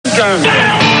Fox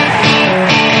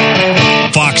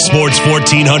Sports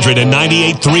 1400 and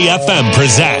 98.3 FM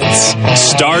presents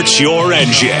Start Your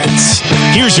Engines.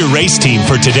 Here's your race team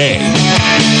for today.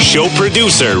 Show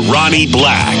producer Ronnie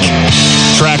Black.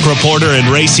 Track reporter and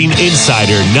racing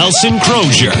insider Nelson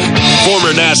Crozier.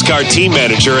 Former NASCAR team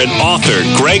manager and author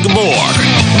Greg Moore.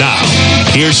 Now,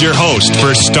 here's your host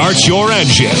for Start Your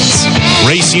Engines,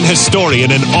 racing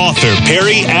historian and author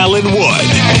Perry Allen Wood.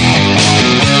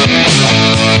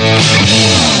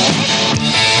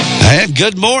 And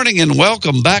good morning and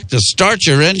welcome back to Start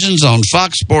Your Engines on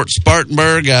Fox Sports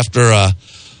Spartanburg. After a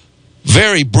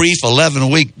very brief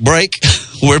 11-week break,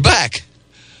 we're back.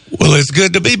 Well, it's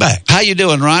good to be back. How you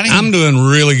doing, Ronnie? I'm doing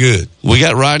really good. We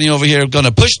got Ronnie over here going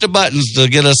to push the buttons to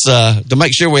get us to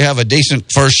make sure we have a decent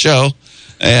first show.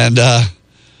 And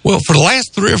well, for the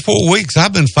last 3 or 4 weeks,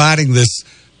 I've been fighting this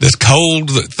cold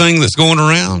thing that's going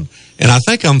around, and I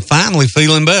think I'm finally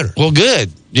feeling better. Well,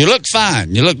 good. You look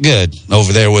fine. You look good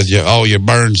over there with all your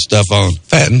burn stuff on.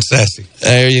 Fat and sassy.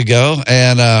 There you go.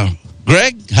 And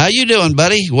Greg, how you doing,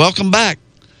 buddy? Welcome back.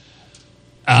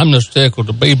 I'm just tickled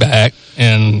to be back,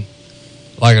 and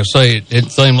like I say, it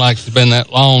didn't seem like it's been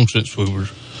that long since we were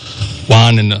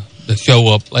winding the show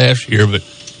up last year, but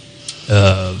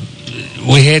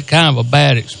we had kind of a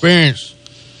bad experience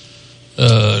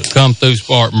come through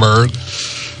Spartanburg.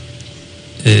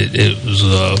 It was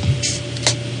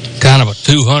kind of a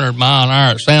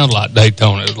 200-mile-an-hour. It sounded like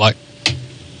Daytona. It was like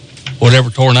whatever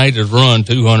tornadoes run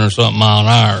 200-something mile an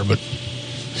hour, but...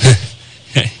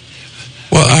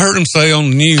 Well, I heard him say on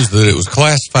the news that it was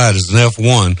classified as an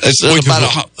F1. It's about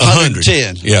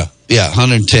 110. Yeah. Yeah,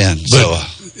 110. But so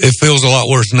it feels a lot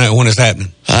worse than that when it's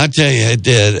happening. I tell you, it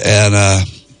did. And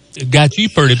it got you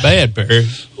pretty bad, Perry.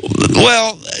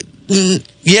 Well,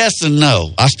 yes and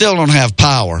no. I still don't have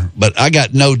power, but I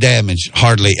got no damage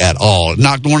hardly at all. It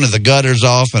knocked one of the gutters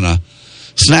off and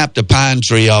snapped a pine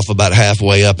tree off about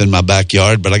halfway up in my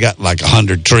backyard, but I got like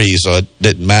 100 trees, so it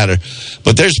didn't matter.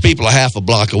 But there's people a half a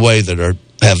block away that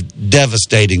have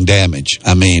devastating damage.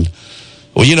 I mean,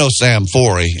 well, you know Sam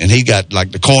Forey, and he got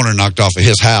like the corner knocked off of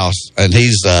his house, and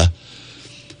he's less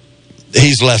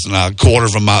than a quarter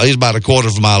of a mile. He's about a quarter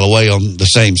of a mile away on the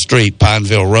same street,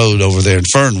 Pineville Road, over there in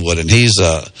Fernwood, and he's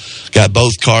got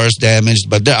both cars damaged.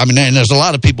 But and there's a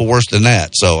lot of people worse than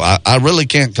that, so I really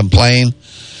can't complain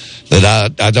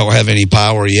that I don't have any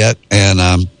power yet,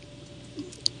 and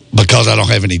because I don't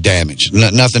have any damage,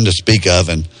 nothing to speak of.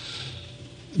 And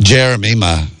Jeremy,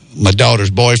 my daughter's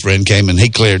boyfriend, came and he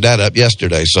cleared that up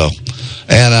yesterday. So,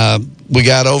 and we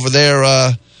got over there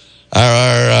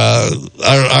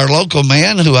our local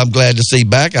man, who I'm glad to see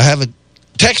back. I haven't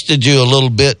texted you a little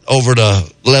bit over the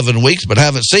 11 weeks, but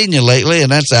haven't seen you lately,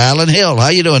 and that's Alan Hill. How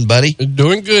you doing, buddy?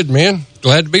 Doing good, man.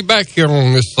 Glad to be back here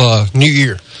on this new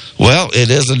year. Well, it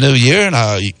is a new year, and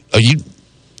are you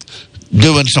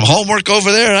doing some homework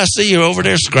over there? I see you're over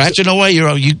there scratching away. You're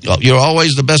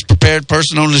always the best prepared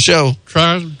person on the show.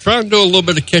 Trying to do a little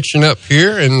bit of catching up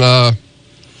here, and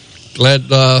glad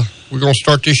we're going to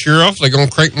start this year off. They're going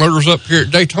to crank motors up here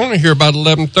at Daytona here about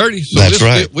 11:30. So that's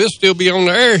right. We'll still be on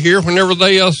the air here whenever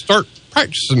they start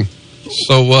practicing.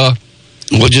 So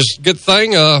we'll just good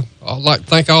thing. I'd like to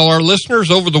thank all our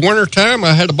listeners over the winter time.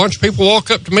 I had a bunch of people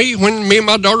walk up to me when me and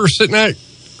my daughter were sitting out at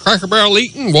Cracker Barrel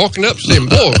eating, walking up saying,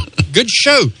 boy, good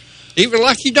show. Even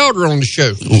like your daughter on the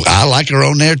show. I like her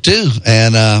on there too.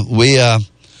 And we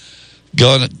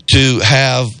going to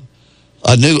have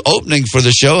a new opening for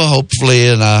the show, hopefully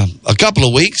in a couple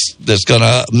of weeks, that's going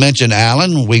to mention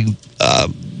Alan.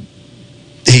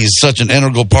 He's such an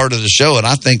integral part of the show, and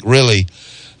I think really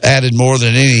added more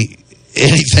than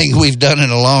anything we've done in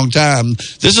a long time.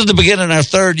 This is the beginning of our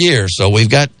third year, so we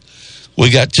got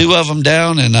 2 of them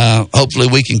down, and hopefully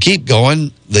we can keep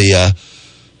going.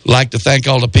 Like to thank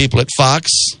all the people at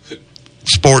Fox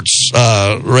Sports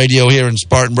Radio here in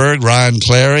Spartanburg, Ryan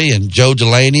Clary and Joe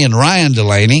Delaney and Ryan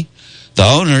Delaney, the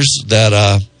owners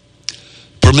that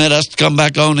permit us to come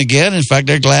back on again. In fact,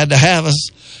 they're glad to have us.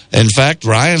 In fact,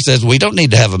 Ryan says we don't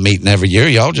need to have a meeting every year.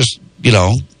 Y'all just,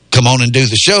 come on and do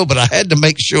the show. But I had to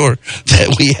make sure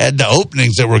that we had the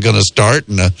openings that were going to start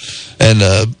and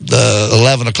the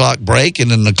 11 o'clock break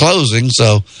and then the closing.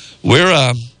 So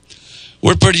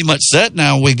we're pretty much set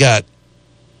now. We got,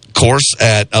 of course,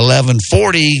 at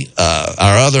 11:40,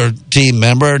 our other team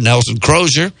member, Nelson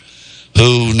Crozier,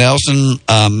 who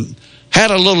had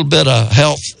a little bit of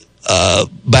health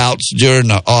bouts during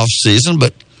the off season,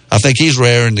 but I think he's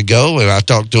raring to go. And I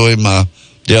talked to him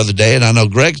the other day, and I know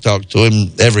Greg's talked to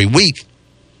him every week.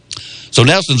 So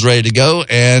Nelson's ready to go.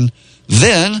 And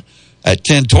then at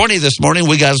 10:20 this morning,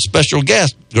 we got a special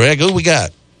guest. Greg, who we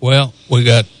got? Well, we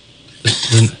got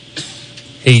the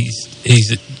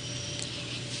he's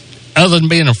other than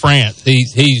being in France,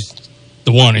 he's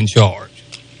the one in charge.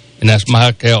 And that's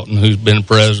Mike Elton, who's been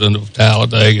president of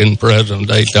Talladega and president of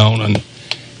Daytona, and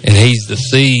he's the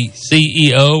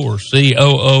CEO or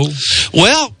COO.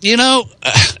 Well, you know,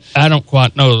 I don't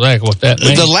quite know exactly what that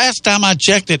means. The last time I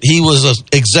checked it, he was an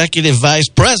executive vice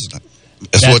president.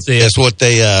 That's what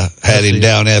they had him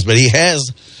down as. But he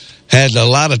has had a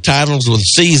lot of titles with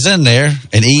C's in there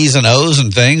and E's and O's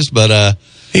and things. But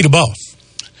he's the boss.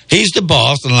 He's the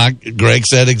boss, and like Greg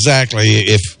said, exactly.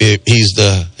 If he's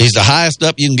the highest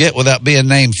up you can get without being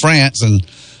named France, and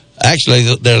actually,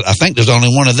 I think there's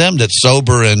only one of them that's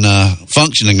sober and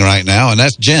functioning right now, and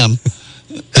that's Jim.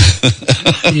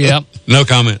 Yeah, no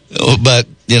comment. But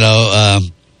you know,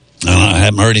 I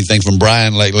haven't heard anything from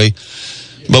Brian lately.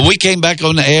 But we came back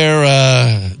on the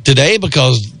air today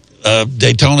because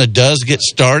Daytona does get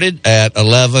started at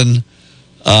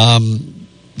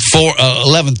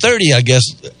 11:30, I guess.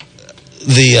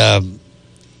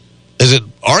 Is it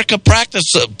ARCA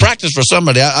practice for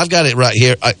somebody? I've got it right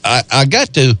here. I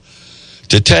got to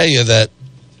tell you that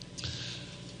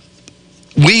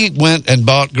we went and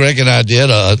bought, Greg and I did,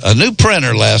 a new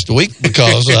printer last week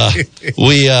because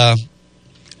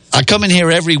I come in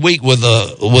here every week with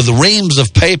reams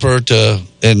of paper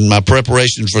in my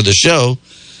preparation for the show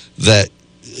that,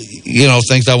 you know,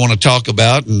 things I want to talk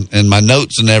about and my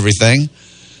notes and everything.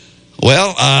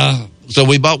 Well, so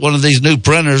we bought one of these new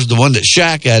printers, the one that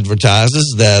Shaq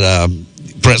advertises, that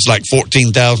prints like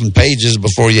 14,000 pages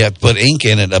before you have to put ink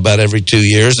in it about every 2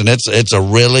 years. And it's a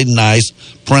really nice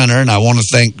printer. And I want to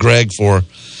thank Greg for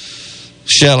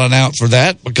shelling out for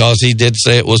that because he did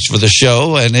say it was for the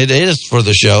show, and it is for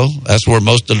the show. That's where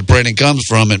most of the printing comes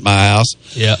from at my house.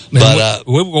 Yeah, but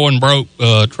we were going broke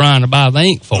trying to buy the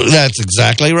ink for it. That's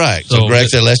exactly right. So Greg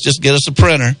said, let's just get us a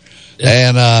printer. Yeah.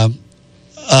 And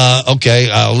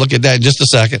okay, I'll look at that in just a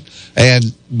second.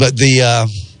 But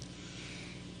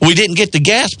we didn't get the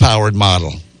gas-powered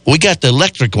model. We got the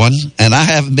electric one, and I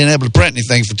haven't been able to print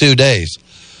anything for 2 days.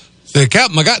 So,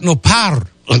 Captain, I got no power.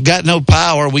 I've got no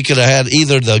power. We could have had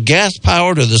either the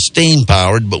gas-powered or the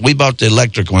steam-powered, but we bought the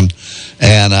electric one,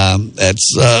 and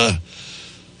it's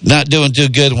not doing too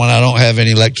good when I don't have any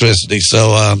electricity.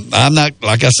 So I'm not,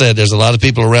 like I said, there's a lot of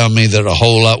people around me that are a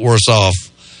whole lot worse off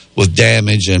with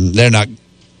damage, and they're not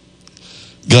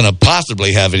going to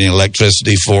possibly have any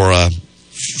electricity for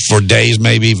days,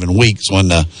 maybe even weeks, when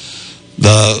the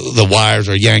wires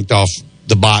are yanked off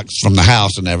the box from the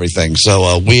house and everything.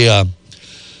 So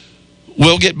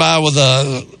we'll get by with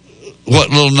what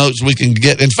little notes we can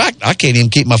get. In fact, I can't even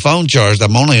keep my phone charged.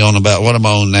 I'm only on about, what am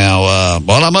I on now?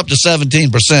 Well, I'm up to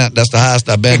 17%. That's the highest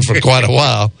I've been for quite a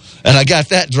while. And I got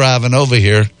that driving over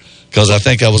here because I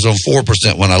think I was on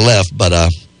 4% when I left.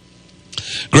 But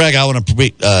Greg, I want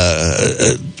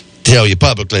to tell you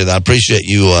publicly that I appreciate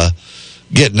you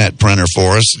getting that printer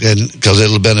for us, and because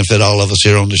it'll benefit all of us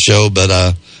here on the show, but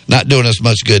not doing us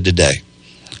much good today.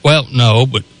 Well, no,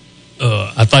 but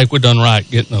I think we done right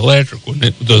getting the electric one.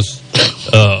 It was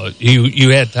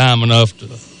you had time enough to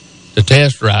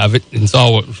test drive it and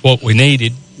saw it was what we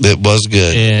needed. It was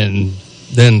good, and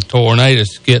then the tornado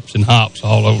skips and hops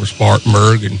all over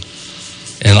Spartanburg, and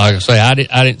like I say, I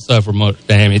didn't suffer much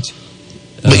damage.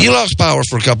 But you lost power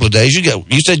for a couple of days.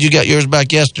 You said you got yours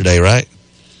back yesterday, right?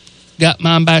 Got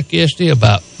mine back yesterday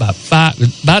about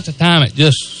the time it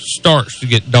just starts to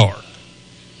get dark,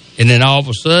 and then all of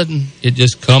a sudden it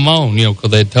just come on, because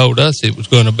they told us it was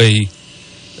going to be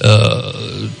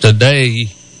today.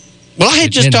 Well, I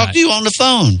had just talked to you on the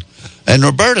phone, and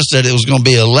Roberta said it was going to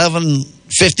be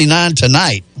 11:59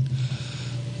 tonight.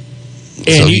 And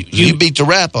so you beat the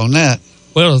rap on that.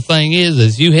 Well, the thing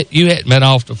is you hadn't been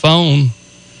off the phone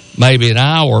maybe an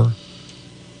hour,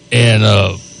 and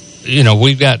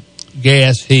we've got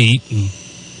gas heat, and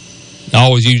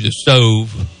always use a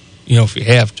stove, if you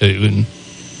have to, and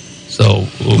so.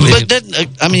 But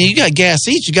you got gas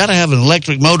heat. You got to have an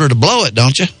electric motor to blow it,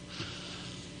 don't you?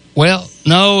 Well,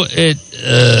 no,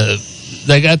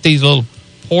 they got these little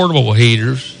portable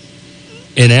heaters,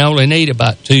 and they only need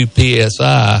about 2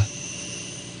 psi,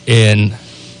 and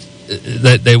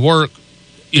they work,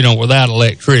 without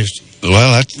electricity.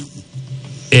 Well,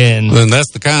 then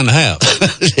that's the kind of house.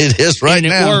 It is right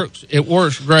now. It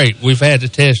works great. We've had to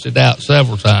test it out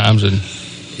several times, and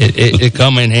it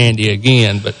come in handy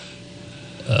again. But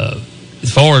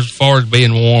as far as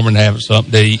being warm and having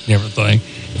something to eat and everything,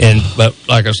 but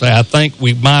like I say, I think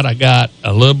we might have got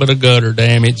a little bit of gutter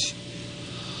damage,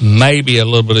 maybe a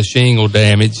little bit of shingle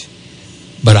damage.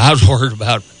 But I was worried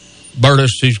about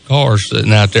Berta's 2 cars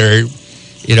sitting out there.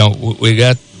 We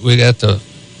got the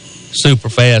super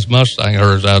fast Mustang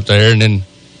hers out there, and then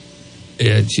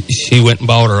she went and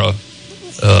bought her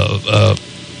a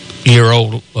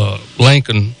year-old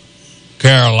Lincoln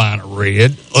Carolina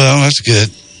red. Well, that's good.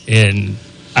 And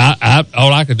I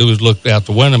all I could do was look out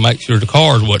the window and make sure the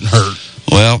cars wasn't hurt.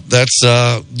 Well, that's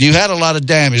you had a lot of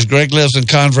damage. Greg lives in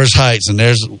Converse Heights, and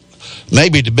there's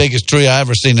maybe the biggest tree I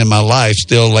ever seen in my life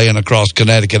still laying across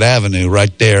Connecticut Avenue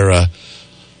right there,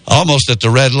 almost at the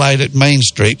red light at Main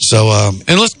Street. So,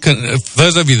 and for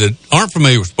those of you that aren't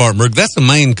familiar with Spartanburg, that's the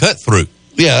main cut through.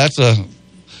 Yeah, that's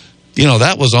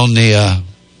that was on the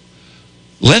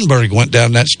Lindbergh went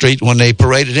down that street when they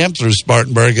paraded him through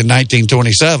Spartanburg in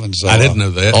 1927. So I didn't know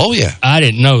that. Oh yeah, I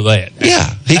didn't know that.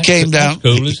 Yeah, he came down.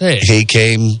 That's cool as heck. He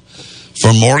came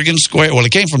from Morgan Square. Well, he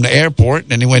came from the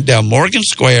airport, and he went down Morgan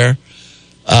Square,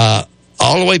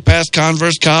 all the way past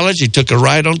Converse College. He took a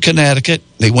right on Connecticut.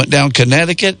 He went down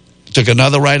Connecticut, took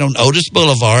another right on Otis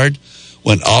Boulevard,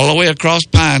 went all the way across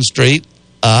Pine Street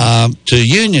to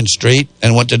Union Street,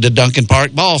 and went to the Duncan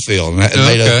Park ball field. And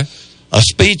made a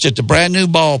speech at the brand new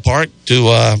ballpark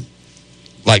to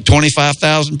like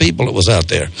 25,000 people that was out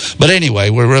there. But anyway,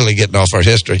 we're really getting off our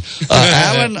history.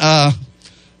 Alan,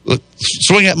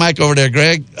 swing that mic over there,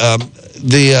 Greg.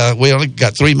 We only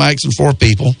got 3 mics and 4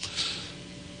 people.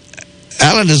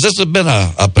 Alan, has this been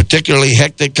a particularly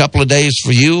hectic couple of days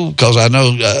for you? Because I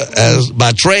know, as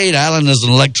by trade, Alan is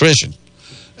an electrician.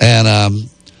 And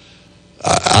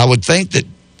I would think that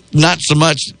not so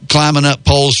much climbing up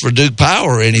poles for Duke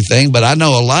Power or anything, but I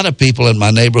know a lot of people in my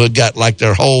neighborhood got like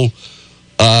their whole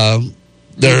the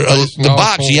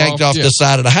box yanked off the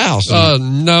side of the house.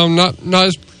 No, not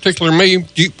as particular me.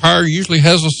 Duke Power usually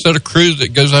has a set of crews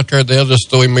that goes out there. They'll just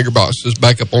throw in meter boxes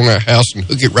back up on that house and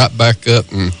hook it right back up,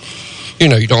 and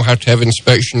you don't have to have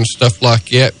inspection and stuff like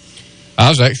that. I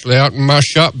was actually out in my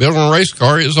shop building a race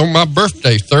car. It was on my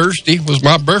birthday. Thursday was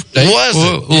my birthday. Was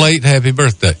it? Late happy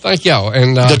birthday. Thank y'all.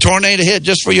 And the tornado hit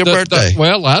just for your birthday.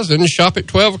 Well, I was in the shop at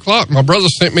 12 o'clock. My brother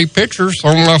sent me pictures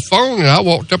on my phone, and I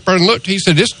walked up there and looked. He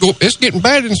said, it's getting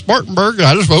bad in Spartanburg. And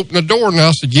I just opened the door, and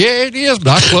I said, yeah, it is. But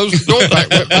I closed the door back,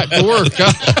 went back to work.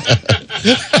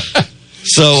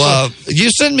 So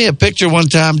you sent me a picture one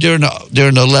time during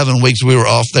the 11 weeks we were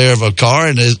off there of a car,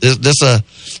 and is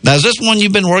this one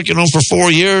you've been working on for 4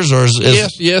 years, or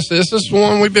Yes, this is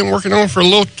one we've been working on for a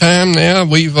little time now.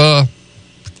 We've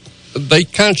they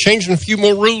kind of changing a few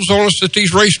more rules on us that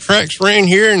these racetracks ran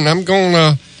here, and I'm going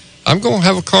to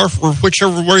have a car for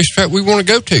whichever racetrack we want to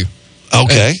go to.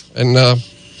 Okay, and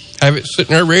have it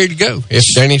sitting there ready to go. If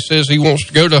Danny says he wants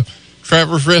to go to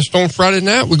Traverse Rest on Friday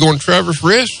night, we're going to Traverse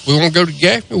Rest. We want to go to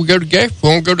Gaffney, we go to Gaffney. We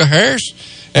want to go to Harris,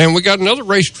 and we got another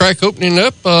racetrack opening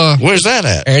up. Where's that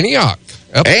at? Antioch.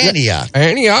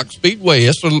 Antioch Speedway.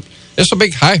 It's a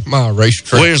big half mile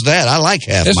racetrack. Where's that? I like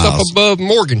half miles. It's up above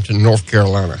Morganton, North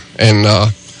Carolina, and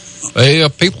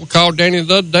people called Danny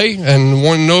the other day and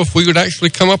wanted to know if we would actually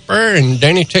come up there. And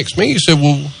Danny texted me. He said,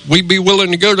 "Will we be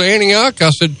willing to go to Antioch?" I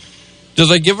said, "Do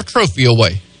they give a trophy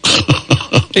away?"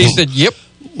 He said, "Yep."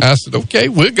 I said, okay,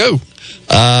 we'll go.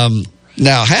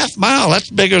 Now, half mile, that's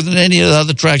bigger than any of the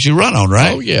other tracks you run on,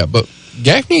 right? Oh, yeah, but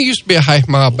Gaffney used to be a half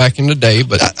mile back in the day.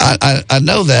 But I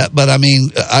know that, but I mean,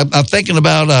 I'm thinking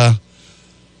about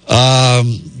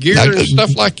gear and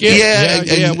stuff like that.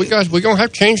 Yeah. We're going to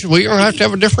have to change it. We're going to have to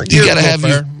have a different gear. You got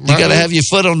to have your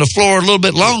foot on the floor a little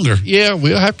bit longer. Yeah,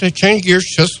 we'll have to change gears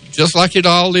just like it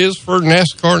all is for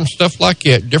NASCAR and stuff like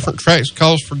that. Different tracks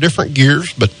calls for different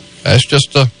gears, but that's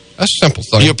just a simple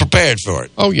thing. You're prepared for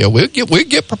it. Oh yeah, we'll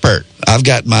get prepared. I've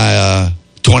got my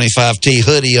 25T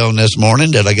hoodie on this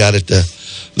morning that I got at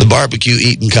the barbecue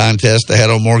eating contest they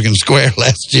had on Morgan Square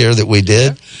last year that we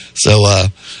did. So,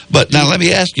 but now let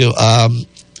me ask you,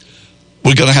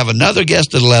 we're going to have another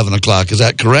guest at 11 o'clock. Is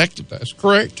that correct? That's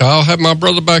correct. I'll have my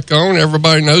brother back on.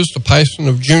 Everybody knows the passing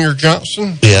of Junior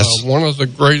Johnson. Yes. One of the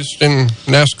greatest in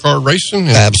NASCAR racing.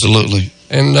 Absolutely.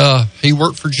 And he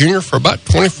worked for Junior for about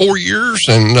 24 years,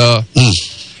 and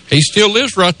he still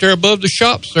lives right there above the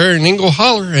shops there in Ingle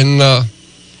Holler, and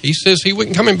he says he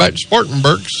wasn't coming back to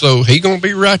Spartanburg, so he's going to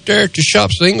be right there at the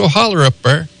shops at Ingle Holler up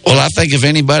there. Well, I think if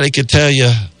anybody could tell you,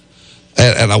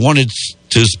 and I wanted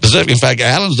to specifically, in fact,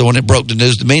 Alan's the one that broke the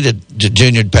news to me that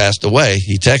Junior had passed away.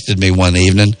 He texted me one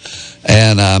evening,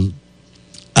 and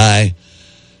I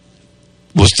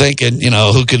was thinking,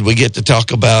 who could we get to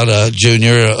talk about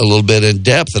Junior a little bit in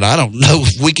depth? And I don't know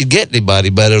if we could get anybody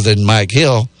better than Mike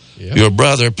Hill, your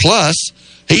brother. Plus,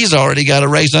 he's already got a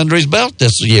race under his belt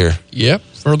this year. Yep,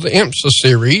 for the IMSA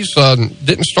series.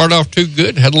 Didn't start off too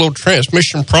good. Had a little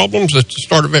transmission problems at the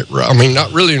start of it. I mean,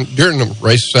 not really during the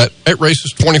race. That race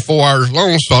is 24 hours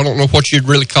long, so I don't know what you'd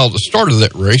really call the start of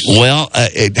that race. Well,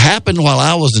 it happened while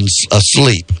I was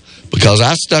asleep. because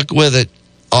I stuck with it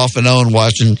off and on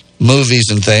watching movies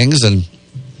and things, and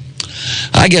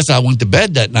I guess I went to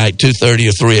bed that night 2:30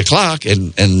 or 3 o'clock,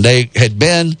 and they had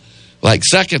been like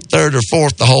second, third, or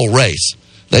fourth the whole race.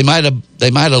 They might have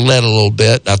led a little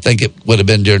bit. I think it would have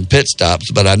been during pit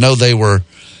stops, but I know they were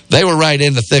right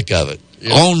in the thick of it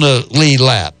on the lead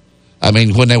lap. I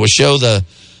mean, when they would show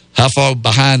how far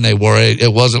behind they were,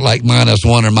 it wasn't like -1 or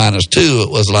 -2. It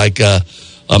was like a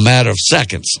matter of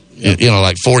seconds,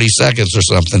 like 40 seconds or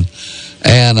something.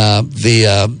 And and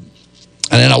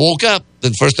then I woke up.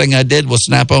 The first thing I did was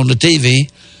snap on the TV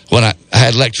when I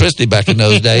had electricity back in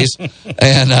those days,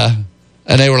 and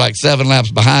they were like 7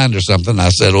 laps behind or something. I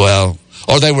said, or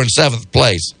they were in 7th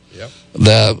place.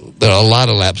 There are a lot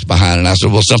of laps behind, and I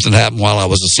said, well, something happened while I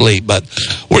was asleep. But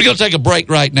we're going to take a break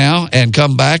right now and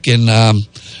come back, and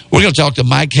we're going to talk to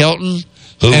Mike Helton,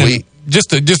 Just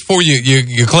before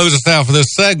you close us out for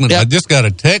this segment, I just got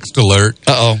a text alert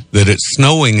that it's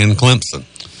snowing in Clemson.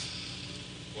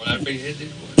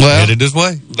 Headed this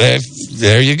way.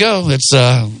 There you go. It's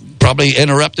probably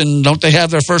interrupting. Don't they have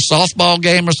their first softball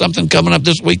game or something coming up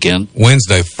this weekend?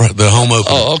 Wednesday, the home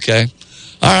opener. Oh, okay.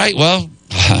 All right. Well,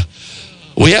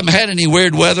 we haven't had any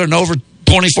weird weather in over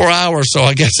 24 hours, so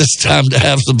I guess it's time to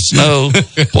have some snow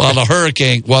while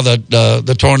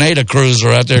the tornado crews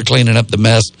are out there cleaning up the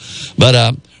mess.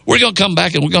 But we're going to come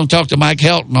back and we're going to talk to Mike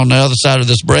Helton on the other side of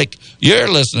this break. You're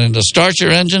listening to Start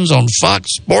Your Engines on Fox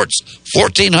Sports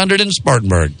 1400 in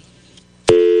Spartanburg.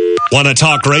 Want to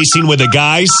talk racing with the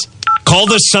guys? Call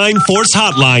the Sign Force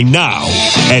hotline now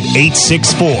at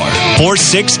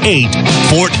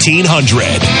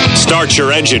 864-468-1400. Start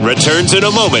Your Engine returns in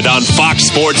a moment on Fox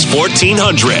Sports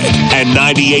 1400 and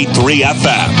 98.3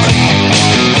 FM.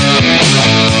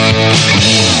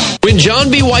 When John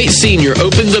B. White Sr.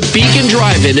 opened the Beacon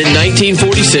Drive-In in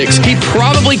 1946, he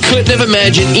probably couldn't have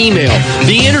imagined email,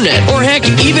 the internet, or heck,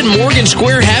 even Morgan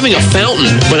Square having a fountain.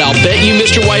 But I'll bet you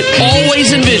Mr. White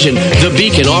always envisioned the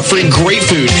Beacon offering great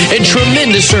food and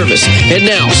tremendous service. And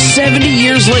now, 70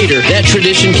 years later, that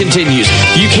tradition continues.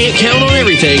 You can't count on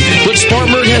everything, but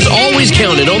Spartanburg has always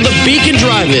counted on the Beacon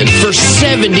Drive-In for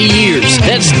 70 years.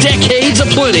 That's decades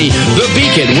aplenty. The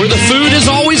Beacon, where the food is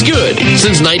always good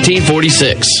since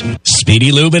 1946.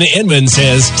 Speedy Lube in Inman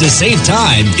says to save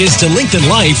time is to lengthen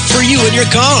life for you and your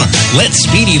car. Let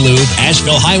Speedy Lube,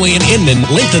 Asheville Highway in Inman,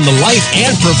 lengthen the life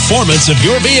and performance of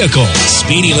your vehicle.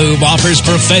 Speedy Lube offers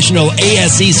professional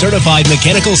ASE certified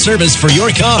mechanical service for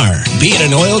your car. Be it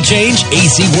an oil change,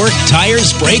 AC work,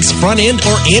 tires, brakes, front end,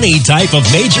 or any type of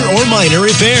major or minor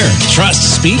repair.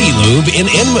 Trust Speedy Lube in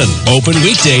Inman. Open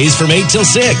weekdays from 8 till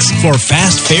 6. For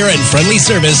fast, fair, and friendly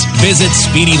service, visit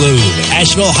Speedy Lube,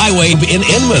 Asheville Highway in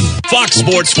Inman. Fox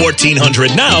Sports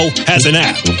 1400 now has an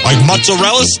app. Like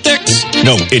mozzarella sticks?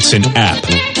 No, it's an app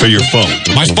for your phone.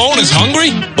 My phone is hungry?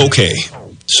 Okay.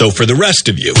 So for the rest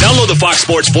of you, download the Fox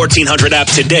Sports 1400 app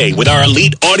today with our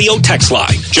elite audio text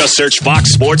line. Just search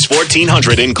Fox Sports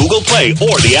 1400 in Google Play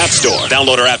or the App Store.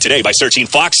 Download our app today by searching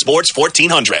Fox Sports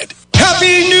 1400.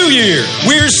 Happy New Year!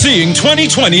 We're seeing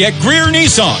 2020 at Greer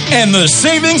Nissan, and the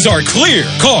savings are clear.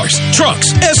 Cars,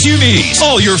 trucks, SUVs,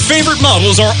 all your favorite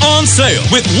models are on sale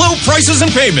with low prices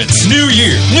and payments. New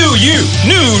year, new you,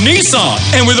 new Nissan.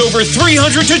 And with over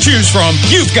 300 to choose from,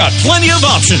 you've got plenty of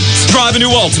options. Drive a new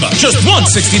Altima, just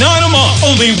 $169 a month.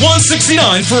 Only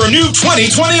 $169 for a new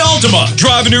 2020 Altima.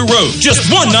 Drive a new Rogue, just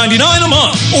 $199 a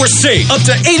month. Or save up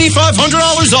to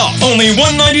 $8,500 off. Only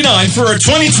 $199 for a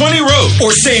 2020 Rogue. Or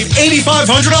save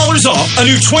 $8,500 off a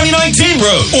new 2019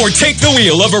 Rogue. Or take the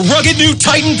wheel of a rugged new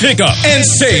Titan pickup and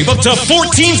save up to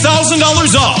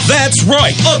 $14,000 off. That's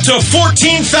right, up to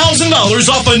 $14,000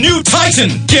 off a new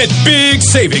Titan. Get big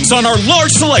savings on our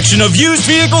large selection of used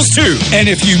vehicles too. And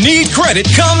if you need credit,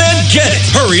 come and get it.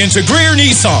 Hurry into Greer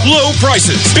Nissan. Low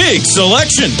prices, big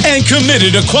selection, and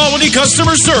committed to quality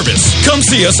customer service. Come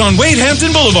see us on Wade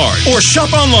Hampton Boulevard or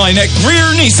shop online at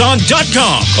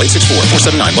GreerNissan.com. Call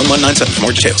 864-479-1197 for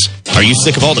more details. Are you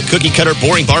sick of all the cookie-cutter,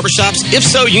 boring barbershops? If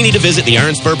so, you need to visit the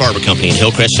Iron Spur Barber Company in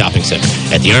Hillcrest Shopping Center.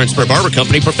 At the Iron Spur Barber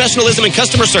Company, professionalism and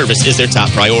customer service is their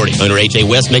top priority. Owner A.J.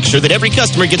 West makes sure that every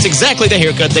customer gets exactly the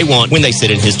haircut they want when they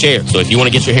sit in his chair. So if you want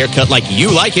to get your hair cut like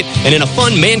you like it and in a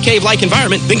fun man cave-like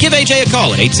environment, then give A.J. a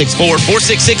call at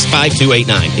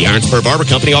 864-466-5289. The Iron Spur Barber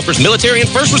Company offers military and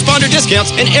first responder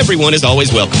discounts, and everyone is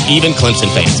always welcome, even Clemson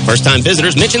fans. First-time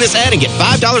visitors mention this ad and get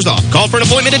 $5 off. Call for an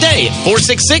appointment today at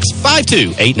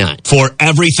 466-5289. For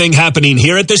everything happening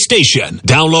here at the station,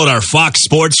 download our Fox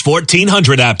Sports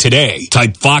 1400 app today.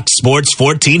 Type Fox Sports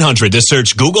 1400 to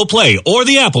search Google Play or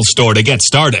the Apple Store to get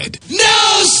started.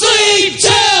 No sleep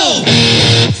till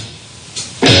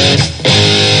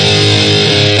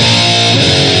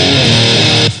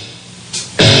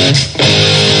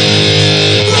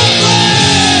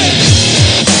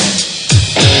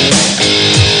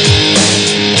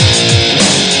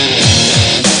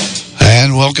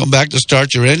back to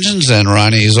Start Your Engines, and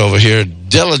Ronnie is over here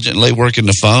diligently working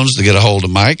the phones to get a hold of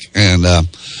Mike, and I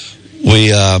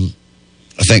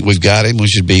think we've got him. We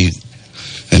should be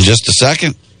in just a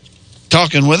second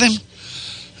talking with him,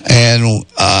 and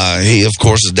he, of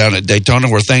course, is down at Daytona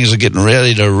where things are getting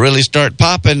ready to really start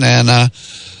popping, and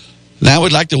now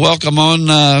we'd like to welcome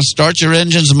on Start Your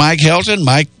Engines, Mike Helton.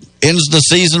 Mike ends the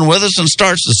season with us and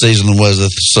starts the season with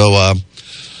us, so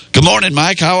good morning,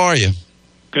 Mike. How are you?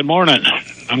 Good morning.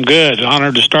 I'm good.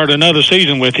 Honored to start another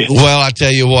season with you. Well, I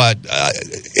tell you what,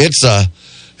 it's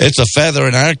a feather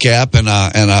in our cap and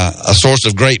a source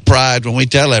of great pride when we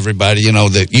tell everybody,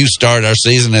 that you start our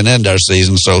season and end our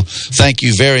season. So thank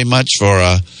you very much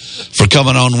for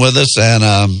coming on with us,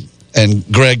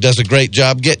 and Greg does a great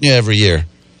job getting you every year.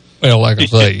 Well, like I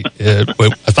say,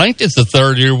 I think it's the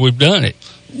third year we've done it.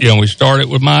 We started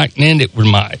with Mike and ended with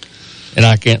Mike, and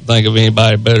I can't think of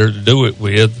anybody better to do it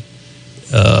with.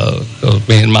 Because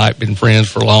me and Mike been friends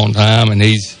for a long time, and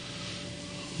he's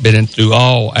been into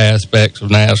all aspects of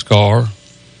NASCAR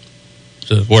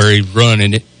to where he's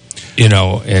running it,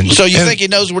 And so you think he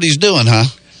knows what he's doing,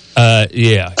 huh?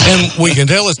 Yeah. And we can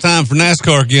tell it's time for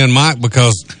NASCAR again, Mike,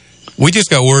 because we just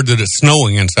got word that it's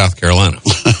snowing in South Carolina.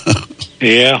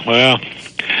 Yeah, well,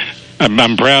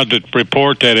 I'm proud to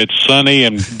report that it's sunny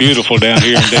and beautiful down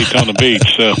here in Daytona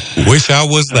Beach. So wish I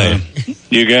was there.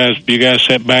 You guys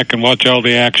sit back and watch all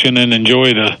the action and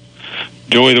enjoy the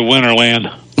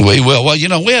Winterland. We will. Well,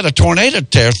 we had a tornado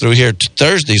tear through here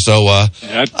Thursday, so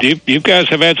you guys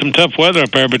have had some tough weather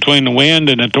up there between the wind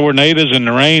and the tornadoes and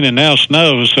the rain and now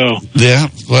snow. So yeah,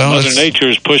 well, Mother Nature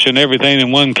is pushing everything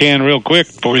in one can real quick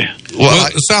for you. Well,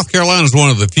 South Carolina is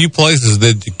one of the few places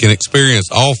that you can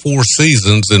experience all four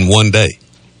seasons in one day.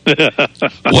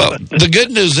 Well, the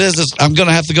good news is I'm going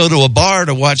to have to go to a bar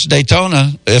to watch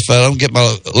Daytona if I don't get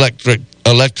my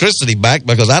electricity back,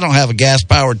 because I don't have a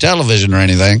gas-powered television or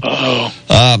anything.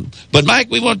 But, Mike,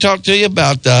 we want to talk to you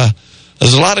about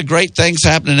there's a lot of great things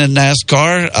happening in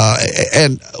NASCAR,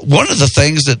 and one of the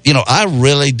things that, I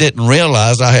really didn't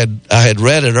realize, I had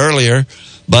read it earlier,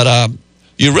 but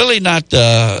you're really not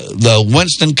the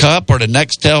Winston Cup or the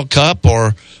Nextel Cup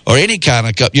or any kind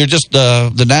of cup. You're just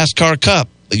the NASCAR Cup.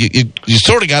 You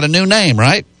sort of got a new name,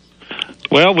 right?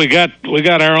 Well, we got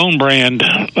our own brand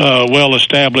well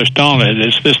established on it.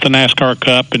 It's the NASCAR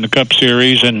Cup and the Cup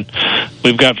Series, and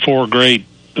we've got 4 great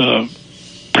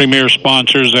premier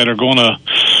sponsors that are going to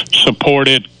support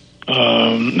it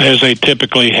as they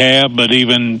typically have, but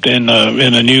even in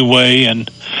a new way. And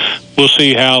we'll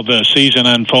see how the season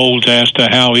unfolds as to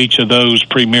how each of those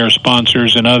premier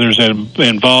sponsors and others that are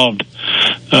involved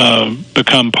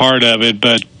become part of it.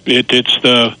 But it's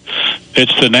the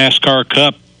NASCAR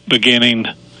Cup beginning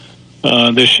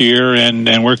this year,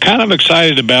 and we're kind of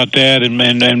excited about that.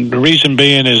 And the reason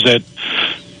being is that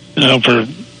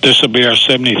this will be our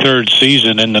 73rd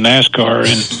season in the NASCAR,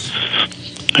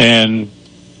 and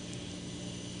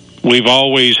we've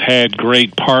always had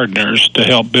great partners to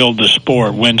help build the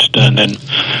sport: Winston and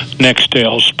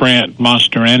Nextel, Sprint,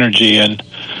 Monster Energy, and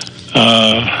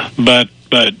but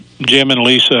Jim and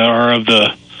Lisa are of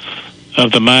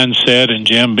the mindset, and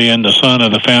Jim being the son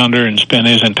of the founder and spent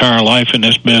his entire life in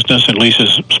this business, and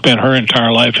Lisa's spent her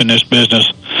entire life in this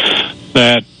business,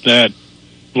 that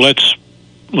let's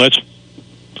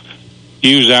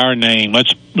use our name,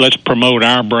 let's promote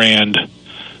our brand,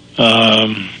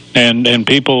 and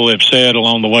people have said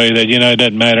along the way that it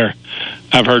doesn't matter.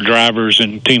 I've heard drivers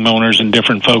and team owners and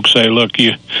different folks say, look,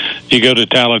 you go to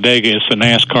Talladega, it's a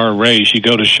NASCAR race. You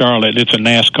go to Charlotte, it's a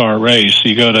NASCAR race.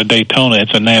 You go to Daytona,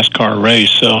 it's a NASCAR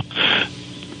race. So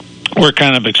we're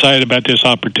kind of excited about this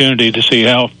opportunity to see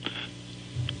how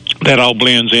that all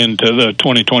blends into the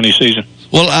 2020 season.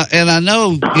 Well, and I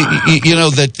know, that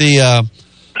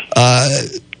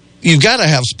you've got to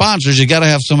have sponsors. You've got to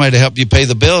have somebody to help you pay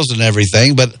the bills and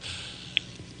everything. But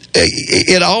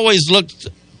it always looked...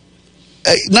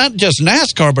 not just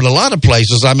NASCAR, but a lot of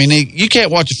places. I mean, you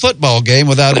can't watch a football game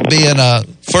without it being a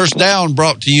first down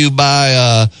brought to you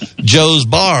by Joe's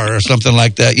Bar or something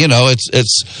like that.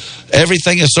 It's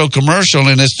everything is so commercial,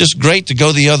 and it's just great to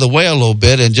go the other way a little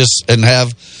bit and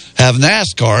have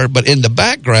NASCAR. But in the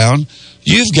background,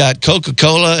 you've got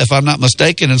Coca-Cola, if I'm not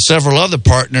mistaken, and several other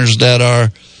partners that are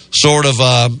sort of,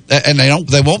 and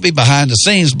they won't be behind the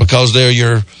scenes because they're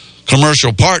your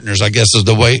commercial partners, I guess is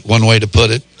one way to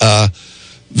put it.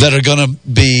 That are going to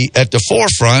be at the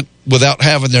forefront without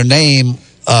having their name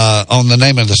on the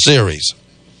name of the series.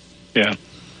 Yeah.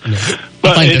 I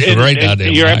think that's a great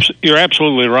idea. You're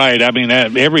absolutely right. I mean,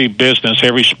 every business,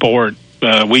 every sport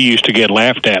we used to get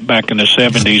laughed at back in the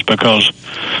 70s because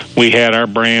we had our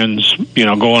brands,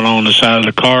 going on the side of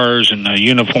the cars and the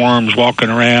uniforms walking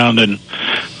around and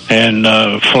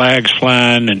flags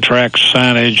flying and track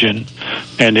signage,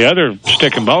 and the other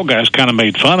stick and ball guys kind of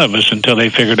made fun of us until they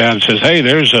figured out and says, hey,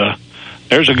 there's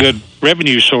a good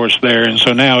revenue source there. And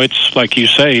so now it's like you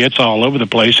say, it's all over the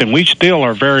place, and we still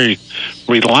are very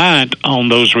reliant on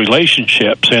those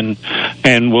relationships, and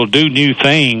we'll do new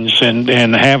things and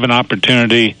have an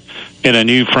opportunity in a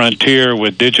new frontier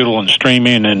with digital and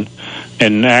streaming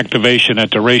and activation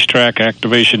at the racetrack,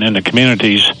 activation in the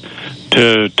communities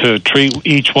to treat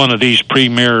each one of these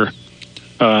premier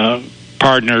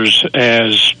partners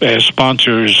as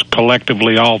sponsors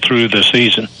collectively all through the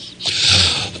season.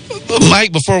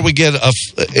 Mike, before we get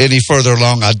any further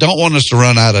along, I don't want us to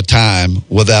run out of time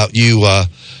without you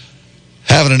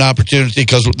having an opportunity,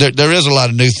 because there is a lot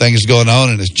of new things going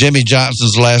on, and it's Jimmy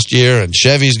Johnson's last year, and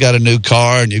Chevy's got a new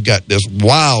car, and you've got this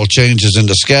wild changes in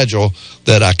the schedule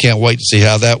that I can't wait to see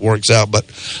how that works out. But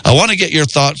I want to get your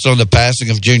thoughts on the passing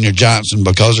of Junior Johnson,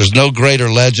 because there's no greater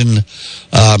legend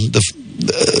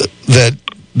that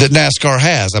NASCAR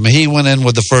has. I mean, he went in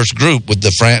with the first group with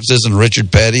the Francis and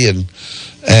Richard Petty and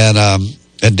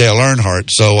Dale Earnhardt.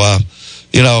 So,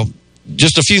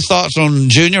 just a few thoughts on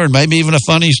Junior, and maybe even a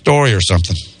funny story or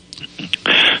something.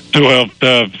 Well,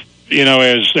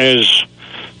 as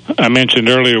I mentioned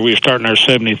earlier, we're starting our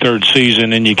 73rd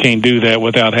season, and you can't do that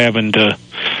without having to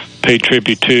pay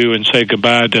tribute to and say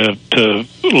goodbye to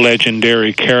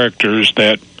legendary characters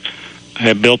that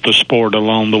have built the sport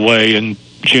along the way, and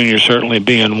Junior certainly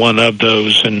being one of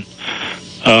those. And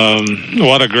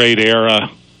what a great era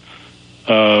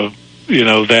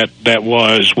that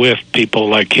was, with people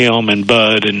like him and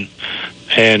Bud and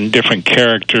different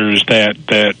characters that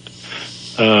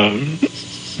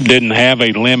didn't have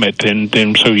a limit,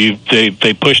 and so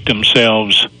they pushed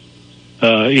themselves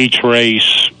each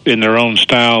race in their own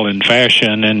style and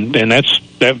fashion, and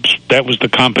that was the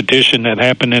competition that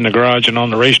happened in the garage and on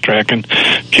the racetrack, and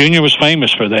Junior was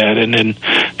famous for that. And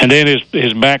then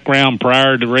his background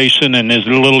prior to racing, and his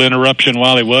little interruption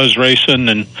while he was racing,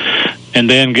 and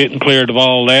then getting cleared of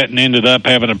all that, and ended up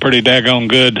having a pretty daggone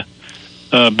good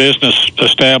business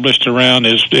established around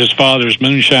his father's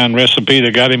moonshine recipe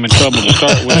that got him in trouble to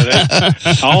start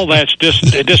with. All that's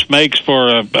just makes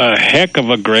for a heck of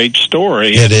a great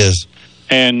story. It is.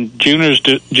 And Junior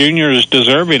is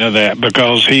deserving of that,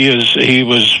 because he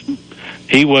was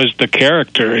the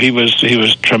character. He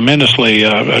was tremendously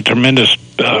a tremendous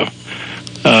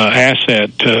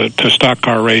asset to stock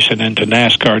car racing and to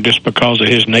NASCAR, just because of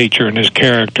his nature and his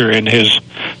character and his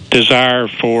desire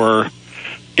for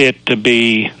it to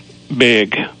be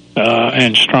big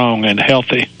and strong and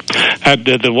healthy.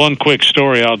 The one quick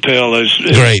story I'll tell is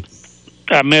great.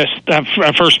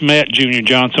 I first met Junior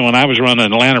Johnson when I was running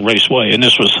Atlanta Raceway, and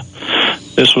this was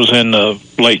in the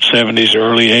late 70s or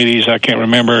early 80s. I can't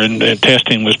remember, and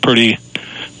testing was pretty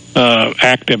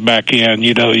active back in.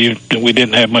 We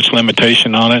didn't have much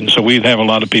limitation on it, and so we'd have a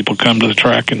lot of people come to the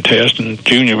track and test, and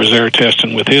Junior was there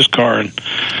testing with his car,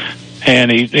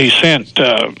 and he sent,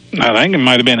 I think it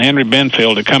might have been Henry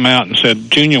Benfield, to come out and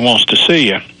said, Junior wants to see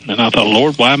you. And I thought,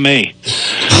 Lord, why me?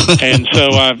 And so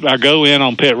I go in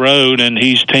on pit road, and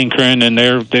he's tinkering, and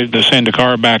they send the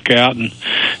car back out, and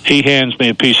he hands me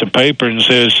a piece of paper and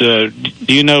says, do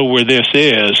you know where this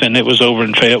is? And it was over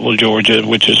in Fayetteville, Georgia,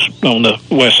 which is on the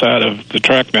west side of the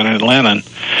track down in Atlanta. And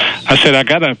I said, I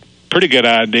got a pretty good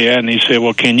idea. And he said,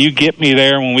 well, can you get me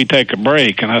there when we take a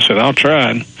break? And I said, I'll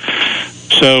try. And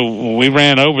so we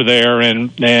ran over there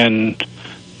and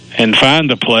find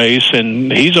the place,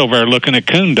 and he's over there looking at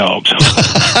coon dogs.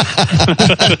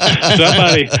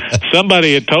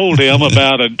 somebody had told him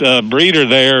about a breeder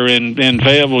there in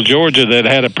Fayetteville, Georgia, that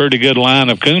had a pretty good line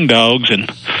of coon dogs,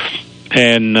 and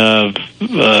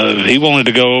he wanted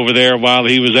to go over there while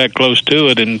he was that close to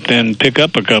it and pick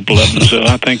up a couple of them. So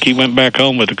I think he went back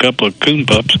home with a couple of coon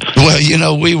pups.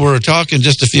 Well, we were talking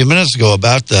just a few minutes ago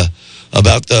about the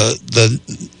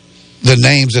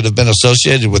names that have been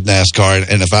associated with NASCAR,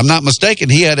 and if I'm not mistaken,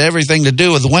 he had everything to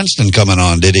do with Winston coming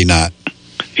on, did he not?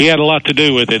 He had a lot to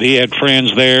do with it. He had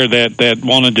friends there that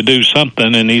wanted to do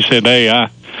something, and he said, hey, I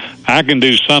can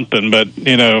do something, but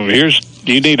you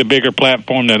need a bigger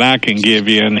platform than I can give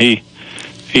you. And he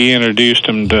introduced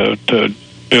him to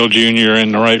Bill Jr.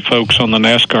 and the right folks on the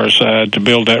NASCAR side to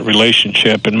build that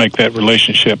relationship and make that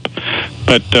relationship.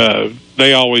 But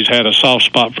they always had a soft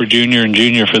spot for Junior and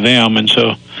Junior for them, and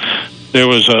so there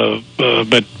was that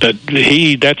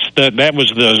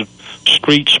was the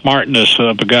street smartness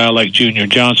of a guy like Junior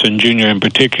Johnson, Jr. in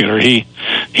particular. He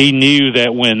knew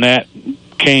that when that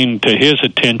came to his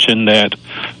attention that,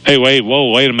 hey, wait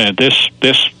a minute, this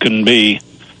can be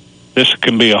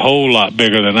a whole lot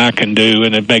bigger than I can do,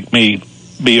 and it make me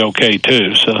be okay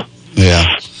too. So yeah,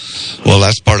 well,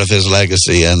 that's part of his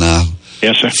legacy, and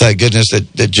yes, sir. Thank goodness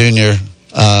that Junior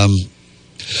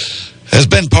has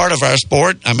been part of our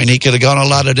sport. I mean, he could have gone a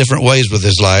lot of different ways with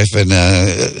his life, and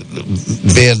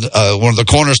being one of the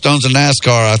cornerstones of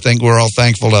NASCAR, I think we're all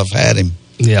thankful to have had him.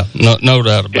 Yeah, no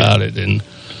doubt about it. And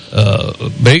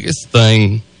biggest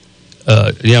thing,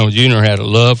 Junior had a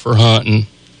love for hunting.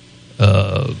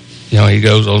 He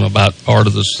goes on about part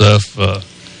of the stuff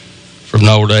from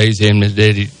the old days, him and his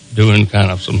daddy doing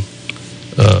kind of some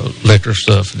liquor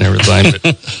stuff and everything.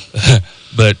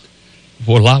 But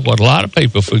what a lot of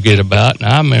people forget about, and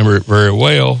I remember it very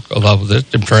well because I was at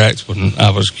them tracks when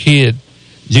I was a kid,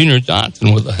 Junior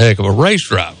Johnson was a heck of a race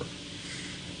driver.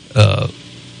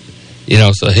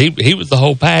 So he was the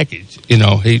whole package. He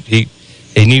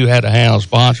knew how to handle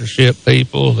sponsorship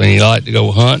people, and he liked to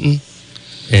go hunting,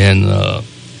 and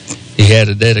he had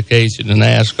a dedication to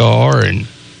NASCAR, and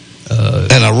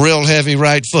a real heavy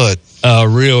right foot. A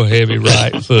real heavy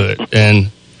right foot,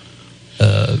 and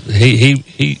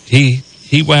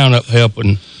he wound up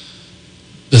helping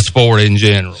the sport in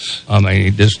general. I mean,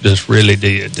 he just really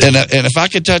did. And if I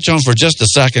could touch on for just a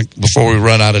second before we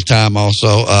run out of time,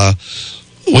 also.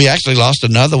 We actually lost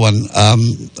another one,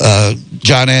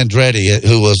 John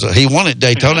Andretti, he won at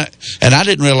Daytona, and I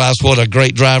didn't realize what a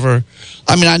great driver.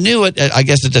 I mean, I knew it, I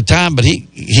guess, at the time, but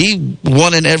he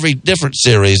won in every different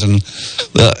series, and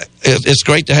it's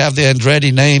great to have the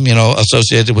Andretti name,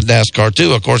 associated with NASCAR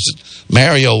too. Of course,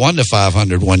 Mario won the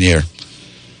 500 one year.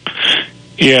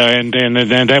 Yeah, and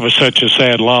that was such a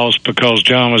sad loss because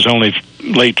John was only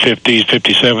late 50s,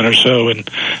 57 or so, and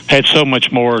had so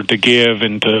much more to give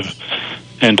and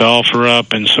to offer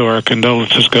up, and so our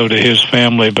condolences go to his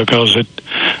family because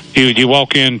you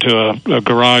walk into a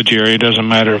garage area, it doesn't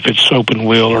matter if it's open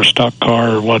wheel or stock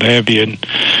car or what have you, and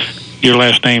your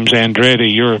last name's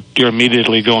Andretti, you're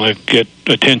immediately going to get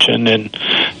attention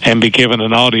and be given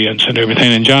an audience and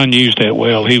everything. And John used that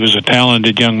well. He was a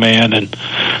talented young man, and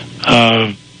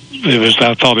I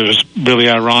thought it was really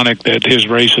ironic that his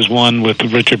races won with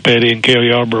Richard Petty and Cale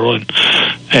Yarborough,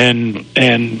 and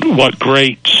what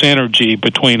great synergy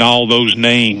between all those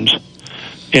names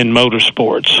in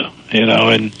motorsports, and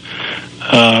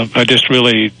I just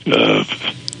really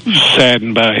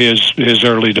saddened by his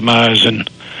early demise,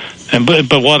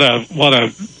 but what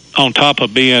a on top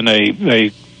of being a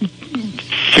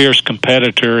fierce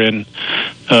competitor and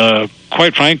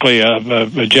quite frankly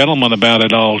a gentleman about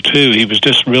it all too. He was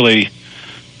just really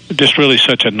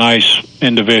such a nice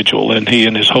individual, and he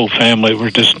and his whole family were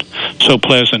just so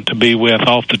pleasant to be with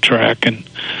off the track, and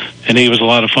he was a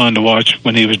lot of fun to watch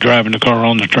when he was driving the car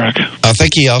on the track. I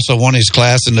think he also won his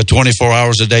class in the 24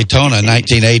 Hours of Daytona in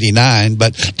 1989.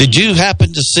 But did you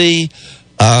happen to see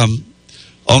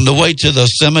on the way to the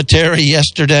cemetery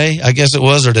yesterday, I guess it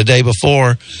was, or the day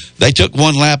before, they took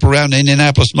one lap around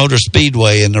Indianapolis Motor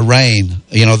Speedway in the rain,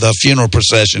 the funeral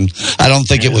procession. I don't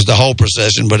think it was the whole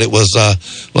procession, but it was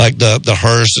like the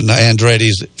hearse and the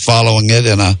Andretti's following it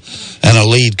and a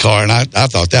lead car, and I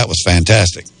thought that was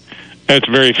fantastic. That's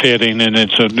very fitting, and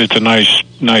it's a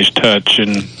nice touch,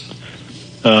 and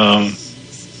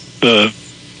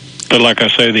but like I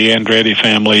say, the Andretti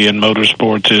family in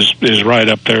motorsports is right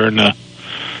up there in a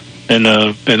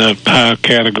high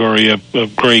category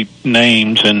of great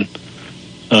names, and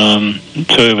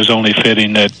so it was only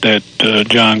fitting that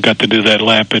John got to do that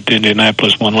lap at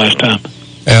Indianapolis one last time.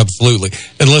 Absolutely.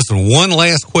 And listen, one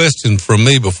last question from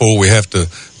me before we have to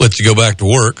let you go back to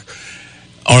work.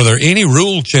 Are there any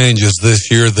rule changes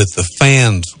this year that the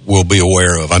fans will be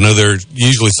aware of? I know there are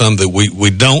usually some that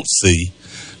we don't see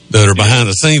that are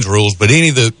behind-the-scenes rules, but any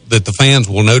that the fans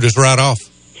will notice right off?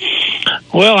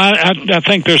 Well, I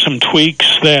think there's some tweaks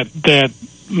that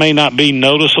may not be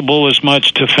noticeable as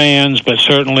much to fans, but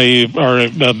certainly are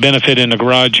a benefit in the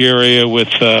garage area with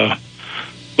the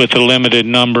limited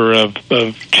number of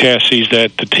chassis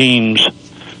that the teams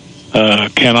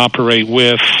can operate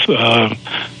with.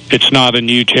 It's not a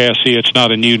new chassis, it's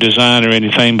not a new design or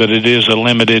anything, but it is a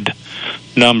limited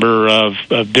number of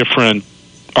different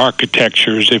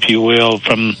architectures, if you will,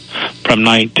 from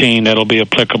 19 that'll be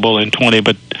applicable in 20,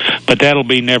 but that'll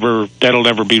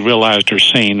never be realized or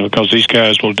seen, because these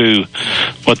guys will do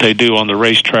what they do on the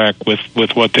racetrack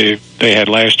with what they had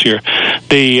last year.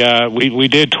 We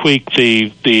did tweak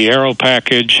the aero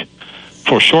package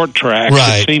for short track.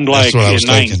 Right. It seemed like in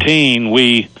 19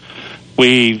 we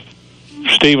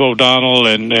Steve O'Donnell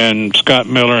and Scott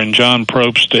Miller and John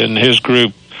Probst and his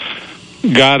group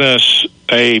got us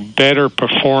a better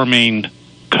performing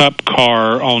Cup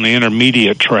car on the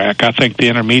intermediate track. I think the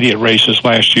intermediate races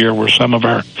last year were some of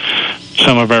our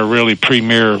really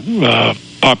premier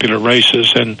popular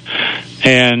races, and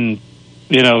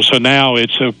so now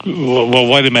it's well,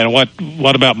 wait a minute,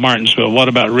 what about Martinsville? What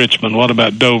about Richmond? What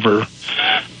about Dover?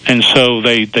 And so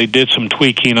they did some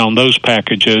tweaking on those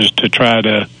packages to try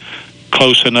to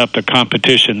closen up the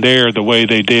competition there the way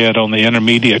they did on the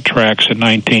intermediate tracks in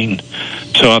 19.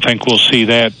 So I think we'll see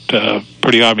that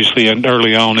pretty obviously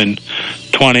early on in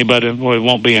 20, but it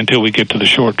won't be until we get to the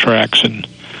short tracks. And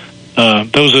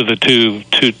those are the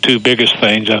two biggest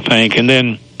things, I think. And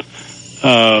then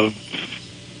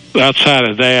outside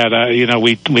of that,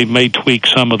 we may tweak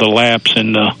some of the laps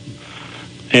in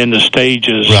the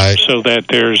stages, right, so that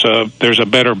there's a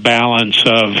better balance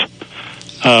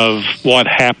of what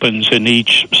happens in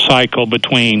each cycle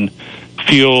between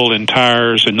fuel and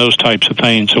tires and those types of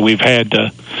things. So we've had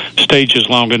stages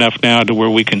long enough now to where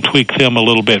we can tweak them a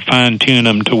little bit, fine-tune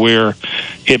them to where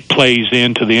it plays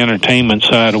into the entertainment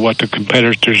side of what the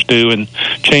competitors do and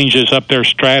changes up their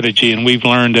strategy. And we've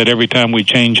learned that every time we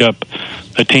change up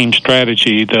a team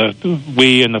strategy,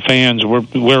 we and the fans,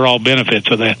 we're all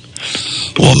benefits of that.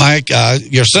 Well, Mike,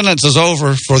 your sentence is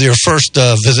over for your first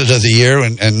visit of the year,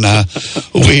 and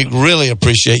we really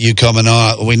appreciate you coming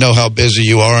on. We know how busy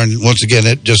you are, and once again,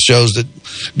 it just shows that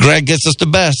Greg gets us the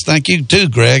best. Thank you, too,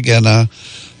 Greg. And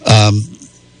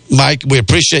Mike, we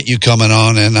appreciate you coming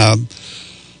on, and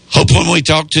hope when we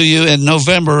talk to you in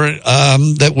November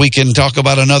that we can talk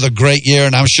about another great year,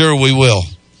 and I'm sure we will.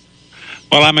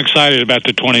 Well, I'm excited about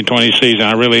the 2020 season.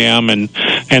 I really am, and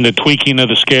the tweaking of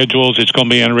the schedules. It's going to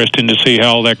be interesting to see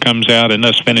how all that comes out, and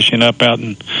us finishing up out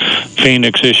in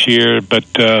Phoenix this year. But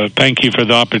thank you for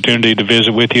the opportunity to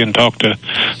visit with you and talk to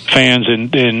fans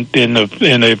in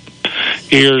the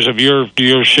ears of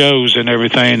your shows and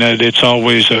everything. It's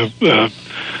always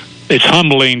it's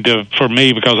humbling for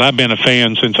me because I've been a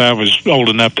fan since I was old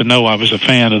enough to know I was a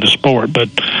fan of the sport. But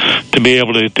to be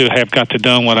able to have got to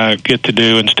do what I get to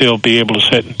do and still be able to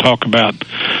sit and talk about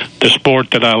the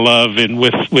sport that I love and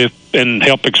with and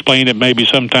help explain it maybe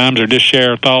sometimes, or just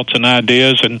share thoughts and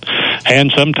ideas and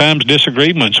sometimes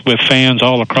disagreements with fans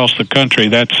all across the country.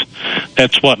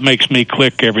 That's what makes me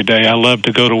click every day. I love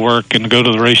to go to work and go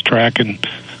to the racetrack and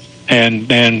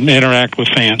interact with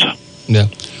fans. Yeah.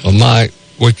 Well, Mike,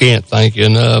 we can't thank you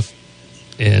enough,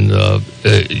 and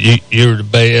you're the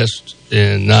best.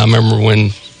 And I remember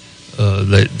when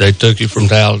they took you from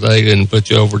Talladega and put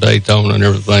you over Daytona and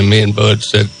everything. Me and Bud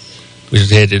said we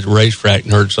just headed to the racetrack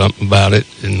and heard something about it,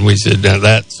 and we said, now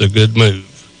that's a good move.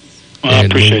 Well,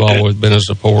 and we've always been a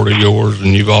supporter of yours,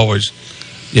 and you've always,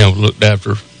 looked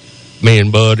after me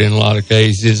and Bud in a lot of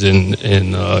cases, and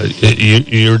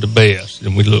you're the best.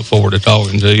 And we look forward to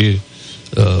talking to you.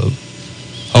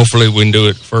 Hopefully we can do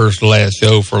it first, last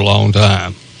show for a long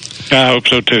time. I hope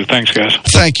so, too. Thanks, guys.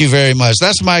 Thank you very much.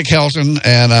 That's Mike Helton,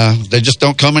 and they just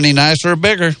don't come any nicer or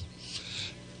bigger.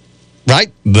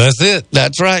 Right? That's it.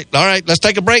 That's right. All right, let's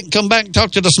take a break and come back and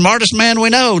talk to the smartest man we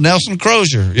know, Nelson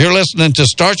Crozier. You're listening to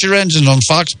Start Your Engine on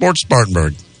Fox Sports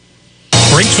Spartanburg.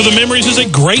 Frank's for the Memories is a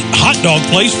great hot dog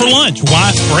place for lunch.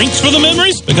 Why Frank's for the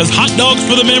Memories? Because hot dogs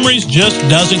for the Memories just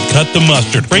doesn't cut the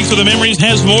mustard. Frank's for the Memories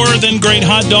has more than great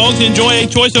hot dogs. Enjoy a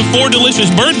choice of 4 delicious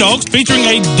bird dogs featuring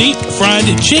a deep-fried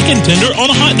chicken tender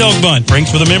on a hot dog bun.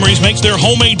 Frank's for the Memories makes their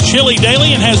homemade chili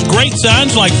daily and has great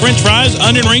sides like French fries,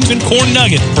 onion rings, and corn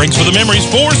nugget. Frank's for the Memories,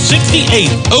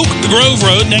 468 Oak Grove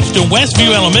Road next to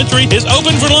Westview Elementary, is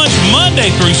open for lunch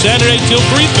Monday through Saturday till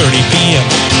 3:30 p.m.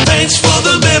 Thanks for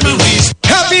the memories.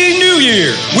 Happy New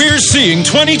Year! We're seeing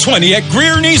 2020 at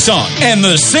Greer Nissan, and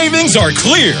the savings are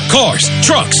clear. Cars,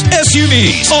 trucks,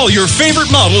 SUVs, all your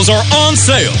favorite models are on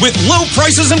sale with low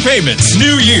prices and payments.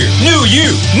 New year, new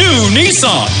you, new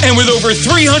Nissan. And with over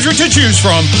 300 to choose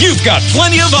from, you've got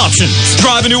plenty of options.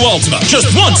 Drive a new Altima,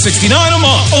 just $169 a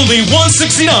month. Only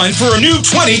 $169 for a new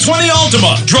 2020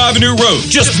 Altima. Drive a new Rogue,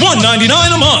 just $199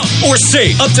 a month. Or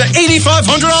save up to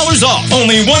 $8,500 off.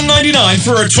 Only $199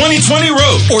 for a 2020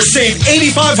 Rogue. Or save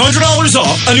 $8,500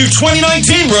 off a new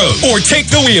 2019 Rogue. Or take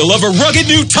the wheel of a rugged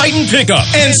new Titan pickup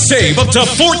and save up to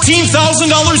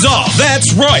 $14,000 off.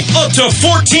 That's right, up to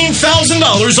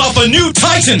 $14,000 off a new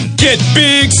Titan. Get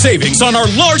big savings on our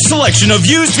large selection of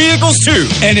used vehicles too.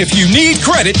 And if you need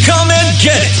credit, come and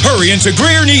get it. Hurry into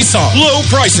Greer Nissan. Low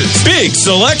prices, big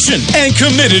selection, and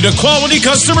committed to quality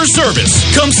customer service.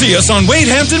 Come see us on Wade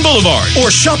Hampton Boulevard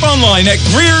or shop online at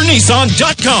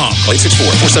GreerNissan.com. Call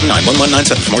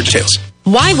 864-479-1197 for more details.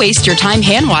 Why waste your time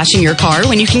hand washing your car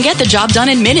when you can get the job done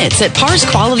in minutes at Par's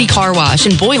Quality Car Wash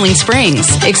in Boiling Springs?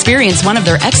 Experience one of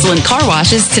their excellent car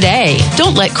washes today.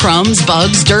 Don't let crumbs,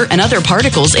 bugs, dirt, and other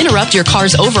particles interrupt your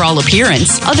car's overall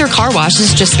appearance. Other car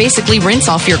washes just basically rinse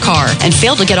off your car and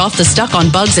fail to get off the stuck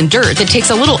on bugs and dirt that takes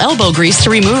a little elbow grease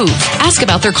to remove. Ask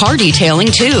about their car detailing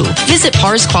too. Visit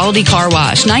Par's Quality Car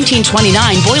Wash, 1929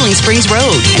 Boiling Springs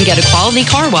Road, and get a quality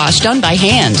car wash done by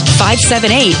hand.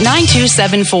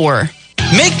 578-9274.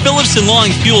 Make Phillips &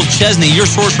 Long Fuel Chesney your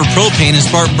source for propane in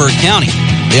Spartanburg County.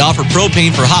 They offer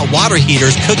propane for hot water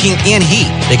heaters, cooking, and heat.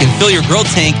 They can fill your grill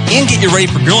tank and get you ready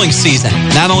for grilling season.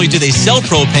 Not only do they sell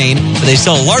propane, but they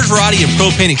sell a large variety of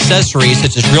propane accessories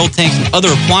such as grill tanks and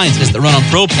other appliances that run on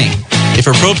propane. If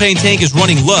your propane tank is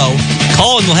running low,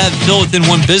 call and they'll have it filled within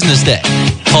one business day.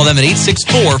 Call them at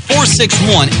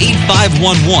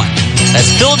 864-461-8511. That's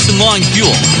Phillips & Long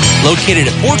Fuel, located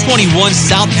at 421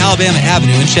 South Alabama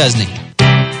Avenue in Chesney.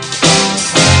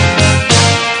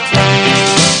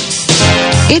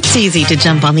 It's easy to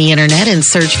jump on the internet and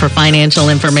search for financial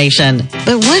information.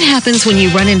 But what happens when you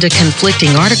run into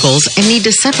conflicting articles and need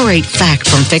to separate fact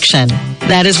from fiction?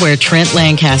 That is where Trent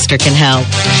Lancaster can help.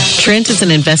 Trent is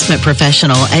an investment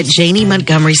professional at Janney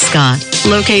Montgomery Scott,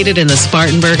 located in the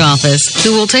Spartanburg office,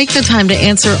 who will take the time to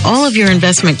answer all of your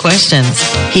investment questions.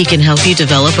 He can help you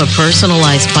develop a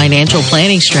personalized financial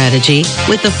planning strategy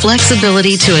with the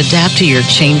flexibility to adapt to your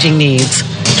changing needs.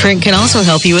 Trent can also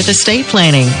help you with estate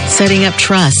planning, setting up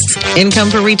trusts, income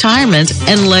for retirement,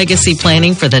 and legacy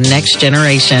planning for the next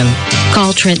generation.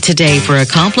 Call Trent today for a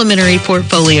complimentary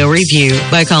portfolio review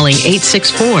by calling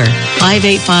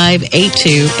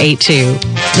 864-585-8282.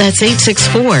 That's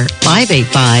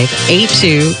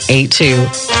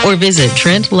 864-585-8282. Or visit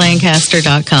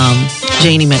TrentLancaster.com.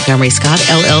 Janney Montgomery Scott,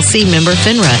 LLC, member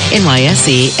FINRA,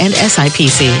 NYSE, and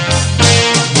SIPC.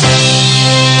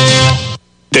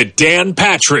 The Dan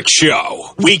Patrick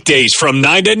Show. Weekdays from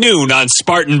 9 to noon on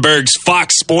Spartanburg's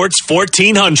Fox Sports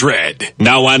 1400.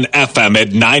 Now on FM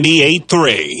at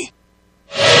 98.3.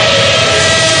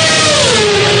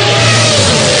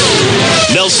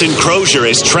 Nelson Crozier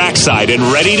is trackside and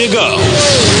ready to go.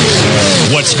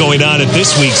 What's going on at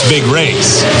this week's big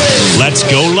race? Let's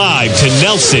go live to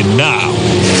Nelson now.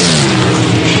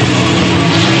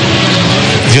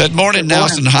 Good morning,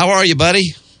 Nelson. How are you,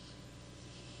 buddy?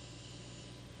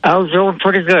 I was doing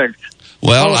pretty good.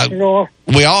 Well,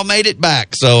 we all made it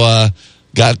back, so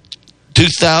got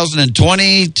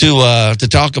 2020 to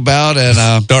talk about,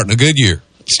 and starting a good year.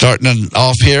 Starting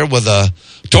off here with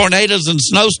tornadoes and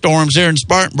snowstorms here in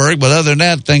Spartanburg, but other than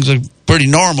that, things are pretty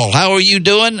normal. How are you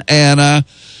doing? And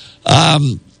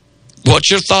what's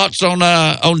your thoughts on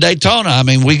Daytona? I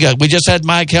mean, we just had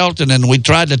Mike Helton, and we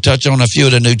tried to touch on a few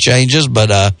of the new changes,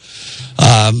 but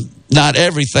not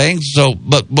everything. So,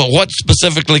 but what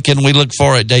specifically can we look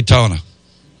for at Daytona?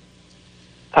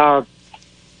 The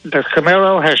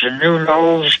Camaro has a new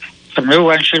nose, some new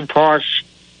engine parts.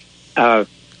 They're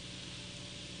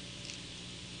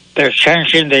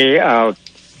changing the,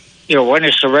 when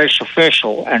is the race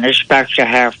official, and it's back to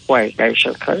halfway,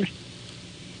 basically.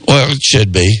 Well, it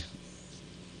should be.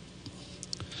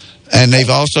 And they've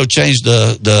also changed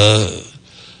the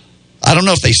I don't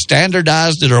know if they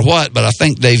standardized it or what, but I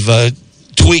think they've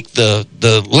tweaked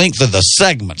the length of the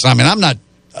segments. I mean, I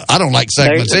don't like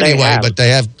segments anyway, but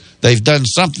they've done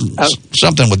something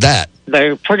with that.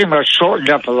 They pretty much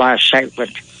shortened up the last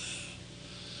segment.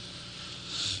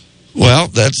 Well,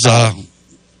 that's I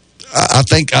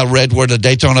think I read where the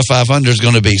Daytona 500 is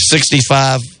going to be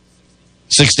 65,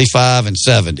 65, and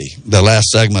 70. The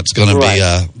last segment's going to be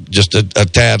just a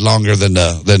tad longer than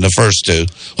the first two.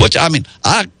 Which, I mean,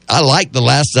 I like the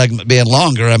last segment being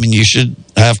longer. I mean, you should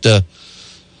have to,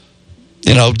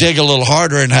 dig a little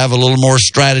harder and have a little more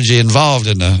strategy involved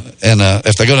if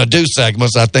they're going to do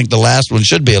segments. I think the last one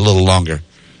should be a little longer.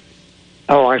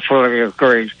 Oh, I fully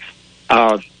agree.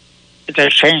 They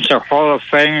changed the Hall of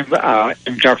Fame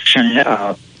induction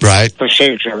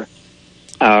procedure.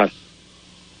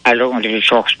 I don't know if he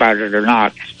talks about it or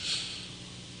not.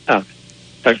 But,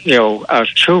 two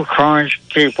current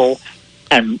people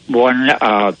and one,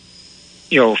 from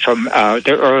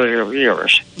the earlier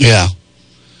years. Yeah.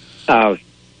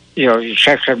 You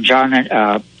check from John and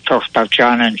talks about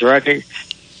John Andretti.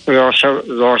 We also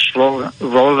lost Roland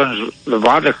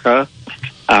Lavotica,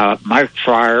 Mike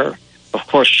Fryer, of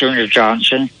course, Junior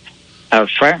Johnson,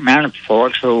 Frank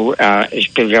Manafort, who is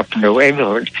big up in New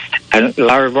England, and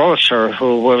Larry Walser,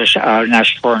 who was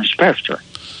NASCAR inspector.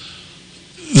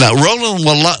 Now, Roland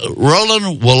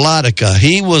Wolotica,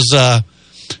 he was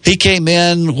He came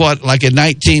in, like in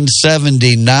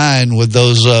 1979 with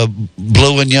those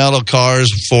blue and yellow cars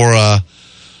for,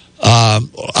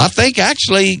 I think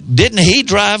actually, didn't he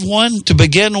drive one to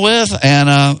begin with? And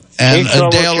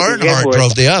Dale Earnhardt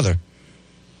drove the other.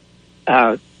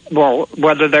 Well,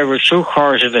 whether there were two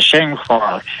cars or the same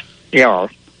car,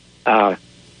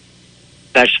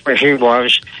 that's where he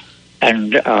was.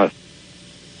 And it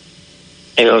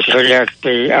was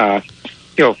actually,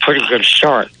 pretty good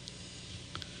start.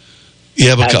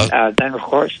 Yeah, because then of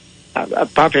course,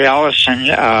 Bobby Allison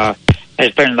has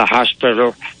been in the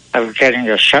hospital of getting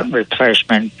a shunt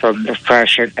replacement from the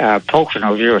crash at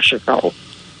Pocono years ago,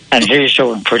 and he's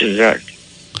doing pretty good.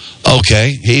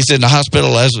 Okay, he's in the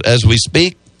hospital as we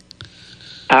speak.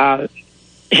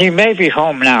 He may be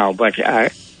home now, but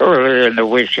earlier in the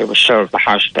week he was still at the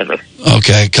hospital.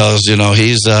 Okay, because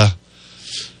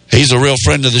he's a real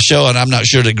friend of the show, and I'm not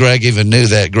sure that Greg even knew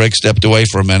that. Greg stepped away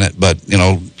for a minute, but,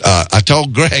 I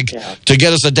told Greg to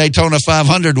get us a Daytona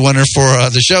 500 winner for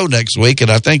the show next week,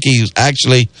 and I think he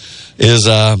actually is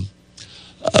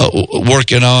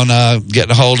working on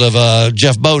getting a hold of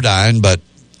Jeff Bodine, but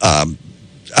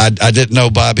I didn't know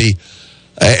Bobby.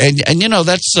 And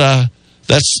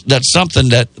that's something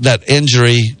that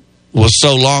injury was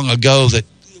so long ago that,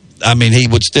 he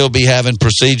would still be having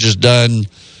procedures done.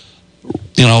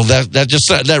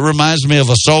 That reminds me of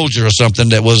a soldier or something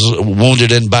that was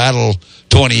wounded in battle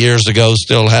 20 years ago,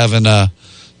 still having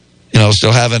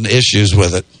issues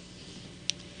with it.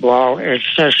 Well, it's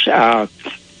just a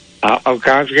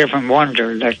God-given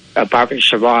wonder that Bobby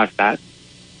survived that.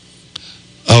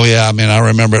 Oh yeah, I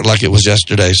remember it like it was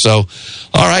yesterday. So,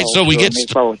 all right, so we get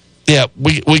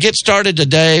we get started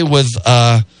today with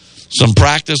some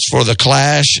practice for the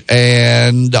Clash,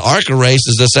 and the ARCA race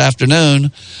is this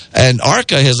afternoon. And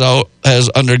ARCA has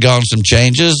undergone some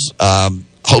changes,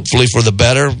 hopefully for the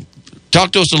better.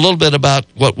 Talk to us a little bit about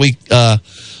what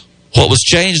was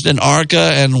changed in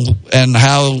ARCA and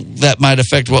how that might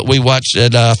affect what we watched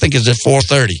at I think it's at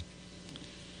 4:30.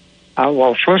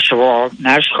 Well, first of all,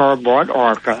 NASCAR bought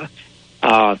ARCA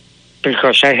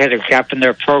because they had a gap in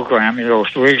their program,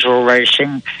 with regional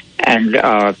racing and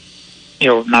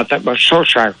not that much short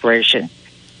track racing.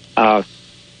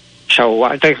 So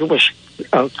I think it was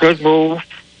a good move.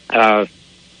 The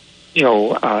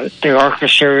ARCA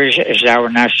Series is now a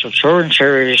National Touring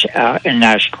Series in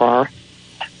NASCAR.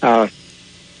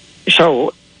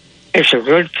 So it's a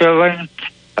good feeling.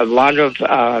 A lot of,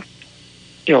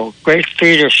 great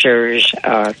feeder series,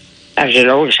 as it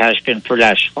always has been for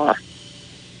NASCAR.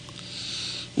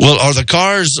 Well, are the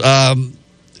cars...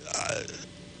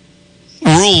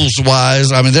 rules-wise,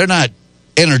 they're not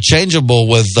interchangeable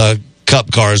with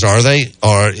Cup cars, are they?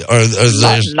 Or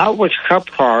not with Cup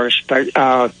cars, but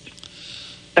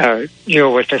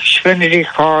with Xfinity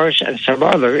cars and some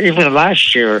other. Even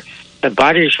last year, the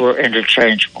bodies were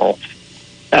interchangeable.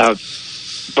 But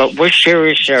which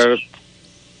series are,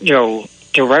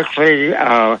 directly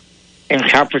in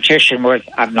competition with,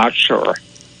 I'm not sure.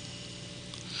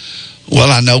 Well,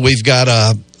 I know we've got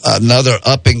another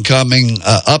up and coming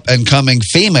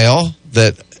female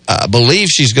that I believe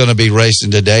she's going to be racing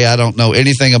today. I don't know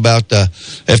anything about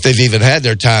if they've even had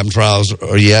their time trials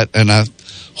or yet. And I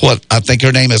think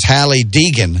her name is Hallie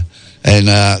Deegan. And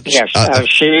yes,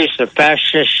 she's the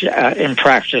fastest in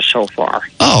practice so far.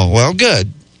 Oh, well,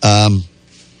 good.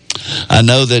 I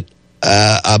know that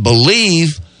I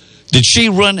believe, did she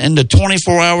run into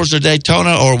 24 hours of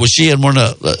Daytona, or was she in one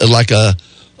of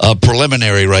a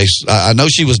preliminary race? I know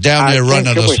she was down there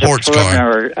running a sports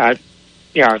car. I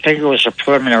think it was a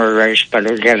preliminary race, but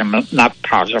again, I'm not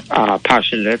positive.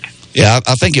 Yeah,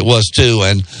 I think it was too.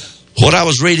 And what I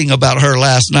was reading about her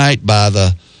last night by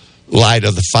the light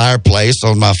of the fireplace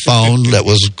on my phone that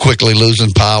was quickly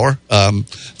losing power,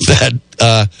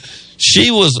 that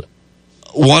she was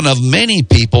one of many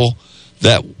people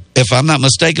that, if I'm not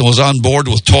mistaken, was on board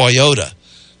with Toyota.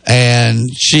 And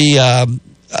she...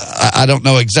 I don't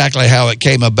know exactly how it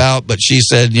came about, but she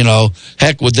said,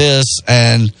 heck with this.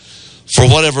 And for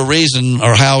whatever reason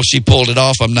or how she pulled it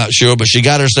off, I'm not sure, but she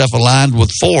got herself aligned with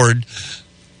Ford.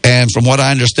 And from what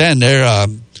I understand, they're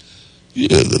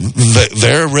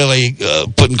really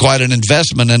putting quite an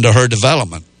investment into her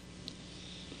development.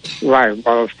 Right.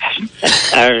 Well,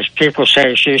 as people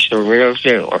say, she's the real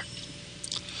deal.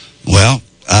 Well,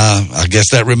 I guess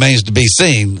that remains to be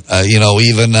seen.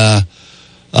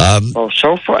 Well,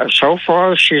 so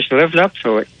far, she's lived up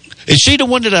to it. Is she the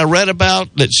one that I read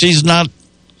about, that she's not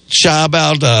shy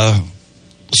about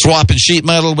swapping sheet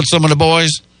metal with some of the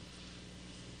boys?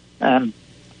 That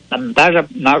I'm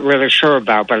not really sure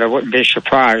about, but I wouldn't be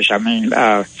surprised.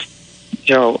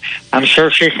 I'm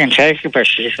sure she can take it, but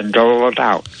she can dole it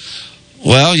out.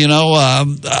 Well, I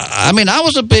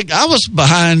was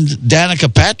behind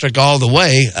Danica Patrick all the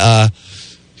way. Of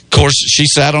course, she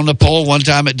sat on the pole one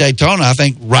time at Daytona. I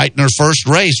think right in her first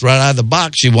race, right out of the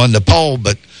box, she won the pole.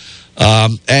 But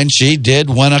and she did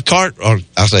win an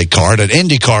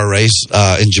IndyCar race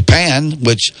in Japan,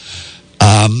 which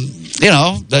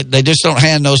they just don't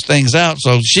hand those things out.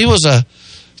 So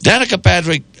Danica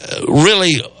Patrick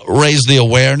really raised the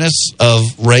awareness of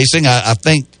racing. I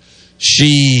think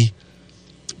she.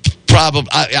 I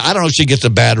don't know if she gets a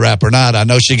bad rap or not. I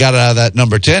know she got out of that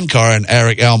number 10 car, and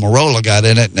Eric Almirola got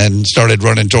in it and started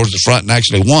running towards the front and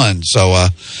actually won. So, right,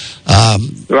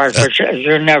 but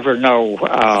you never know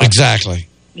exactly.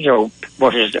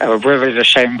 What is really the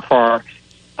same car.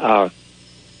 I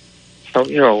think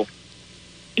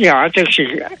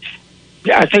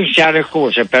Danica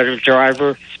was a better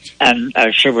driver, and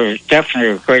she was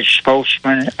definitely a great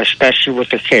spokesman, especially with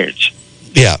the kids.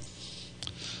 Yeah.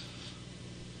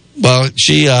 Well,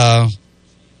 she, I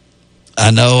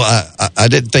know I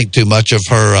didn't think too much of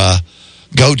her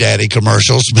GoDaddy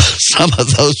commercials, but some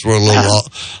of those were a little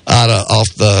off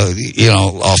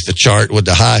the chart with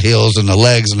the high heels and the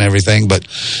legs and everything. But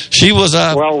she was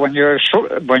well, when you're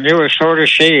as short as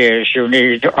she is, you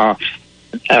need all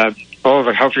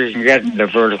the help you can get in the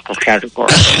vertical category.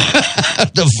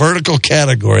 The vertical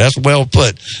category, that's well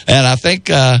put. And I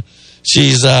think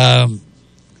she's.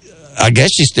 I guess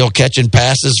she's still catching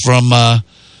passes from the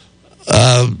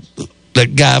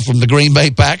guy from the Green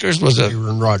Bay Packers. Was it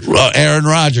Aaron Rodgers? Aaron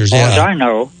Rodgers, yeah. As I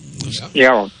know.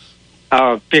 Yeah.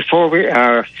 Before we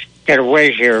get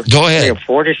away here, go ahead.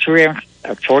 43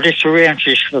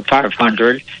 entries for the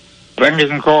 500.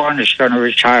 Brendan Gaughan is going to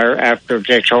retire after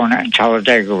Daytona and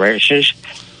Talladega races.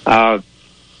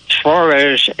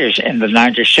 Suarez is in the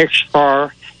 96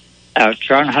 car.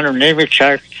 John Hunter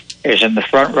Nemechek is in the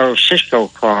front row Cisco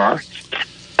car.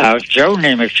 Joe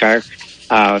Nemechek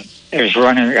is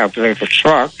running, I believe, a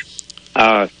truck.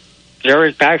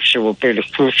 Jerry Baxter will be the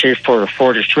crew chief for the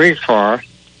 43 car.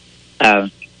 As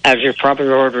you probably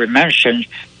already mentioned,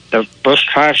 the Busch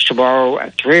Clash tomorrow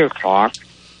at 3 o'clock,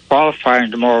 qualifying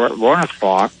tomorrow at 1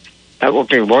 o'clock. That will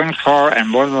be one car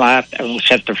and one lap, and we'll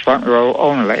set the front row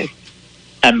only.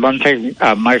 And one thing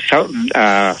Mike Felton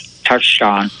touched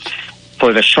on,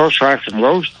 for the short track and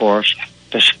road course,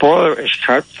 the spoiler is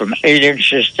cut from 8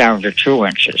 inches down to 2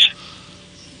 inches.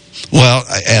 Well,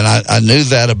 and I knew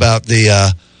that about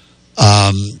the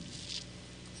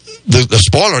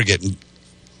spoiler getting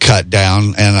cut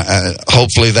down, and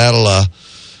hopefully that'll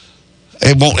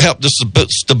it won't help the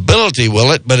stability,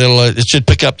 will it? But it should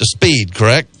pick up the speed,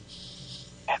 correct?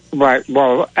 Right.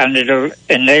 Well, and it'll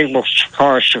enable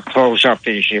cars to close up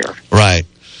easier. Right.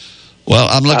 Well,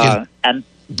 I'm looking. And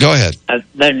go ahead.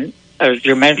 Then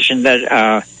you mentioned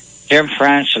that Jim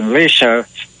France and Lisa,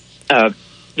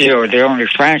 the only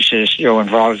Frances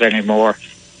involved anymore.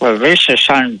 Well, Lisa's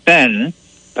son Ben,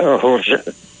 who's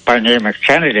by name of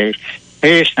Kennedy,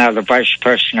 he is now the vice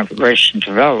president of racing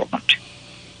development.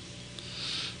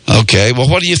 Okay. Well,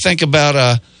 what do you think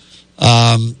about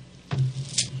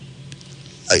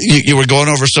you were going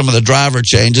over some of the driver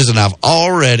changes, and I've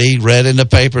already read in the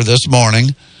paper this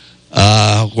morning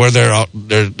where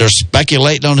they're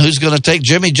speculating on who's going to take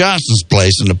Jimmy Johnson's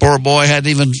place, and the poor boy hadn't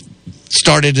even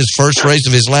started his first race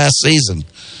of his last season.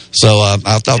 So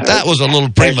I thought that was a little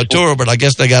premature, but I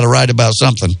guess they got to write about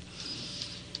something.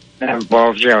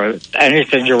 Well,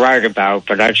 anything you write about,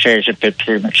 but I'd say it's a bit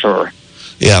premature.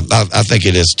 Yeah, I think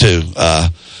it is too.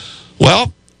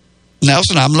 Well,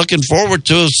 Nelson, I'm looking forward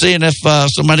to seeing if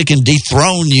somebody can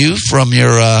dethrone you from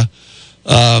your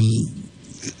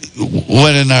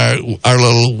winning our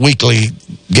little weekly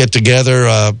get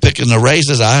together, picking the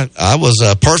races. I was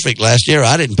perfect last year.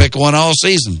 I didn't pick one all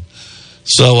season.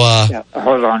 So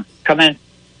hold on, come in.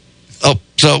 Oh,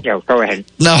 so go ahead.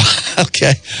 No,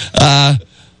 okay.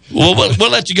 Well,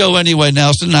 we'll let you go anyway,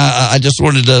 Nelson. I just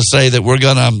wanted to say that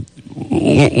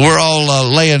we're all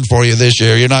laying for you this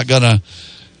year. You're not gonna.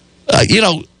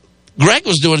 Greg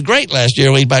was doing great last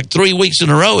year. Back 3 weeks in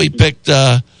a row, he picked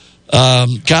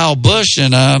Kyle Busch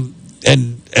and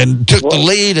took the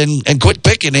lead and quit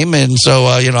picking him. And so,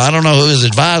 I don't know who his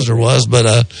advisor was,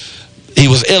 but he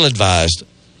was ill-advised.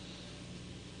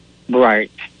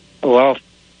 Right. Well,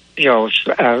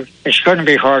 it's going to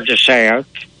be hard to say.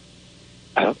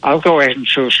 I'll go ahead and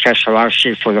choose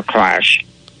Keselowski for the Clash.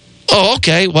 Oh,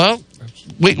 okay. Well,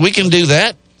 we can do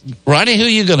that. Ronnie, who are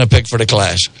you going to pick for the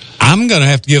Clash? I'm going to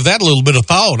have to give that a little bit of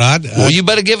thought. Well, you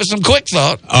better give it some quick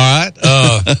thought. All right.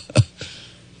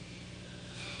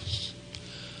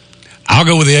 I'll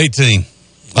go with the 18.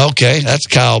 Okay, that's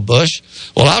Kyle Busch.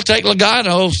 Well, I'll take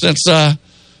Logano since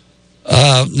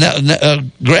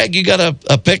Greg, you got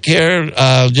a pick here.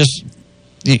 Just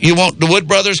you want the Wood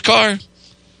Brothers car?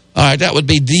 All right, that would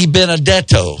be Di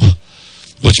Benedetto,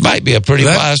 which might be a pretty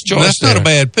wise choice. That's not a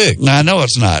bad pick. No, I know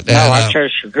it's not. No, I'd say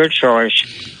it's a good choice.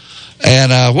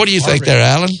 And what do you think there,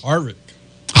 Alan?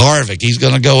 Harvick. He's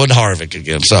going to go with Harvick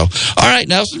again. So, all right,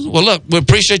 Nelson. Well, look, we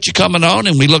appreciate you coming on,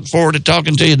 and we look forward to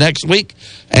talking to you next week.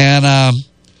 And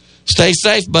stay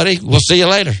safe, buddy. We'll see you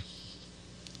later.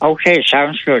 Okay,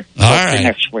 sounds good. All right.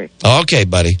 Next week. Okay,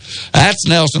 buddy. That's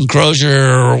Nelson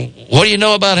Crozier. What do you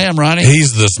know about him, Ronnie?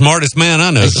 He's the smartest man I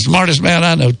know. He's the smartest man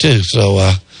I know, too. So,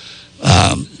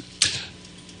 yeah,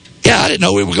 I didn't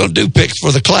know we were going to do picks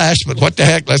for the Clash, but what the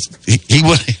heck? Let's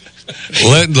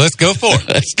go for it.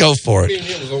 Let's go for it. Me and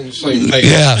him was on the same page.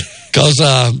 Yeah, because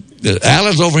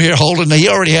Alan's over here holding he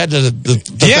already had the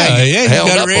thing he held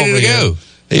got up ready over to here. go.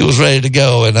 He was ready to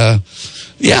go, and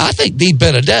yeah, I think Di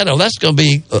Benedetto. That's going to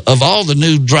be of all the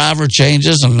new driver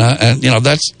changes, and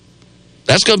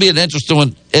that's going to be an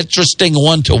interesting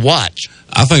one to watch.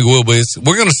 I think it will be.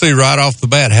 We're going to see right off the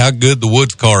bat how good the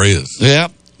Woods car is. Yeah,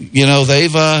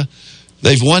 they've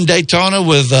won Daytona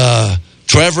with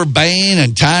Trevor Bayne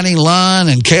and Tiny Lunn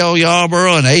and Cale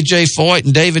Yarborough and AJ Foyt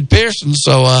and David Pearson.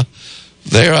 So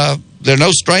they're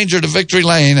no stranger to victory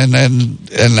lane, and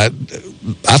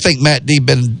I think Matt Di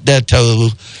Benedetto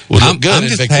would look good. I'm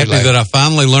just happy that I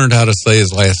finally learned how to say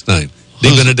his last name, Di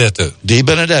Benedetto. Di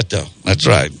Benedetto. That's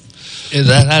right. Is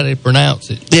that how they pronounce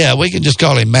it? Yeah, we can just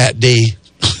call him Matt D.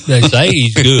 They say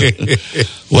he's good.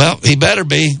 Well, he better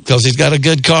be, because he's got a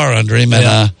good car under him,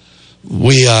 and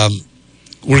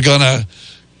we're going to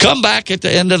come back at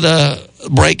the end of the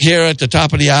break here at the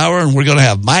top of the hour, and we're going to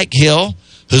have Mike Hill,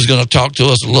 who's going to talk to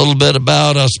us a little bit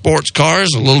about sports cars,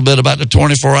 a little bit about the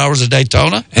 24 Hours of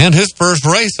Daytona. And his first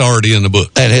race already in the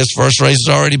book. And his first race is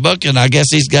already booked, and I guess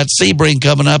he's got Sebring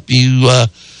coming up,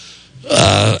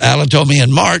 Alan told me,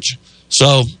 in March.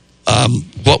 So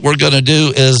what we're going to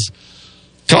do is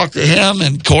talk to him,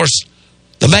 and, of course,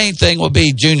 the main thing will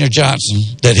be Junior Johnson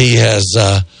that he has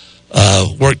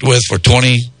worked with for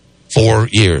 24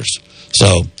 years.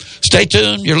 So stay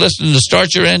tuned. You're listening to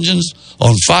Start Your Engines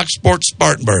on Fox Sports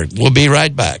Spartanburg. We'll be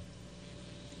right back.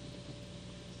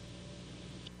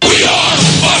 We are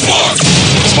Fox Sports.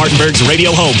 Spartanburg's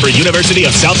radio home for University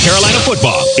of South Carolina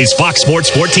football is Fox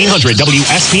Sports 1400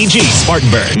 WSPG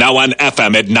Spartanburg. Now on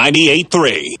FM at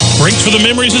 98.3. Frank's for the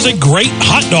Memories is a great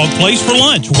hot dog place for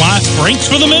lunch. Why Frank's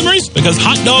for the Memories? Because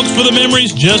hot dogs for the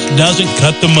Memories just doesn't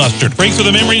cut the mustard. Frank's for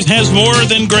the Memories has more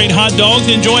than great hot dogs.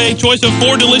 Enjoy a choice of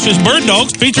 4 delicious bird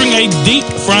dogs featuring a deep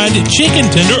fried chicken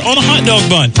tender on a hot dog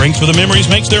bun. Frank's for the Memories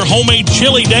makes their homemade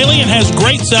chili daily and has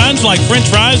great signs like French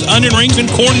fries, onion rings, and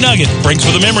corn nuggets. Frank's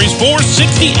for the Memories,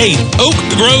 468 Oak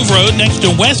Grove Road next to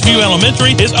Westview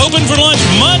Elementary, is open for lunch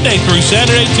Monday through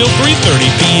Saturday till 3:30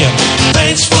 p.m.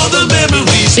 Thanks for the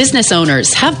memories. Business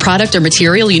owners, have product or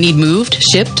material you need moved,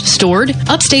 shipped, stored?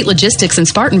 Upstate Logistics in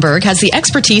Spartanburg has the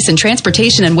expertise in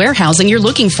transportation and warehousing you're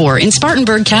looking for in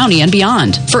Spartanburg County and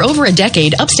beyond. For over a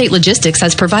decade, Upstate Logistics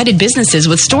has provided businesses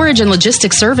with storage and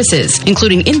logistics services,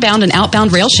 including inbound and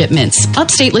outbound rail shipments.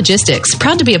 Upstate Logistics,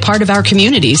 proud to be a part of our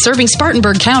community, serving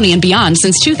Spartanburg County and beyond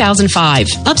since 2005.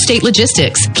 Upstate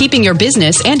Logistics, keeping your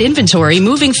business and inventory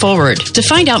moving forward. To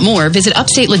find out more, visit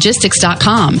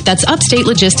upstatelogistics.com. That's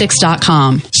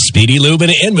upstatelogistics.com. Speedy Lube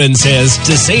in Inman says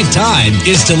to save time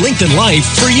is to lengthen life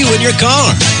for you and your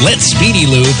car. Let Speedy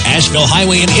Lube, Asheville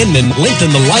Highway in Inman,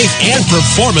 lengthen the life and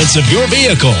performance of your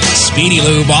vehicle. Speedy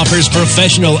Lube offers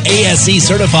professional ASE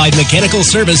certified mechanical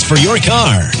service for your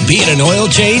car. Be it an oil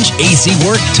change, AC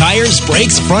work, tires,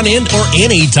 brakes, front end, or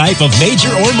any type of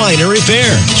major or minor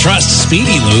repair. Trust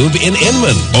Speedy Lube in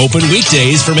Inman. Open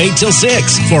weekdays from 8 till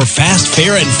 6. For fast,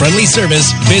 fair, and friendly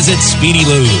service, visit Speedy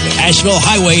Lube, Asheville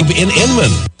Highway in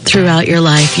Inman. Throughout your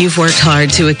life, you've worked hard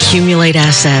to accumulate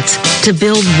assets, to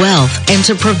build wealth, and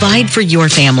to provide for your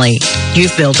family.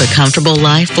 You've built a comfortable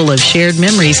life full of shared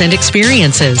memories and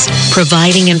experiences.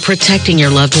 Providing and protecting your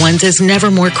loved ones is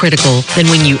never more critical than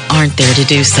when you aren't there to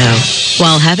do so.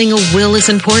 While having a will is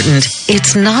important,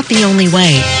 it's not the only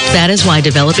way. That is why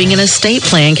developing an estate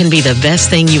plan can be the best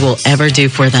thing you will ever do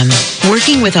for them.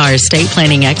 Working with our estate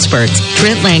planning experts,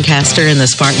 Trent Lancaster in the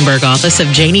Spartanburg office of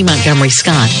Janie Montgomery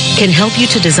Scott can help you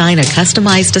to design a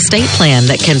customized estate plan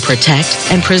that can protect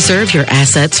and preserve your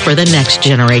assets for the next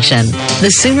generation. The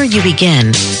sooner you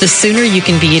begin, the sooner you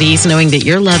can be at ease knowing that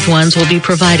your loved ones will be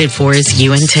provided for as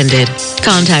you intended.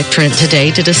 Contact Trent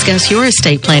today to discuss your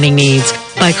estate planning needs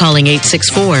by calling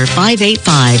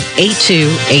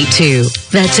 864-585-8282.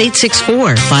 That's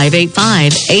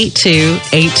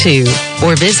 864-585-8282.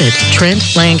 Or visit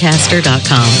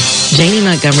TrentLancaster.com. Janie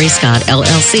Montgomery Scott,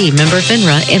 LLC, member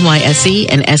FINRA,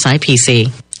 NYSE, and SIPC.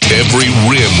 Every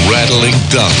rim-rattling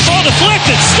dunk. Ball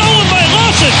deflected, stolen by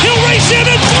Lawson. He'll race in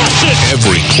and flush it.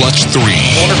 Every clutch three.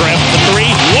 Autograph the three.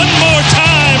 One more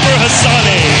time for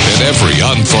Hassani. And every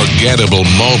unforgettable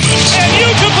moment. And you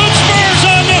can put Spurs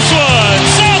on this one.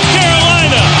 South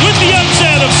Carolina with the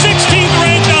upset of 16th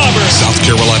ranked Auburn. South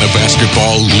Carolina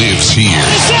basketball lives here.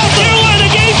 The South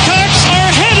Carolina Gamecocks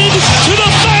are headed to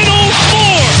the Final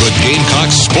Four. The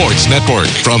Gamecocks Sports Network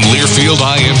from Learfield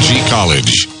IMG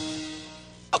College.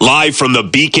 Live from the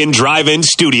Beacon Drive-In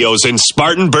Studios in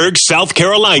Spartanburg, South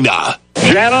Carolina.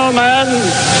 Gentlemen,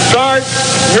 start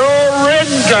your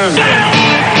engine.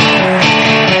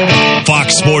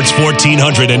 Fox Sports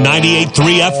 1400 and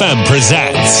 98.3 FM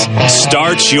presents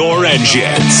Start Your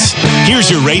Engines.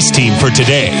 Here's your race team for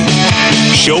today.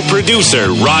 Show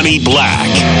producer Ronnie Black.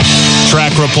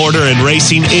 Track reporter and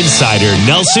racing insider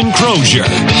Nelson Crozier.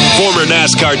 Former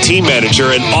NASCAR team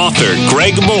manager and author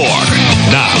Greg Moore.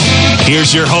 Now,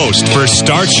 here's your host for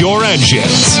Start Your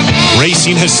Engines,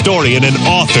 racing historian and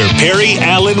author Perry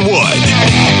Allen Wood.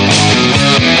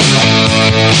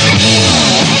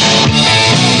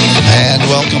 And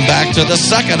welcome back to the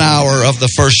second hour of the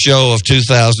first show of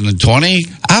 2020.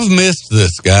 I've missed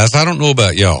this, guys. I don't know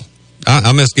about y'all.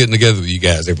 I miss getting together with you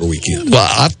guys every weekend. Well,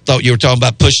 I thought you were talking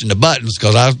about pushing the buttons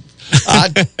because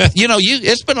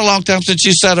it's been a long time since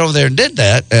you sat over there and did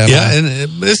that. And,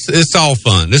 and it's all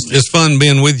fun. It's fun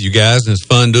being with you guys, and it's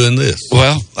fun doing this.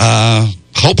 Well,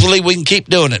 hopefully we can keep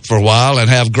doing it for a while and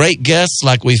have great guests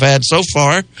like we've had so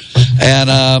far. And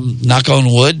knock on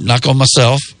wood, knock on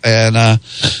myself, and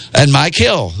Mike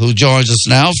Hill, who joins us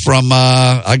now from,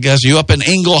 I guess, you up in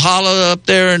Ingle Hollow up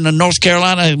there in the North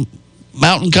Carolina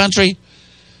mountain country?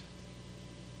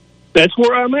 That's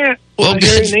where I'm at. Well,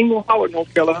 here in Ingle Hollow,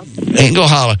 North Carolina. Ingle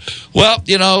Hollow. Well,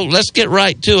 let's get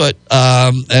right to it,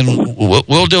 and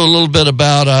we'll do a little bit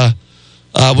about.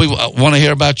 We want to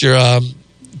hear about your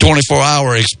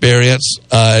 24-hour experience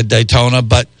at Daytona,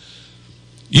 but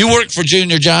you worked for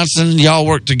Junior Johnson. Y'all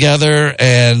worked together,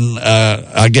 and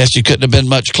I guess you couldn't have been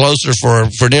much closer for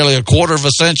nearly a quarter of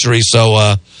a century.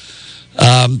 So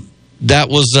that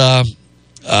was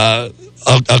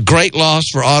a great loss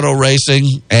for auto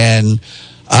racing, and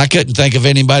I couldn't think of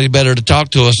anybody better to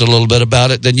talk to us a little bit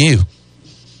about it than you.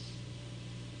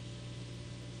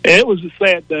 It was a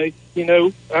sad day.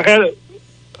 I had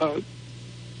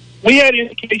we had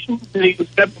indications that he was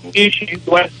having issues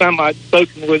the last time I'd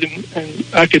spoken with him, and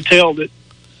I could tell that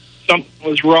something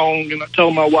was wrong. And I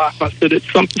told my wife, I said,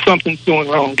 something's going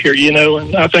wrong here,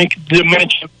 and I think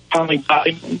dementia finally got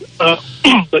him.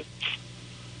 But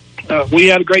we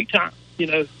had a great time,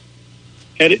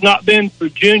 Had it not been for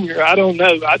Junior, I don't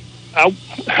know. I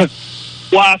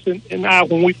wife and I,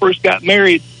 when we first got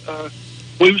married,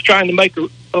 we was trying to make a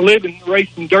living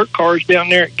racing dirt cars down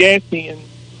there at Gaffney, and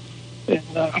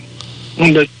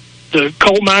when the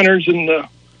coal miners and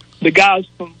the guys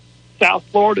from South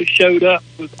Florida showed up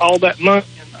with all that money,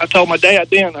 and I told my dad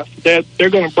then, I said, Dad, they're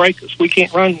going to break us. We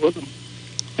can't run with them.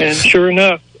 And sure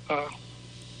enough, I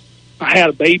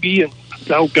had a baby, and I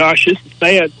said, oh gosh, this is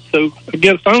bad. So I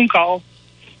get a phone call,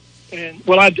 and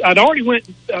I'd already went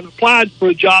and applied for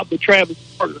a job with Travis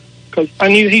Carter because I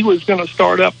knew he was going to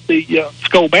start up the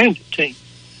Skull Bandit team,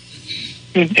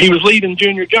 and he was leaving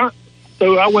Junior Johnson.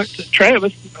 So I went to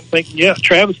Travis, and I'm thinking, yeah,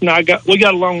 Travis and I got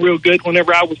along real good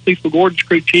whenever I was Cecil Gordon's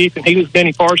crew chief and he was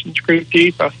Benny Parsons' crew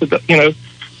chief. I said, so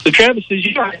Travis says,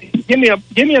 yeah, give me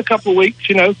a couple of weeks,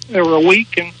 or a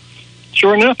week, and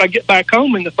sure enough, I get back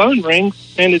home and the phone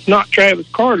rings, and it's not Travis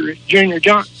Carter, it's Junior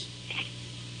Johnson.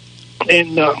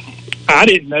 And I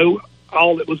didn't know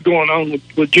all that was going on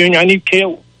with Junior. I knew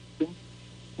Kel.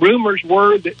 Rumors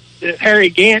were that Harry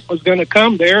Gant was going to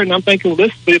come there, and I'm thinking, well,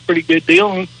 this would be a pretty good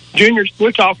deal. And Junior's,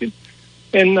 we're talking,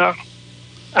 and I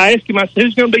asked him, I said,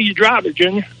 who's going to be your driver,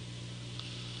 Junior?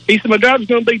 He said, my driver's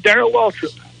going to be Darrell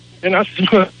Waltrip. And I said,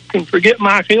 well, I can forget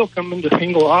Mike Hill coming to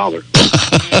Ingle Holler.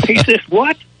 He says,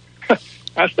 what?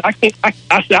 I said,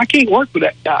 I can't work with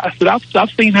that guy. I said,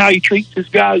 I've seen how he treats his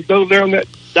guys over there on that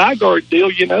Dyguard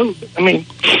deal, I mean,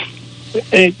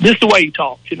 and just the way he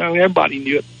talks, everybody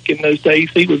knew it in those days.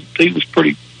 He was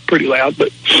pretty loud.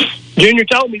 But Junior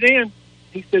told me then,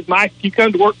 he says, Mike, you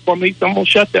come to work for me, so I'm going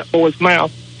to shut that boy's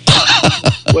mouth.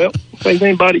 Well, if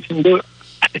anybody can do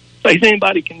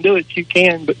it, you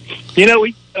can. But,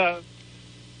 we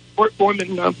worked for him,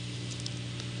 and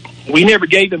we never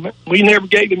gave him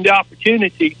the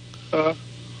opportunity to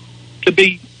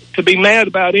be to be mad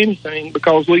about anything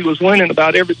because we was winning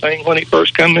about everything when he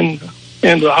first come into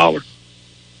the holler.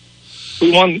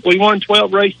 We won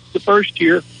 12 races the first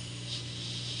year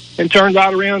and turned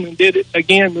right around and did it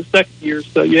again the second year.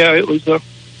 So yeah, it was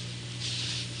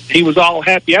he was all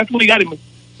happy. After we got him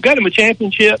a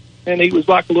championship, and he was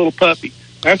like a little puppy.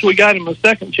 After we got him a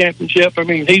second championship, I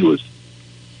mean, he was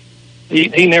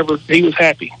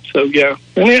happy. So yeah,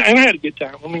 and I had a good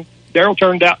time. I mean, Darrell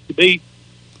turned out to be,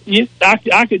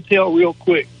 I could tell real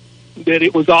quick that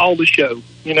it was all the show.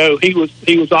 You know, he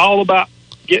was all about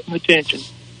getting attention,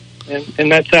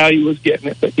 and that's how he was getting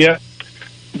it. But yeah,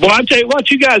 well, I tell you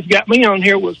what, you guys got me on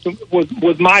here with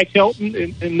Mike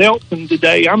Helton and Nelson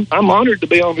today. I'm honored to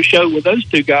be on the show with those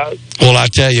two guys. Well, I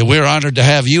tell you, we're honored to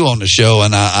have you on the show,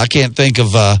 and I can't think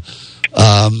of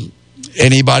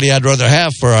anybody I'd rather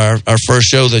have for our first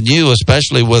show than you,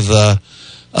 especially with the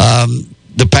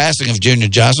passing of Junior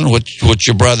Johnson, which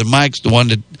your brother Mike's the one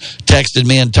that texted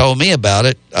me and told me about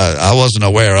it. I wasn't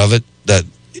aware of it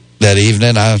that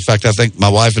evening. In fact, I think my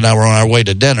wife and I were on our way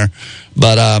to dinner.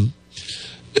 But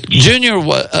Junior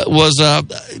was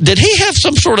did he have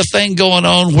some sort of thing going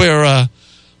on where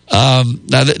now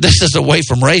this is away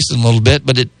from racing a little bit,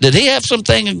 but did he have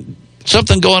something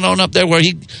going on up there where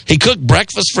he cooked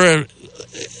breakfast for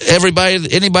anybody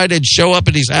that'd show up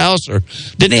at his house, or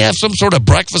didn't he have some sort of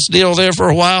breakfast deal there for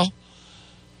a while?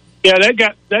 Yeah, that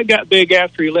got big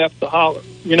after he left the holler.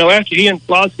 You know, after he and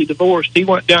Flossie divorced, he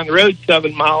went down the road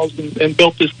 7 miles and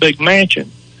built this big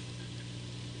mansion.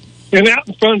 And out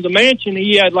in front of the mansion,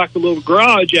 he had like a little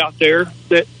garage out there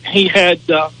that he had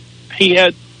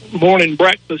morning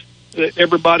breakfast that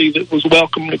everybody that was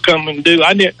welcome to come and do.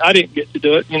 I didn't get to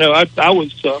do it. You know, I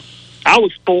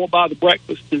was spoiled by the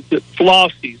breakfast at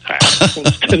Flossie's house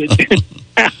instead of Jenny's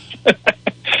house.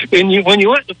 And when you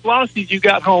went to Flossie's, you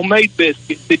got homemade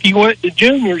biscuits. If you went to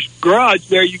Junior's garage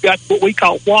there, you got what we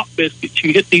call whop biscuits.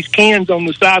 You hit these cans on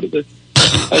the side of the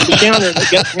counter,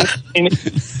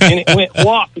 and it went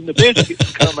whop, and the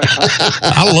biscuits come out.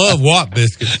 I love whop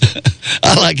biscuits.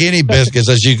 I like any biscuits,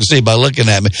 as you can see by looking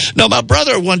at me. No, my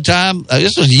brother one time,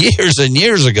 this was years and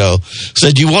years ago,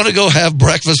 said, "You want to go have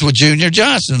breakfast with Junior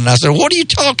Johnson?" And I said, "What are you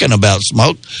talking about,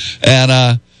 Smoke?"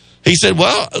 And he said,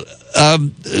 "Well,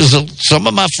 some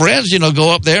of my friends,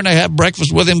 go up there and they have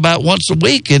breakfast with him about once a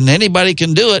week, and anybody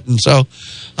can do it." And so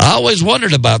I always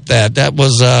wondered about that. That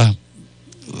was...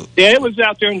 Yeah, it was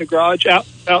out there in the garage, out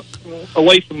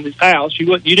away from his house.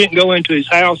 You didn't go into his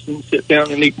house and sit down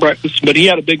and eat breakfast, but he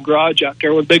had a big garage out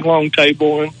there with a big long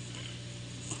table,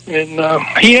 and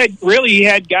he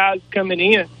had guys coming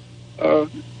in to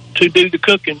do the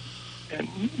cooking, and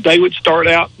they would start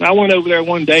out. And I went over there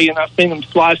one day and I seen them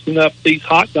slicing up these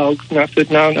hot dogs, and I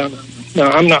said, "No,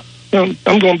 I'm not.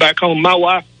 I'm going back home. My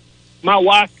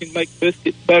wife can make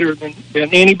biscuits better than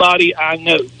anybody I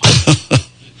know."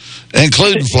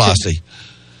 Including Flossie.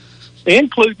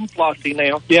 Including Flossie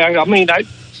now. Yeah, I mean, I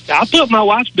put my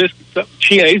wife's biscuits up.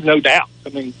 She is, no doubt. I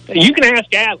mean, you can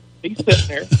ask Alan. He's sitting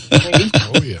there. I mean,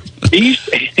 he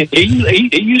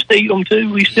used to eat them,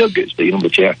 too. He still gets to eat them,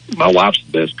 but yeah, my wife's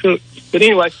the best cook. But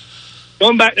anyway,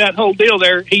 going back to that whole deal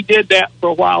there, he did that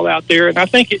for a while out there, and I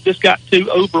think it just got too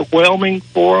overwhelming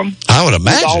for him. I would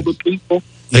imagine. With all the people.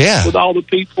 Yeah. With all the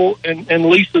people, and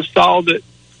Lisa saw that,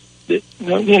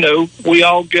 we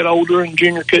all get older, and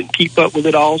Junior couldn't keep up with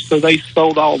it all, so they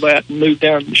sold all that and moved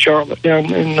down to Charlotte,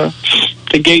 down in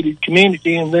the gated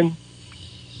community. And then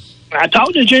I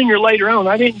talked to Junior later on.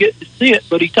 I didn't get to see it,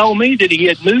 but he told me that he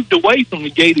had moved away from the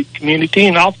gated community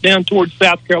and off down towards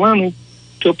South Carolina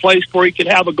to a place where he could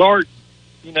have a garden.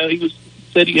 He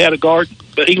said he had a garden,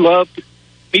 but he loved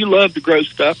to grow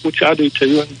stuff, which I do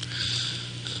too, and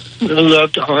I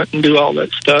love to hunt and do all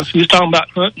that stuff. He was talking about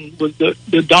hunting with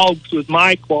the dogs with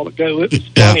Mike a while ago. It was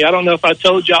funny. I don't know if I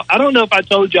told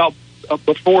y'all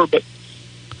before, but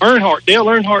Dale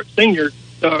Earnhardt Sr.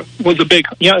 Was a big.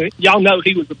 Y'all know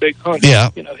he was a big hunter. Yeah.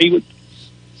 He would.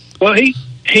 Well, he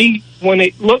when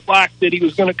it looked like that he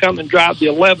was going to come and drive the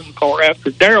 11 car after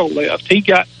Darrell left, he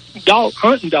got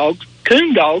hunting dogs,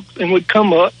 coon dogs, and would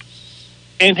come up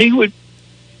and he would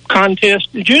contest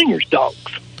the Junior's dogs.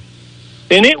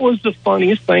 And it was the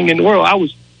funniest thing in the world. I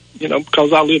was,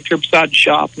 because I lived here beside the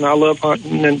shop and I love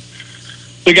hunting. And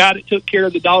the guy that took care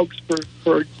of the dogs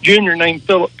for Junior named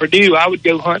Philip Purdue, I would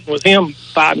go hunting with him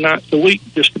 5 nights a week,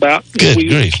 just about.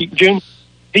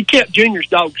 He kept Junior's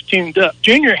dogs tuned up.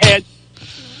 Junior had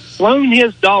flown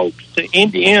his dogs to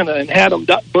Indiana and had them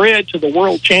bred to the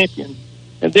world champion.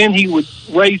 And then he would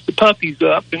raise the puppies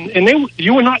up. And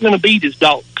you were not going to beat his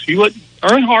dogs.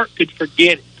 Earnhardt could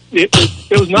forget it.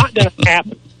 It was not going to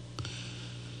happen.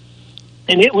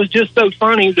 And it was just so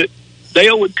funny that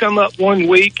Dale would come up one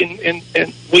week, and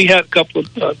we had a couple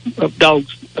of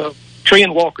dogs, Tree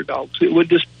and Walker dogs. It would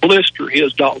just blister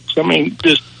his dogs. I mean,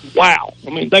 just wow. I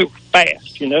mean, they were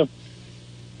fast, you know.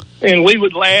 And we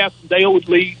would laugh. Dale would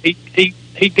leave.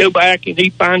 He'd go back and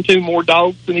he'd find 2 more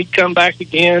dogs, and he'd come back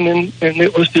again, and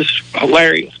it was just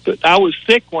hilarious. But I was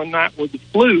sick one night with the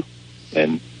flu,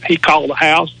 and he called the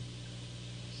house.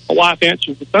 My wife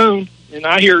answered the phone, and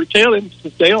I hear her tell him,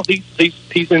 says, Dale,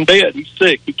 he's in bed. He's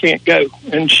sick. He can't go.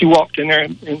 And she walked in there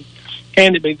and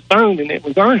handed me the phone, and it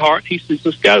was Earnhardt. He says,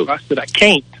 let's go. I said, I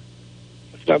can't.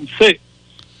 I said, I'm sick.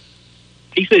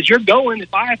 He says, you're going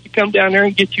if I have to come down there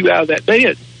and get you out of that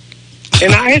bed.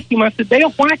 And I asked him, I said,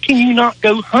 Dale, why can you not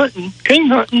go coon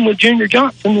hunting with Junior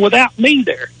Johnson without me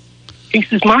there? He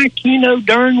says, Mike, you know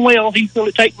darn well he's going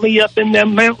to take me up in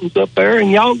them mountains up there, and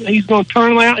he's going to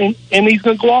turn around and he's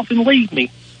going to go off and leave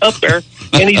me up there,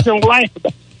 and he's going to laugh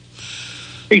about it.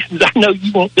 He says, I know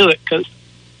you won't do it, because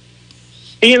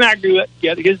he and I grew up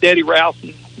together. His daddy, Ralph,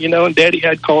 and Daddy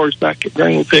had cars back at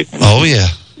Greenwood Pickens. Oh, yeah.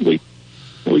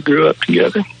 We grew up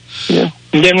together. Yeah.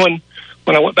 And then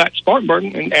when I went back to Spartanburg,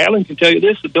 and Alan can tell you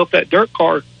this, I built that dirt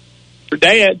car for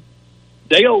Dad.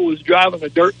 Dale was driving a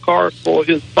dirt car for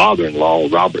his father-in-law,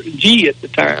 Robert G. at the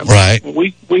time. Right. And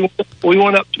we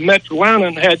went up to Metro Atlanta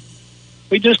and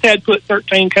we just had put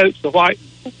 13 coats of white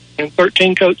and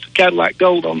 13 coats of Cadillac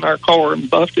gold on our car and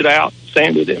buffed it out,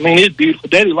 sanded it. I mean, it's beautiful.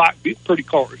 Daddy liked pretty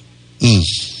cars.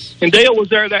 And Dale was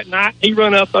there that night. He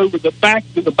run up over the back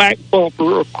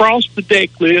bumper, across the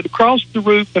deck lid, across the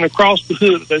roof, and across the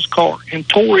hood of this car, and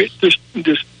tore it.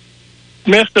 Just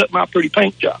messed up my pretty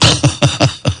paint job.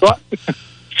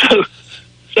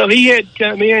 So he had to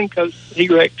come in because he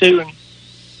wrecked too, and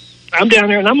I'm down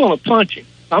there and I'm going to punch him.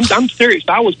 I'm serious.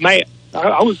 I was mad.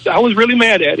 I was really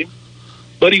mad at him,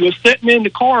 but he was sitting in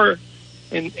the car,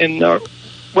 and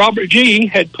Robert G.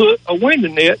 had put a window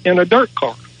net in a dirt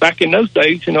car. Back in those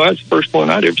days, that's the first one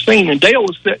I'd ever seen. And Dale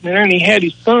was sitting there, and he had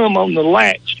his thumb on the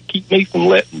latch to keep me from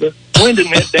letting the window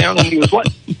net down. And he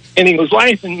was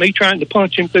laughing at me trying to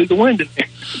punch him through the window net.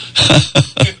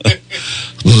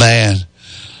 Man,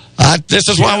 this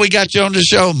is why we got you on the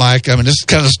show, Mike. I mean, this is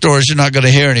the kind of stories you're not going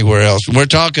to hear anywhere else. We're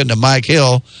talking to Mike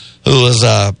Hill, who is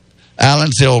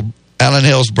Alan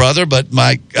Hill's brother, but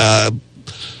Mike.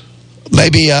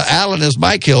 Maybe Alan is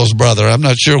Mike Hill's brother. I'm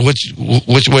not sure which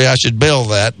way I should bill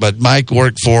that, but Mike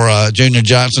worked for Junior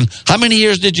Johnson. How many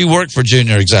years did you work for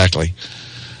Junior exactly?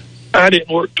 I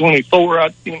didn't work 24.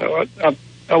 I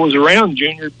was around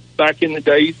Junior back in the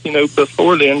days,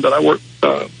 before then, but I worked.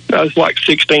 I was like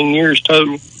 16 years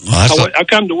total. I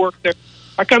come to work there.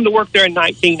 I come to work there in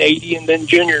 1980, and then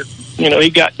Junior, he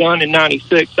got done in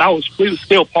 96. We was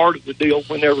still part of the deal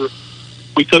whenever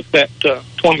we took that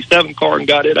 27 car and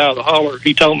got it out of the hauler.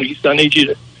 He told me, he said, I need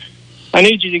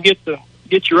you to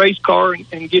get your race car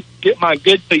and get my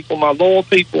good people, my loyal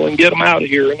people, and get them out of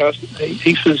here. And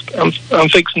he says, I'm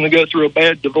fixing to go through a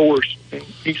bad divorce. And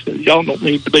he says, y'all don't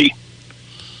need to be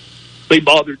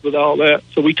bothered with all that.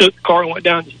 So we took the car and went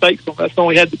down to Statesville. That's when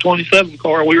we had the 27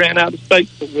 car. We ran out of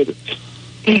Statesville with it.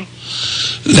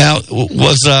 Now,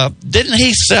 didn't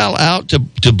he sell out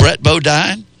to Brett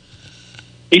Bodine?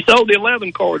 He sold the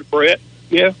 11 car to Brett.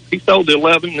 Yeah, he sold the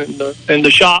 11 and the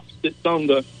shops that's on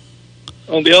the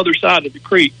other side of the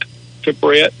creek to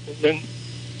Brett. And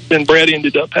then Brett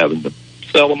ended up having to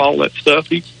sell them all that stuff.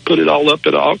 He put it all up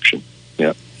at auction.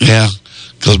 Yeah. Yeah,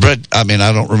 because Brett, I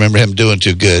don't remember him doing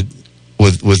too good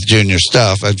with Junior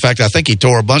stuff. In fact, I think he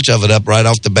tore a bunch of it up right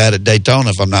off the bat at Daytona,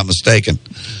 if I'm not mistaken.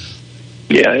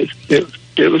 Yeah, it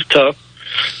was tough.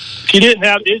 You didn't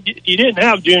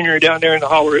have Junior down there in the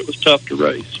holler. It was tough to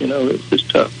race. It was just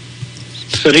tough.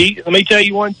 But let me tell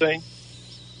you one thing.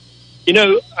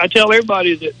 I tell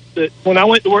everybody that when I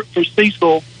went to work for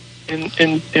Cecil in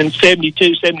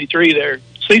 72, 73 there,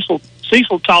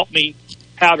 Cecil taught me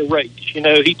how to race.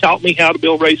 He taught me how to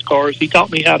build race cars. He taught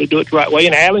me how to do it the right way.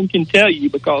 And Alan can tell you,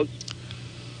 because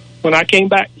when I came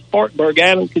back to Spartanburg,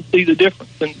 Alan could see the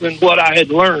difference in what I had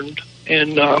learned.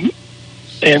 And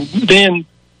then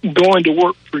going to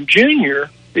work for Junior,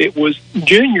 it was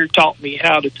Junior taught me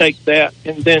how to take that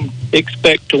and then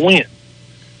expect to win.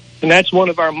 And that's one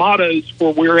of our mottos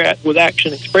where we're at with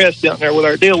Action Express down there with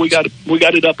our deal. We got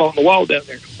it up on the wall down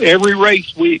there. Every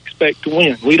race we expect to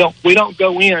win. We don't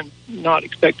go in not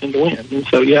expecting to win. And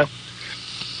so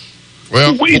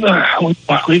well, we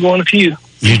won a few.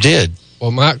 You did.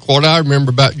 Well, Mike, what I remember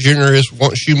about Junior is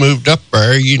once you moved up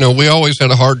there, we always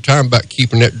had a hard time about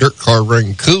keeping that dirt car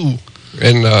ring cool.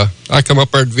 And I come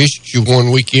up there to visit you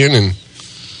one weekend, and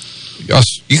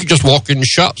You could just walk in the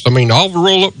shops. I mean, all the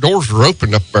roll-up doors are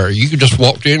open up there. You could just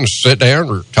walk in and sit down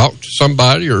or talk to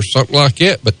somebody or something like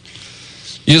that. But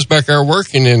he was back there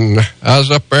working, and I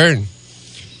was up there, and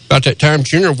about that time,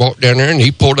 Junior walked down there, and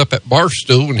he pulled up that bar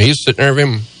stool, and he's sitting there with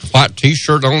him white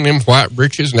T-shirt on, them white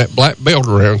breeches, and that black belt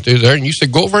around through there. And you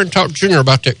said, go over and talk to Junior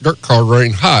about that dirt car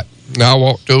running hot. And I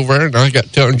walked over there, and I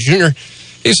got telling Junior,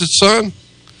 he said, son,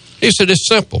 he said, it's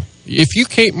simple. If you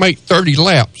can't make 30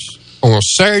 laps on a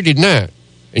Saturday night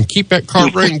and keep that car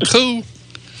running cool,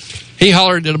 he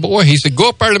hollered at the boy, he said, go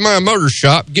up there to my motor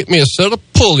shop, get me a set of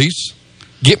pulleys,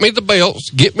 get me the belts,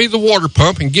 get me the water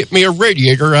pump, and get me a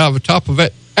radiator out of the top of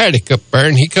that attic up there.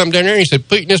 And he come down there and he said,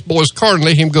 put in this boy's car and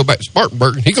let him go back to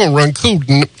Spartanburg, and he's going to run cool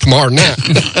tomorrow night.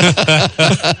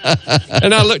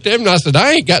 And I looked at him and I said,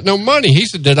 I ain't got no money. He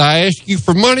said, did I ask you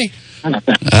for money?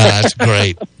 That's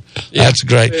great. Yeah. That's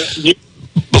great.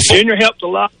 Junior helped a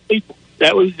lot of people.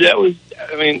 That was.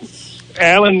 I mean,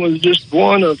 Alan was just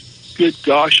one of, good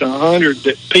gosh, 100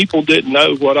 that people didn't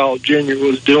know what all Junior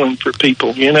was doing for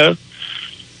people. You know,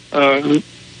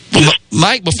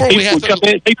 Mike. Before we have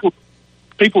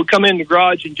people would come in the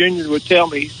garage, and Junior would tell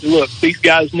me, "Look, these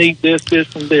guys need this,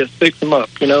 this, and this. Fix them up."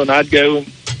 You know, and I'd go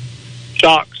and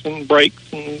shocks and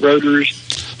brakes and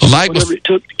rotors, Mike, whatever it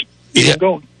took to keep them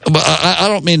going. But I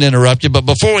don't mean to interrupt you, but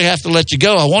before we have to let you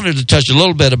go, I wanted to touch a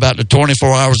little bit about the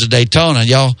 24 Hours of Daytona.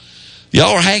 Y'all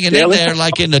are hanging in there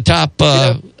like in the top,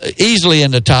 easily in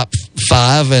the top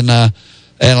 5, and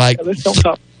like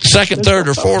second, third,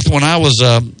 or fourth when I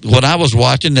was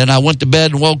watching. Then I went to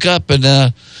bed and woke up,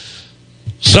 and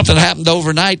something happened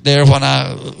overnight there when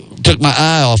I took my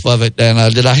eye off of it.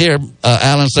 And did I hear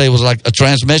Alan say it was like a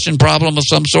transmission problem of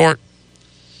some sort?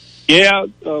 Yeah,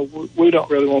 we don't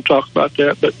really want to talk about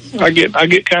that, but I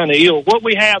get kind of ill. What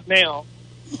we have now,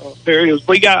 Perry, is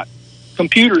we got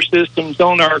computer systems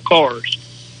on our cars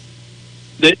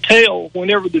that tell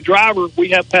whenever the driver, we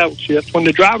have paddle shift, when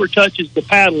the driver touches the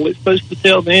paddle, it's supposed to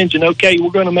tell the engine, okay,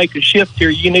 we're going to make a shift here,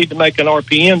 you need to make an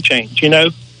RPM change, you know.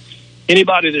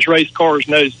 Anybody that's raced cars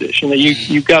knows this. You know,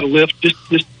 you've got to lift, just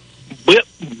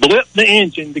blip the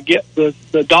engine to get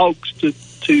the dogs to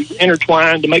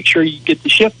intertwine to make sure you get the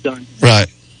shift done. Right.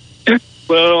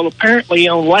 Well, apparently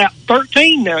on lap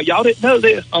 13 now, y'all didn't know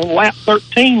this, on lap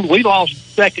 13 we lost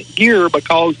second gear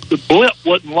because the blip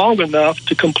wasn't long enough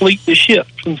to complete the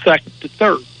shift from second to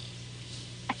third.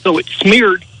 So it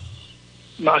smeared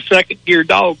my second gear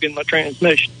dog in my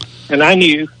transmission. And I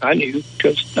knew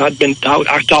because I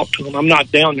talked to them. I'm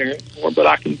not down there anymore, but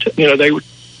I can, they were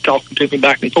talking to me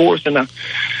back and forth,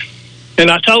 and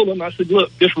I told them, I said,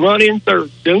 look, just run in third.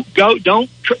 Don't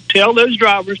tell those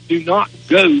drivers, do not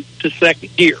go to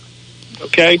second gear.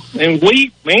 Okay? And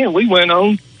we went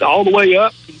on all the way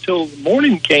up until the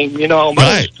morning came,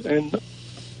 almost. Right. And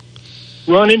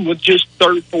running with just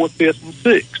third, fourth, fifth, and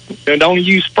sixth. And only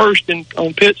use first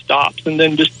on pit stops, and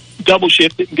then just double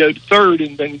shift it and go to third,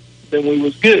 and then we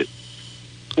was good.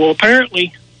 Well,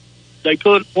 apparently, they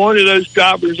put one of those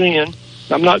drivers in.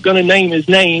 I'm not going to name his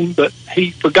name, but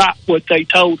he forgot what they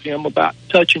told him about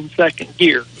touching second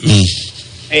gear.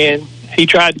 And he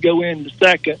tried to go into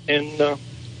second, and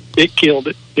it killed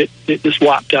it. It just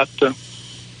wiped out the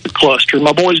cluster.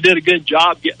 My boys did a good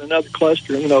job getting another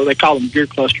cluster. They call them gear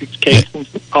clusters,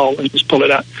 casings, and just pull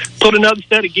it out. Put another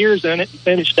set of gears in it and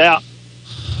finished out.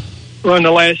 Run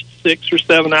the last 6 or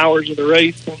 7 hours of the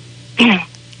race. And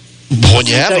when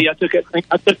you have I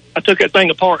took that thing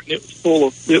apart, and it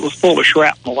was full of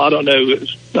shrapnel. I don't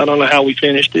know how we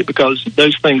finished it, because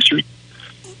those things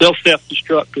they'll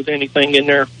self-destruct with anything in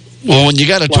there. Well, when you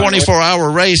got a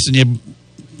 24-hour race and you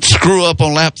screw up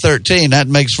on lap 13, that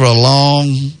makes for a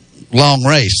long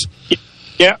race.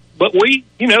 Yeah, but we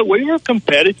were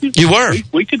competitive. You were.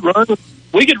 We could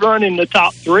run in the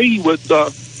top 3 with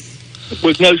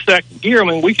no second gear. I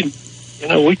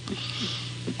mean,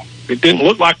 it didn't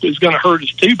look like it was going to hurt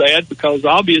us too bad, because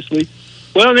obviously,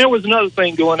 there was another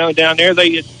thing going on down there.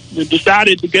 They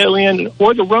decided to go in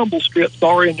where the rumble strips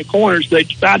are in the corners. They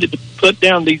decided to put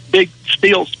down these big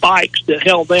steel spikes that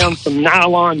held down some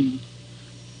nylon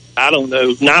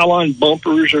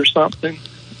bumpers or something.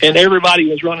 And everybody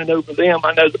was running over them.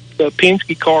 I know the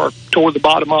Penske car tore the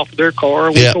bottom off of their car,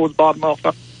 and we tore the bottom off.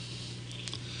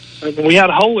 And we had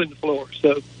a hole in the floor,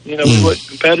 so we wasn't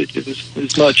competitive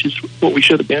as much as what we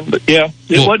should have been. But it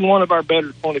wasn't one of our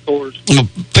better 24s. Well,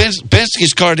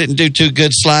 Penske's car didn't do too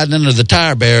good sliding into the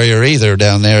tire barrier either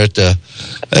down there at the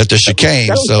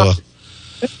chicane. So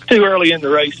too early in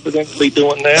the race for them to be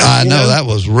doing that. I know that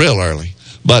was real early.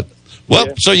 But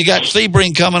so you got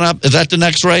Sebring coming up. Is that the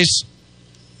next race?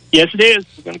 Yes, it is.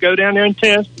 We're going to go down there and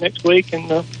test next week,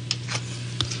 and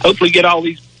hopefully get all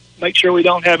these make sure we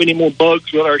don't have any more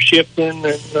bugs with our shifting,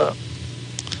 and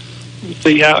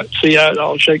see how it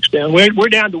all shakes down. We're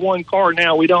down to one car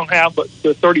now. We don't have but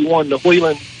the 31, the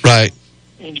Wheeling, right,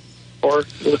 or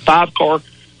the 5 car.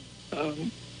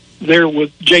 They're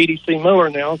with JDC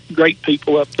Miller now. Great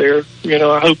people up there.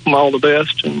 I hope them all the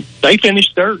best. And they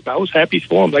finished third. I was happy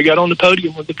for them. They got on the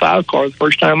podium with the 5 car the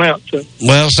first time out. So.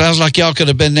 Well, sounds like y'all could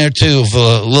have been there, too, for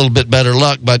a little bit better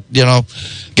luck. But, got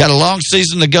a long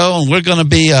season to go, and we're going to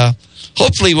be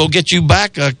hopefully we'll get you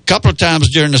back a couple of times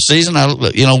during the season.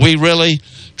 We really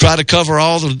try to cover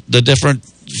all the different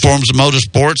forms of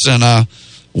motorsports, and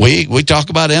we talk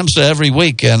about IMSA every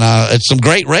week, and it's some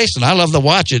great racing. I love to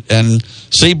watch it. And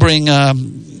Sebring,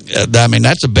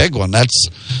 that's a big one. That's,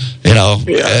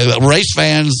 race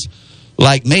fans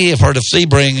like me have heard of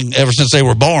Sebring ever since they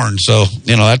were born. So,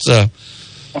 that's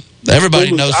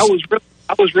everybody knows.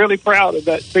 I was really proud of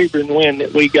that Sebring win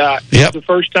that we got. Yep. It was the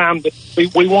first time that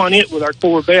we won it with our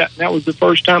Corvette, and that was the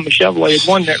first time a Chevrolet had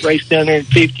won that race down there in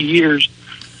 50 years.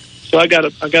 So I got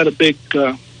a big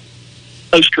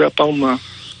poster up on my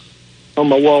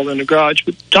wall in the garage.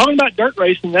 But talking about dirt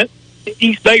racing, that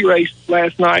East Bay race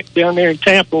last night down there in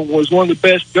Tampa was one of the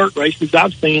best dirt races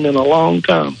I've seen in a long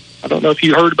time. I don't know if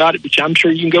you heard about it, but I'm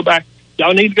sure you can go back.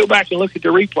 Y'all need to go back and look at the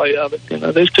replay of it.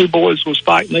 Those two boys was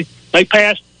fighting. They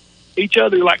passed each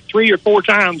other like 3 or 4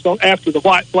 times after the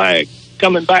white flag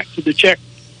coming back to the check.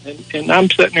 And I'm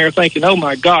sitting there thinking, oh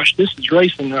my gosh, this is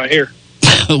racing right here.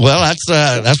 Well,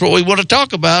 that's what we want to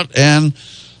talk about, and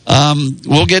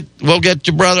we'll get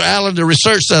your brother Alan to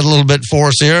research that a little bit for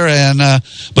us here. And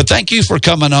but thank you for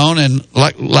coming on, and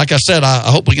like I said, I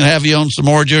hope we can have you on some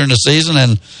more during the season,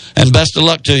 and best of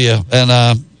luck to you and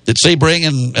at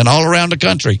Sebring and all around the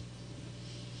country.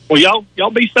 Well,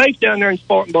 y'all be safe down there in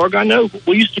Spartanburg. I know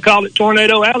we used to call it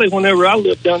Tornado Alley whenever I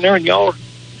lived down there, and y'all are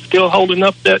still holding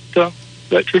up that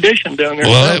tradition down there.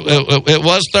 Well, it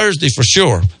was Thursday for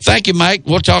sure. Thank you, Mike.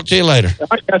 We'll talk to you later. All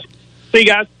right, guys. See you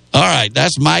guys. All right,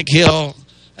 that's Mike Hill,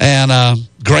 and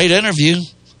great interview.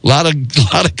 A lot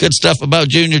of good stuff about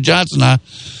Junior Johnson. I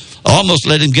almost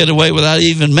let him get away without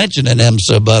even mentioning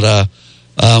IMSA,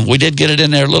 but we did get it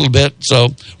in there a little bit. So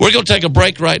we're going to take a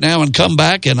break right now and come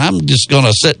back, and I'm just going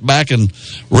to sit back and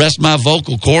rest my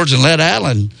vocal cords and let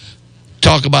Alan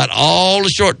talk about all the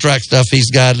short track stuff.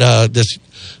 He's got this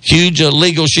huge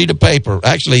legal sheet of paper.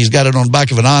 Actually, he's got it on the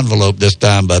back of an envelope this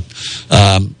time, but it's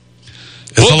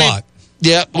a lot.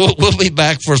 Yeah, we'll be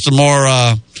back for some more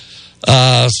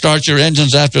Start Your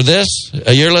Engines after this.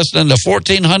 You're listening to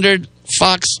 1400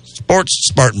 Fox Sports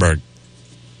Spartanburg.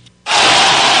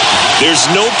 There's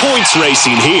no points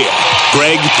racing here.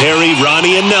 Greg, Perry,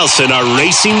 Ronnie, and Nelson are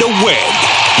racing to win.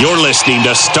 You're listening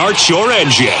to Start Your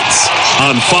Engines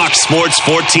on Fox Sports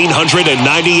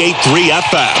 1498.3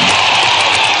 FM.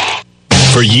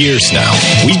 For years now,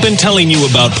 we've been telling you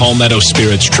about Palmetto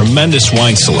Spirit's tremendous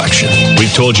wine selection.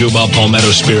 We've told you about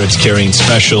Palmetto Spirits carrying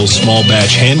special, small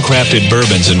batch, handcrafted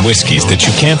bourbons and whiskeys that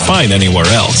you can't find anywhere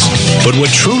else. But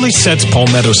what truly sets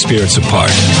Palmetto Spirits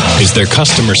apart is their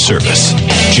customer service.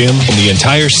 Jim and the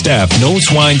entire staff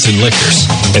knows wines and liquors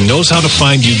and knows how to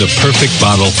find you the perfect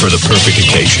bottle for the perfect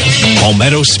occasion.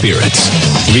 Palmetto Spirits,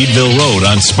 Reedville Road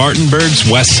on Spartanburg's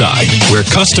west side, where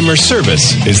customer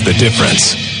service is the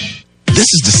difference. This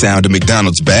is the sound a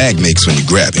McDonald's bag makes when you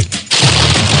grab it.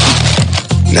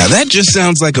 Now that just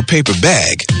sounds like a paper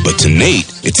bag, but to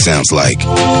Nate, it sounds like...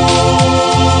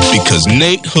 Because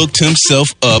Nate hooked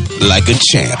himself up like a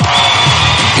champ.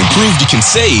 And proved you can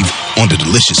save on the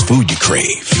delicious food you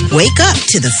crave. Wake up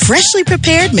to the freshly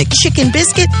prepared McChicken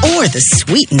biscuit or the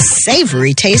sweet and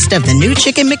savory taste of the new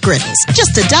Chicken McGriddles.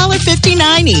 Just $1.59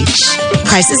 each.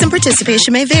 Prices and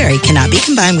participation may vary. Cannot be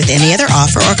combined with any other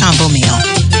offer or combo meal.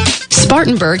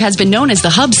 Spartanburg has been known as the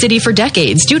hub city for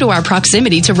decades due to our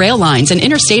proximity to rail lines and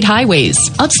interstate highways.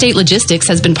 Upstate Logistics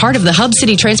has been part of the hub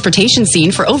city transportation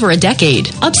scene for over a decade.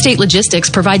 Upstate Logistics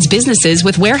provides businesses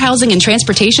with warehousing and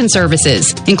transportation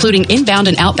services, including inbound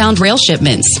and outbound rail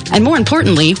shipments. And more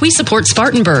importantly, we support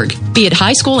Spartanburg. Be it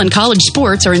high school and college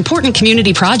sports or important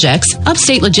community projects,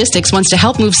 Upstate Logistics wants to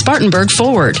help move Spartanburg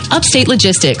forward. Upstate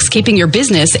Logistics, keeping your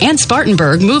business and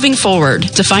Spartanburg moving forward.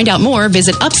 To find out more,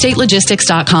 visit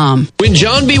upstatelogistics.com. When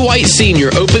John B. White Sr.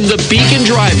 opened the Beacon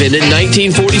Drive-In in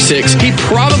 1946, he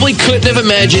probably couldn't have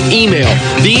imagined email,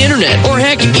 the internet, or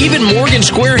heck, even Morgan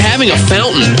Square having a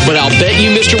fountain. But I'll bet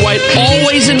you Mr. White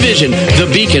always envisioned the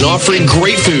Beacon offering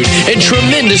great food and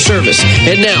tremendous service.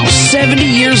 And now, 70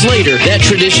 years later, that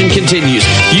tradition continues.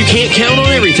 You can't count on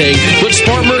everything, but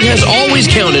Spartanburg has always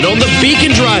counted on the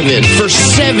Beacon Drive-In for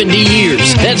 70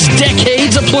 years. That's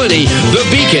decades aplenty. The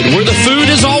Beacon, where the food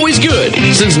is always good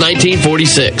since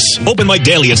 1946. Open Mike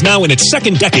Daily is now in its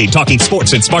second decade talking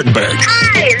sports in Spartanburg.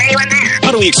 Hi, is anyone there? How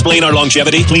do we explain our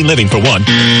longevity? Clean living, for one.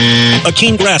 A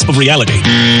keen grasp of reality.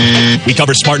 We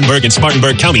cover Spartanburg and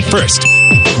Spartanburg County first.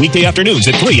 Weekday afternoons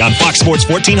at 3 on Fox Sports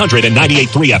 1400 and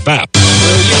 98.3 FM.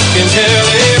 Well, you can tell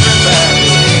everybody.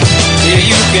 Yeah,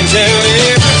 you can tell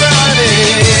everybody.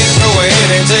 Go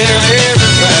ahead and tell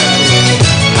everybody.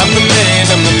 I'm the man,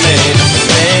 I'm the man, I'm the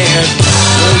man.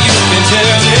 Well, you can tell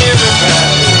everybody.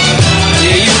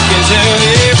 Yeah, you can tell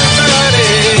everybody.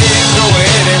 Go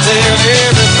ahead and tell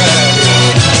everybody.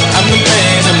 I'm the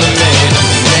man, I'm the man, I'm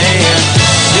the man.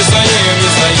 Yes, I am,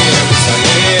 yes, I am, yes, I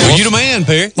am. Well, you the man,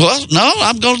 Perry. Well, no,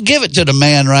 I'm going to give it to the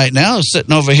man right now.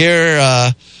 Sitting over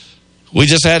here, we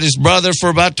just had his brother for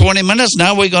about 20 minutes.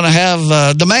 Now we're going to have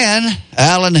the man,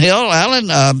 Alan Hill.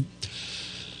 Alan,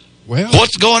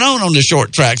 what's going on the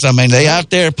short tracks? I mean, they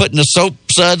out there putting the soap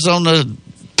suds on the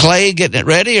clay, getting it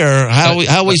ready, or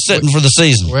how we sitting for the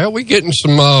season? Well, we're getting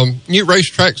some new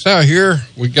racetracks out here.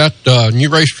 We got a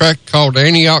new racetrack called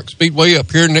Antioch Speedway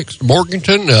up here next to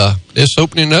Morganton. It's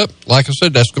opening up. Like I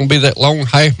said, that's going to be that long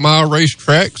half-mile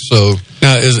racetrack. So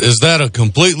now, is that a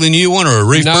completely new one or a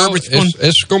refurbished one?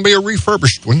 It's going to be a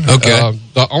refurbished one. Okay.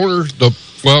 The owners, I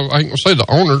ain't going to say the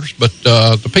owners, but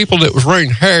the people that was running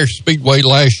Harris Speedway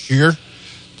last year,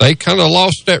 they kind of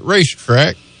lost that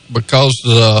racetrack because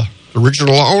the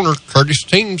original owner, Curtis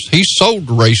Teams, he sold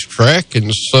the racetrack, and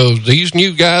so these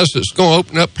new guys that's going to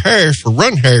open up Harris or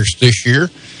run Harris this year,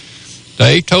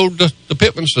 they told the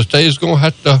Pittmans that they was going to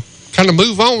have to kind of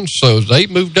move on, so they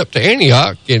moved up to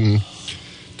Antioch, and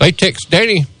they text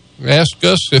Danny, asked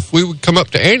us if we would come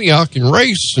up to Antioch and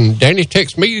race, and Danny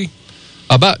texted me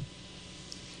about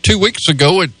 2 weeks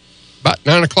ago at about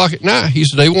 9 o'clock at night. He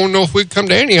said, they want to know if we'd come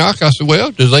to Antioch. I said,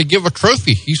 well, do they give a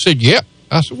trophy? He said, yep.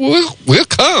 I said, well, we'll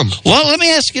come. Well, let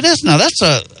me ask you this now.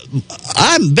 I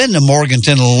haven't been to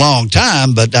Morganton in a long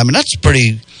time, but I mean, that's a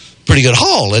pretty good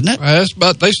haul, isn't it?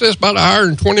 They say it's about an hour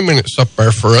and 20 minutes up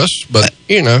there for us, but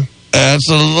you know. It's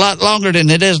a lot longer than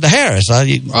it is to Harris.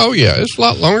 Oh, yeah, it's a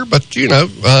lot longer, but you know,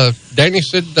 Danny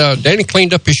said, Danny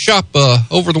cleaned up his shop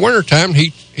over the wintertime.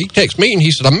 He texted me and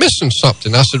he said, I'm missing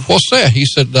something. I said, what's that? He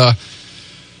said,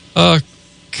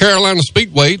 Carolina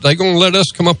Speedway, they're going to let us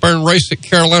come up there and race at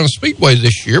Carolina Speedway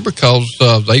this year because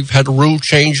they've had a rule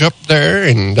change up there,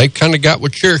 and they kind of got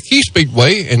with Cherokee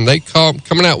Speedway, and they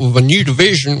coming out with a new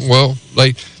division. Well,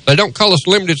 they don't call us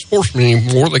limited sportsmen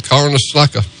anymore. They're calling us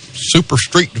like a super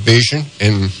street division,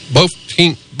 and both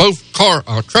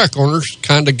track owners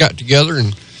kind of got together,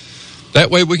 and that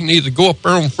way we can either go up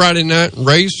there on Friday night and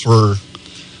race, or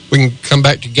we can come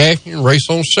back to Gaffney and race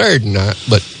on Saturday night.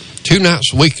 But 2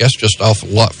 nights a week, that's just an awful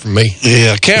lot for me.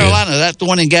 Yeah, Carolina, that's the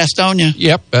one in Gastonia?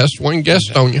 Yep, that's the one in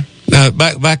Gastonia. Now,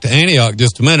 back to Antioch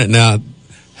just a minute. Now,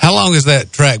 how long has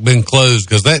that track been closed?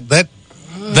 Because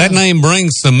that name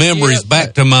brings some memories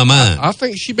back to my mind. I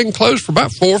think she's been closed for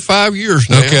about 4 or 5 years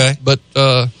now. Okay. But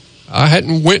I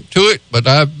hadn't went to it, but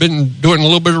I've been doing a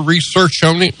little bit of research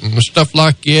on it and stuff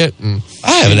like that. And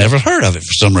I haven't ever heard of it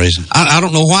for some reason. I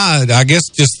don't know why. I guess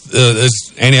just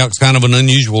Antioch's kind of an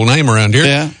unusual name around here.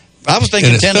 Yeah. I was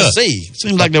thinking Tennessee. It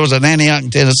seemed like there was an Antioch in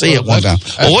Tennessee at one time.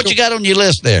 Well, what you got on your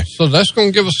list there? So that's going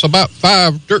to give us about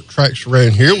 5 dirt tracks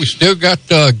around here. We still got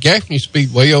Gaffney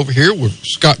Speedway over here with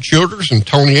Scott Childers and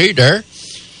Tony Adair.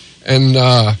 And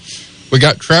we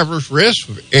got Travelers Rest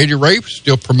with Eddie Rape,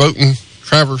 still promoting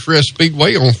Travelers Rest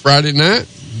Speedway on Friday night.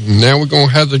 And now we're going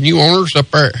to have the new owners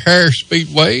up there at Harris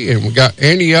Speedway. And we got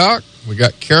Antioch. We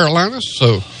got Carolina.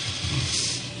 So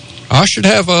I should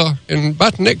have, in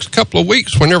about the next couple of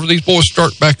weeks, whenever these boys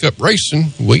start back up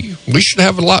racing, we should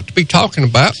have a lot to be talking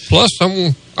about. Plus, I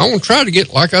want to try to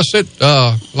get, like I said,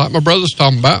 like my brother's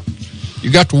talking about, you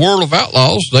got the World of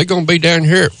Outlaws. They're going to be down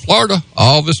here at Florida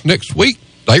all this next week.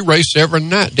 They race every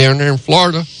night down there in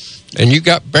Florida. And you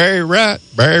got Barry Wright,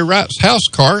 Barry Wright's house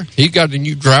car. He got a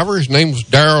new driver. His name was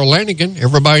Darrell Lanigan.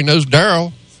 Everybody knows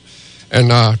Darrell.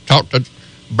 And I talked to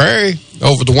Barry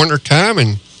over the winter time,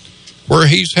 and where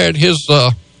he's had his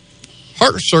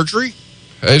heart surgery,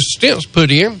 his stents put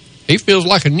in. He feels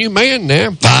like a new man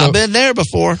now. I've been there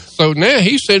before. So now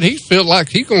he said he feels like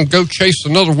he's going to go chase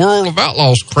another World of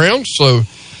Outlaws crown. So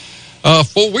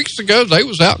 4 weeks ago, they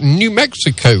was out in New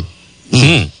Mexico.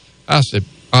 Mm-hmm.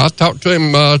 I talked to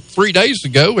him 3 days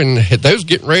ago, and they was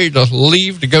getting ready to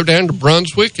leave to go down to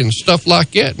Brunswick and stuff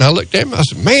like that. And I looked at him, I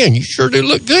said, man, you sure do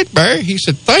look good, Barry. He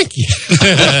said, thank you.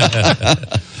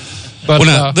 But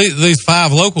now, these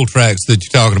 5 local tracks that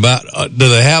you're talking about, do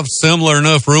they have similar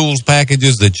enough rules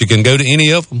packages that you can go to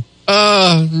any of them?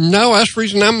 No, that's the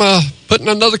reason I'm putting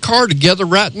another car together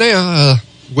right now.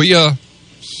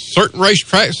 Certain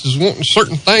racetracks is wanting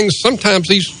certain things. Sometimes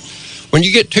these when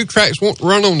you get two tracks want to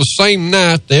run on the same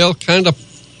night, they'll kind of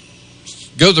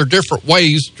go their different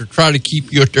ways to try to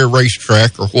keep you at their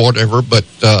racetrack or whatever. But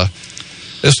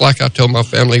it's like I tell my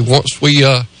family, once we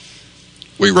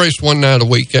race one night a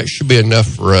week, that should be enough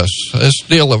for us. This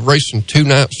deal of racing 2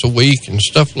 nights a week and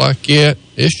stuff like that,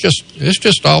 it's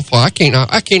just awful. I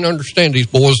can't understand these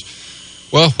boys.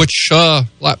 Well, which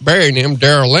like Barry and them,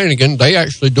 Darrell Lanigan, they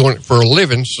actually doing it for a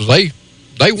living, so they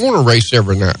want to race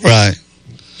every night. Right.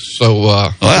 So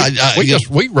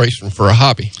we racing for a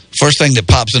hobby. First thing that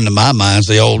pops into my mind is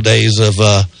the old days of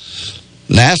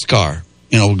NASCAR.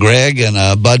 You know, Greg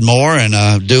and Bud Moore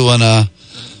and doing I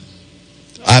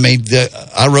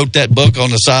wrote that book on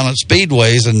the silent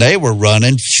speedways, and they were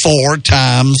running 4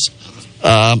 times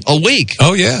a week.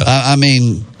 Oh yeah.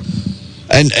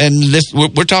 And this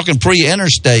we're talking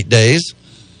pre-interstate days.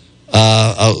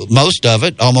 Most of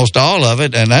it, almost all of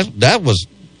it, and that was.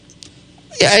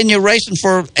 Yeah, and you're racing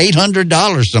for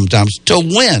 $800 sometimes to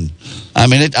win. I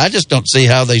mean, I just don't see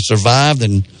how they survived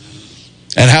and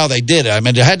how they did it. I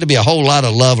mean, there had to be a whole lot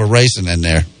of love of racing in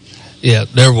there. Yeah,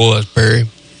 there was, Perry.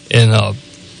 And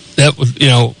that was,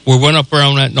 we went up there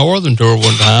on that Northern Tour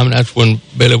one time, and that's when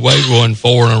Billy Wade won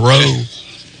 4 in a row.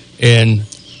 And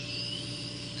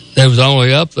they was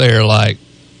only up there like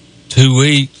 2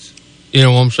 weeks. You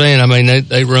know what I'm saying? I mean,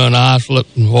 they run Islip,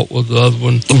 and what was the other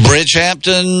one?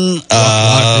 Bridgehampton.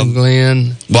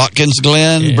 Watkins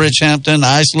Glen, yeah. Bridgehampton,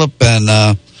 Islip, and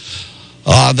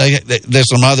there's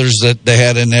some others that they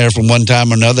had in there from one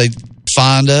time or another.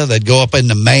 Fonda, they'd go up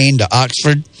into Maine to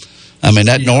Oxford. I mean,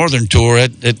 that Northern Tour,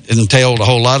 it entailed a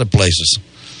whole lot of places.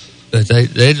 But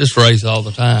they just race all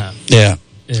the time. Yeah.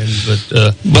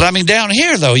 But I mean, down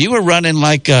here, though, you were running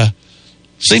like,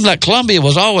 seemed like Columbia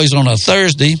was always on a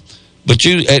Thursday. But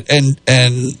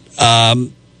and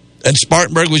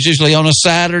Spartanburg was usually on a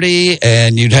Saturday,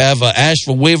 and you'd have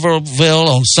Asheville, Weaverville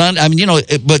on Sunday. I mean,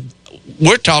 but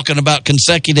we're talking about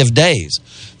consecutive days.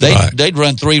 They'd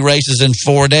run 3 races in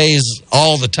 4 days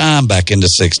all the time back in the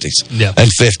 60s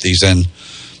and 50s, and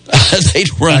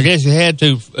they'd run. I guess you had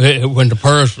to when the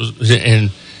purse was, and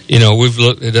we've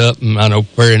looked it up, and I know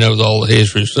Perry knows all the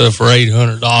history stuff. For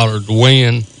 $800 to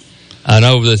win, I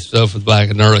know this stuff was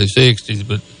back in the early 60s,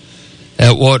 but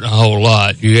that wasn't a whole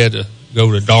lot. You had to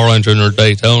go to Darlington or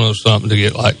Daytona or something to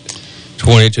get like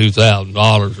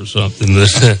 $22,000 or something.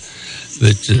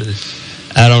 But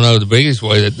I don't know. The biggest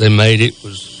way that they made it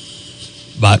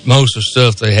was by most of the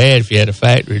stuff they had. If you had a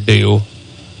factory deal,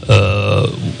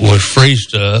 was free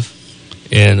stuff,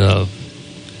 and I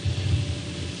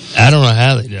don't know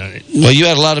how they done it. Well, you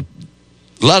had a lot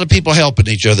of people helping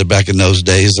each other back in those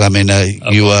days. I mean, it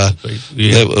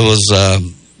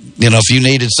was. If you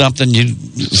needed something, you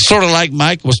sort of like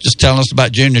Mike was just telling us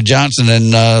about Junior Johnson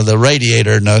and the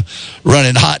radiator and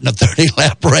running hot in a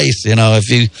 30-lap race. If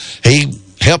he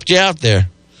helped you out there.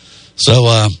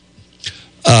 So,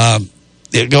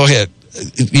 go ahead.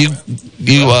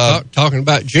 Talking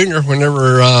about Junior,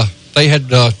 whenever they had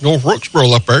North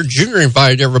Rooksboro up there, Junior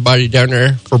invited everybody down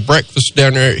there for breakfast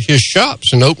down there at his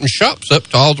shops and opened shops up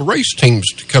to all the race teams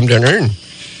to come down there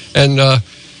and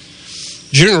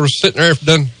Junior was sitting there.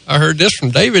 I heard this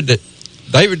from David, that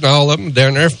David and all of them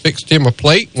down there fixed him a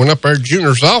plate, went up there to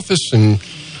Junior's office, and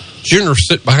Junior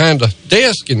sit behind a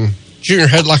desk, and Junior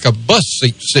had like a bus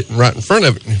seat sitting right in front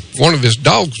of it. And one of his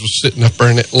dogs was sitting up there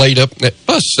and it laid up in that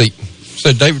bus seat.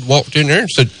 So David walked in there and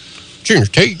said, "Junior,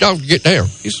 tell your dog to get down."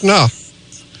 He said, "No."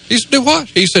 He said, "Do what?"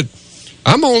 He said,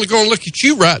 "I'm only going to look at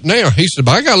you right now." He said,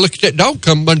 "But I got to look at that dog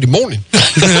come Monday morning."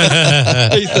 He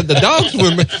said, the dog's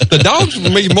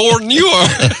with me more than you are.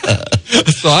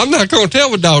 So I'm not going to tell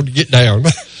the dog to get down.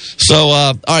 So,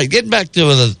 all right, getting back to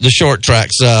the short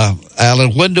tracks,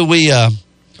 Alan, when do we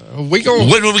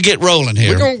get rolling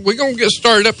here? We're gonna get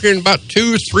started up here in about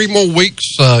 2 or 3 more weeks.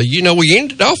 We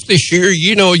ended off this year.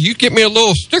 You get me a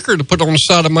little sticker to put on the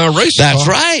side of my race car. That's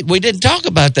right. We didn't talk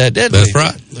about that, did we? That's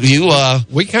right.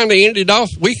 We kind of ended off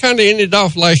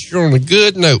last year on a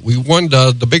good note. We won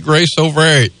the big race over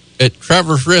there at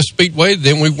Traverse Rest Speedway.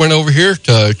 Then we went over here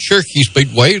to Cherokee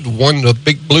Speedway, won the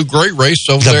big blue-gray race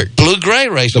over there. The blue-gray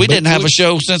race. We didn't have a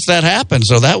show since that happened,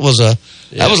 so that was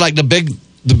like the big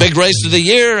race of the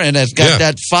year, and it's got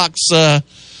that Fox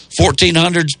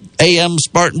 1400 AM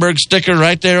Spartanburg sticker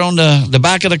right there on the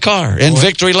back of the car in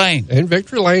Victory Lane. In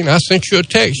Victory Lane. I sent you a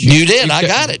text. You did. I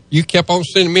got it. You kept on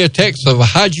sending me a text of,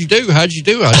 how'd you do? I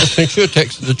just sent you a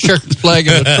text of the checkered flag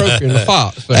and the trophy and the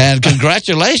Fox. And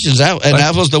congratulations.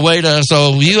 That was the way to,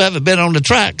 so you haven't been on the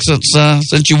track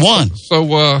since you won.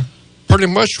 So, pretty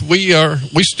much we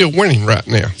still winning right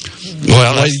now.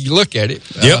 Well, the way you look at it.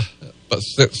 Yep. but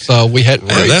since we hadn't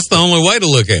raced. That's the only way to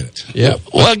look at it. Yeah.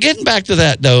 Well, getting back to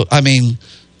that, though, I mean,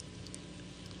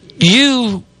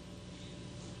 you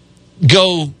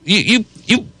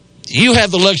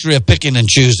have the luxury of picking and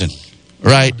choosing,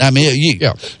 right? I mean,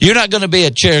 you're not going to be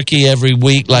at Cherokee every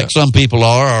week like some people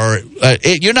are, or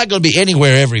you're not going to be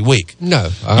anywhere every week. No.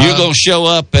 You're going to show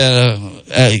up.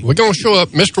 We're going to show up.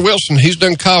 Mr. Wilson, he's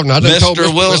done called. And I done told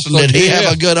Mr. Wilson, did he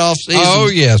have a good off season? Oh,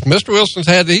 yes. Mr. Wilson's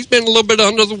he's been a little bit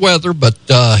under the weather, but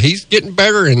he's getting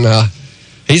better, and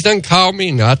he's done called me,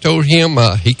 and I told him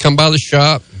he come by the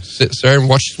shop, sits there and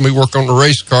watches me work on the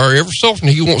race car. Every so often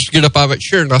he wants to get up out of that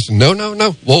chair, and I said,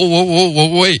 no.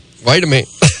 Whoa, wait a minute.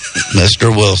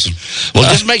 Mr. Wilson.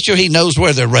 Well, just make sure he knows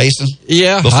where they're racing.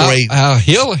 Yeah. Before he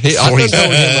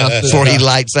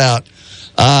lights out.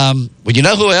 Well, you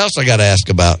know who else I got to ask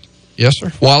about? Yes,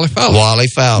 sir. Wally Fowler. Wally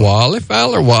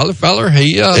Fowler.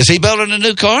 Is he building a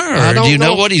new car, or do you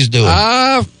know what he's doing?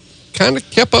 I've kind of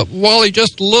kept up with Wally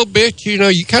just a little bit. You know,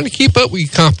 you kind of keep up with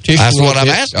your competition. That's what I'm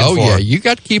asking for. Oh, yeah. You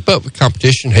got to keep up with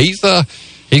competition. He's going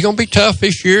to be tough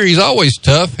this year. He's always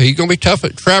tough. He's going to be tough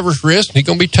at Traverse Rest, and he's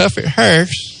going to be tough at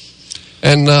Harris.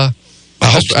 And I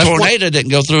hope the tornado didn't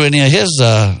go through any of his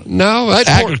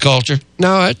agriculture.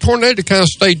 That tornado kind of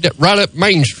stayed right up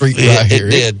Main Street right here.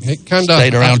 It did. It kind of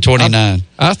stayed around 29.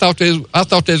 I thought they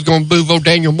was going to boo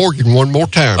Daniel Morgan one more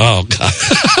time. Oh, God.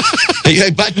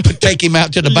 They might take him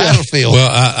out to the battlefield. Well,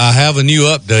 I have a new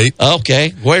update.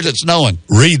 Okay. Where's it snowing?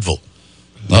 Reedville.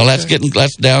 Well,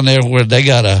 that's down there where they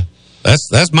got a...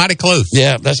 That's mighty close.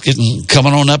 Yeah, that's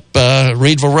coming on up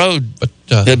Reedville Road. But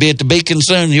they'll be at the Beacon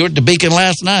soon. You were at the Beacon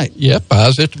last night. Yep, I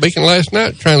was at the Beacon last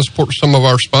night trying to support some of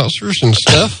our sponsors and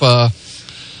stuff.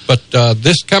 But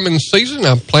this coming season,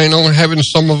 I'm planning on having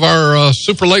some of our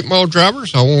super late model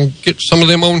drivers. I want to get some of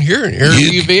them on here and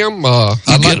interview them.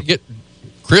 I'd like to get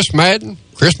Chris Madden.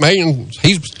 Chris Madden,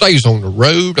 he stays on the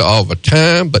road all the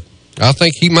time, but I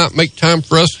think he might make time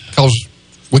for us because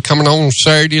we're coming on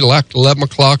Saturday like 11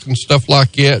 o'clock and stuff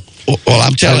like that. Well,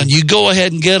 I'm telling you, go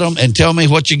ahead and get them and tell me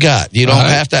what you got. You don't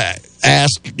have to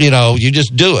ask, you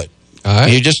just do it.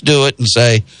 You just do it and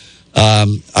say,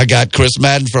 I got Chris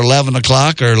Madden for 11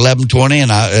 o'clock or 11:20,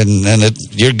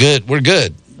 and you're good. We're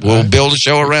good. We'll build a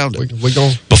show around it.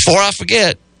 Before I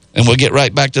forget, and we'll get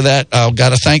right back to that, I've got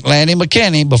to thank Lanny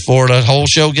McKinney before the whole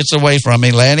show gets away from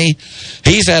me. Lanny,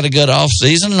 he's had a good off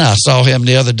season. I saw him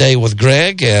the other day with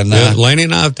Greg. And Lanny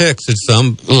and I have texted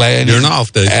some during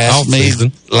off day. Asked me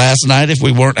last night if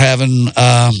we weren't having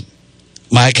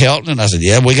Mike Helton, and I said,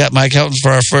 yeah, we got Mike Helton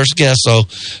for our first guest. So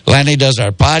Lanny does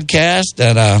our podcast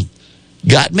and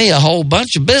got me a whole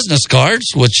bunch of business cards,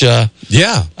 which I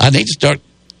need to start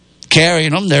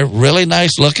carrying them. They're really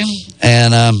nice looking.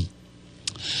 And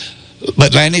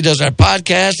but Lanny does our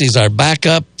podcast. He's our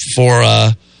backup for,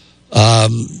 when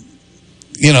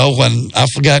I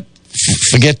forget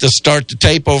to start the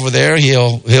tape over there,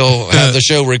 he'll have the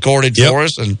show recorded for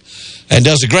us and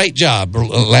does a great job.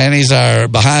 Lanny's our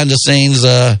behind the scenes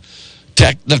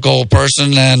technical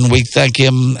person, and we thank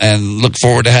him and look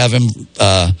forward to have him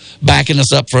backing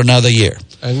us up for another year.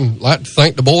 And I'd like to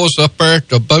thank the boys up there at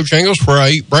the Bojangles where I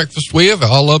eat breakfast with.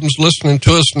 All of them's listening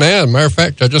to us now. As a matter of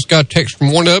fact, I just got a text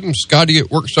from one of them, Scotty,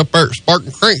 that works up there at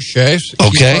Spartan Crankshafts.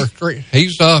 Okay. He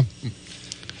said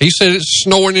it's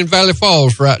snowing in Valley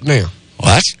Falls right now.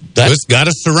 Well, it's got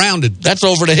us surrounded. That's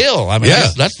over the hill. I mean,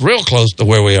 that's real close to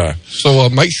where we are. So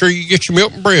make sure you get your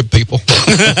milk and bread, people.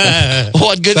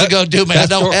 What good to go do, man?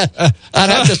 I'd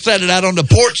have to set it out on the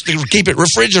porch to keep it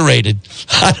refrigerated.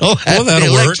 I don't have any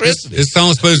electricity. It's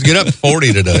only supposed to get up to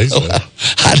 40 today. So.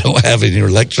 I don't have any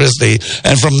electricity.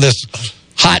 And from this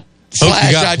hot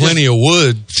flash, you got plenty of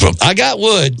wood. I got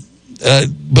wood,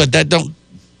 but that don't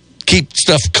keep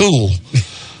stuff cool.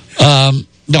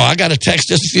 No, I got a text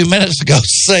just a few minutes ago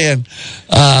saying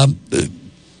at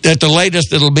the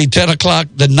latest it'll be 10 o'clock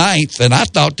the 9th, and I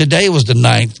thought today was the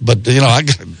 9th, but they're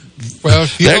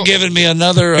giving me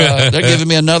another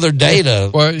day to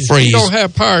freeze. If you don't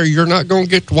have power, you're not going to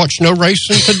get to watch no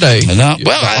racing today. No.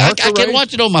 Well, I can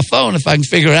watch it on my phone if I can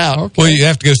figure it out. Okay. Well, you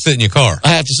have to go sit in your car. I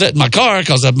have to sit in my car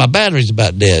because my battery's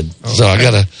about dead, so I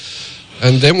got to.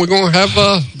 And then we're going to have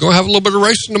a little bit of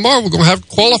racing tomorrow. We're going to have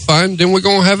qualifying. Then we're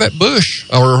going to have at Busch,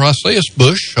 or I say it's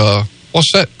Busch.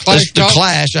 What's that clash? It's the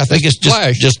Clash. I think it's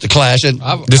just the Clash. And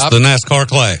just the NASCAR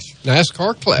Clash.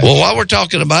 NASCAR Clash. Well, while we're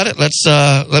talking about it,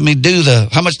 let me do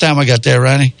how much time I got there,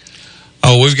 Ronnie?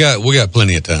 Oh, we got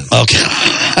plenty of time. Okay.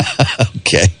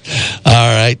 Okay.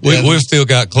 All right. We've still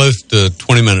got close to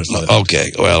 20 minutes left.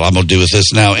 Okay. Well, I'm going to do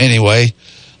this now anyway.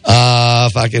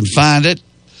 If I can find it.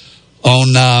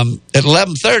 At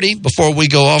 11:30, before we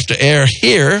go off to air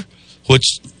here,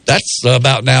 which that's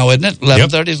about now, isn't it?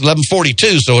 11:30,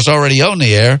 11:42, so it's already on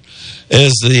the air,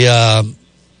 is the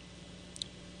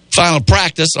final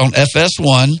practice on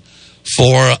FS1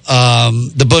 for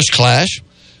the Busch Clash.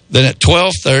 Then at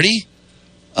 12:30,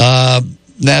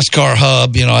 NASCAR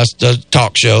Hub, that's the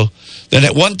talk show. Then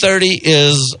at 1:30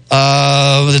 is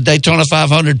the Daytona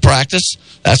 500 practice.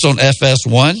 That's on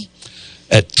FS1.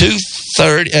 At 3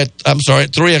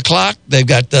 o'clock, they've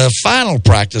got the final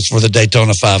practice for the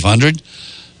Daytona 500.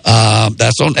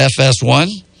 That's on FS1.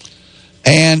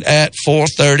 And at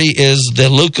 4:30 is the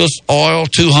Lucas Oil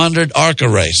 200 ARCA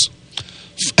race.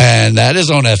 And that is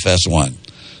on FS1.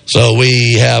 So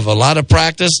we have a lot of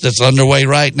practice that's underway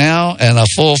right now and a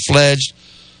full-fledged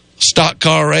stock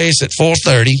car race at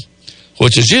 4:30,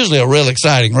 which is usually a real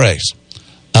exciting race.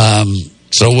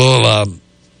 So we'll...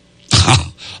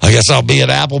 I guess I'll be at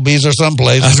Applebee's or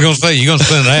someplace. I was going to say, you're going to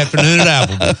spend an afternoon at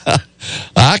Applebee's.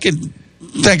 I can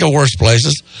think of worse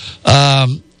places.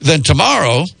 Then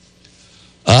tomorrow,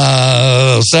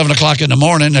 7 o'clock in the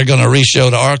morning, they're going to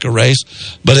re-show the ARCA race.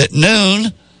 But at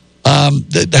noon,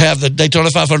 they have the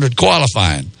Daytona 500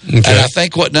 qualifying. Okay. And I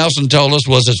think what Nelson told us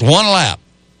was it's one lap.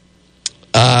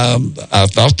 I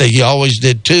thought he always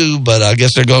did two, but I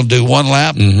guess they're going to do one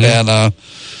lap. Mm-hmm. And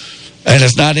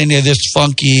it's not any of this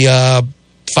funky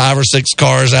 5 or 6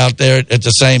 cars out there at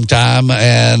the same time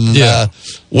and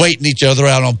waiting each other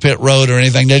out on pit road or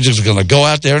anything. They're just going to go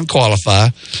out there and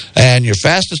qualify. And your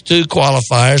fastest 2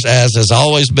 qualifiers, as has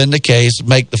always been the case,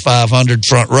 make the 500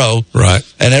 front row. Right.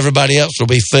 And everybody else will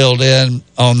be filled in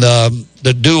on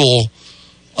the dual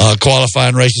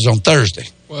qualifying races on Thursday.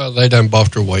 Well, they done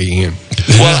buffed their way in.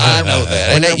 Well, I know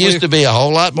that. And it used to be a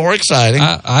whole lot more exciting.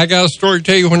 I got a story to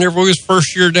tell you whenever we was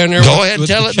first year down there. Go ahead and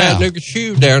tell it now. Chattanooga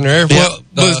Shoe down there. Well,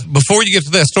 before you get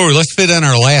to that story, let's fit in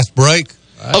our last break.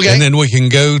 Okay. And then we can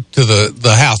go to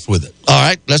the house with it. All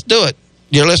right, let's do it.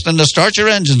 You're listening to Start Your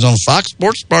Engines on Fox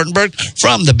Sports Spartanburg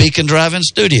from the Beacon Drive-In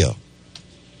studio.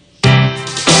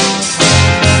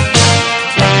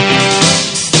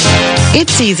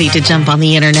 It's easy to jump on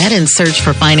the internet and search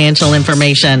for financial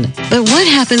information. But what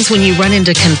happens when you run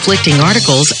into conflicting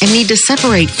articles and need to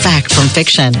separate fact from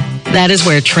fiction? That is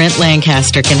where Trent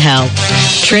Lancaster can help.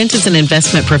 Trent is an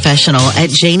investment professional at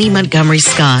Janney Montgomery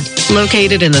Scott,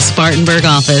 located in the Spartanburg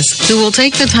office, who will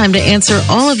take the time to answer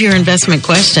all of your investment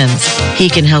questions. He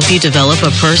can help you develop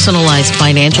a personalized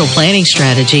financial planning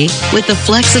strategy with the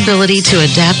flexibility to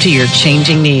adapt to your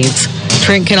changing needs.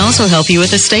 Trent can also help you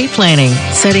with estate planning,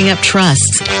 setting up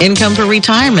trusts, income for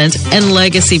retirement, and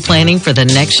legacy planning for the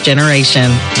next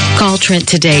generation. Call Trent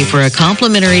today for a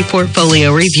complimentary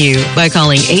portfolio review by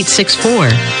calling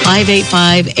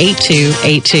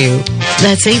 864-585-8282.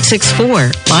 That's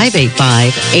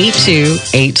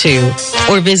 864-585-8282.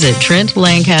 Or visit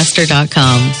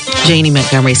TrentLancaster.com. Janney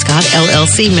Montgomery Scott,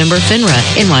 LLC, member FINRA,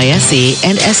 NYSE,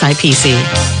 and SIPC.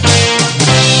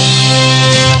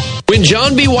 When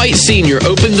John B. White Sr.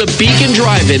 opened the Beacon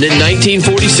Drive-In in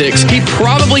 1946, he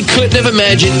probably couldn't have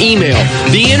imagined email,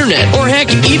 the internet, or heck,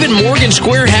 even Morgan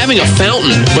Square having a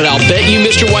fountain. But I'll bet you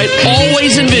Mr. White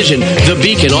always envisioned the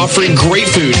Beacon offering great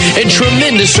food and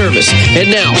tremendous service. And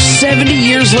now, 70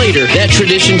 years later, that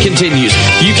tradition continues.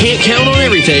 You can't count on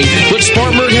everything, but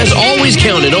Spartanburg has always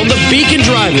counted on the Beacon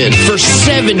Drive-In for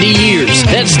 70 years.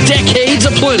 That's decades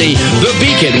aplenty. The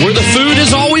Beacon, where the food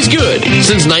is always good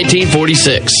since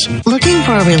 1946. Looking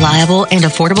for a reliable and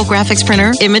affordable graphics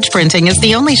printer? Image Printing is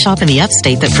the only shop in the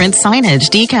upstate that prints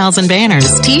signage, decals and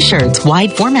banners, t-shirts,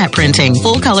 wide format printing,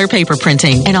 full color paper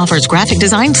printing, and offers graphic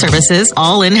design services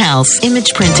all in-house.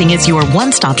 Image Printing is your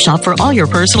one-stop shop for all your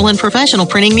personal and professional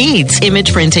printing needs.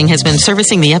 Image Printing has been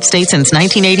servicing the upstate since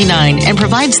 1989 and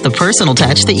provides the personal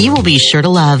touch that you will be sure to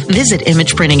love. Visit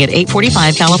Image Printing at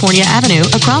 845 California Avenue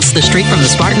across the street from the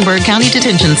Spartanburg County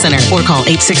Detention Center or call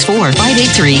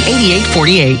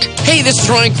 864-583-8848. Hey, this is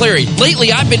Ryan Clary.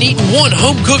 Lately, I've been eating one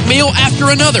home-cooked meal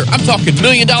after another. I'm talking $1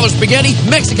 million spaghetti,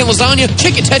 Mexican lasagna,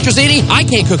 chicken tetrazzini. I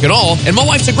can't cook at all, and my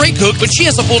wife's a great cook, but she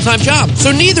has a full-time job.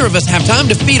 So neither of us have time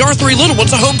to feed our 3 little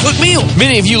ones a home-cooked meal.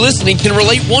 Many of you listening can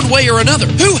relate one way or another.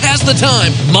 Who has the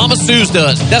time? Mama Sue's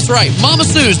does. That's right. Mama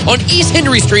Sue's on East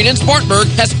Henry Street in Spartanburg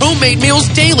has homemade meals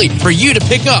daily for you to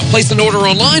pick up. Place an order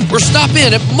online or stop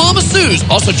in at Mama Sue's.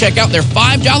 Also check out their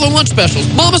 $5 lunch specials.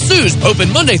 Mama Sue's, open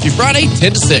Monday through Friday,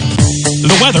 10 to 6.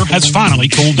 The weather has finally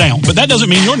cooled down, but that doesn't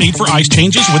mean your need for ice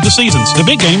changes with the seasons. The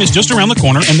big game is just around the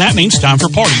corner, and that means time for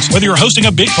parties. Whether you're hosting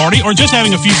a big party or just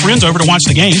having a few friends over to watch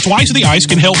the game, Twice the Ice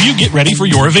can help you get ready for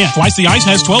your event. Twice the Ice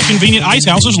has 12 convenient ice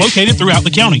houses located throughout the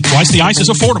county. Twice the Ice is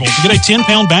affordable. Get a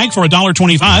 10-pound bag for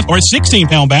 $1.25 or a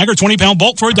 16-pound bag or 20-pound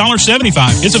bulk for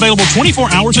 $1.75. It's available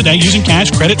 24 hours a day using cash,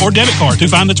 credit, or debit card. To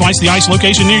find the Twice the Ice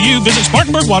location near you, visit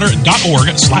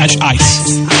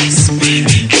SpartanburgWater.org/ice.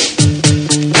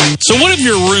 So what if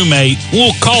your roommate,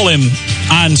 we'll call him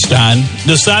Einstein,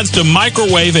 decides to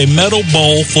microwave a metal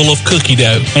bowl full of cookie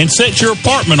dough and set your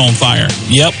apartment on fire?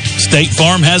 Yep, State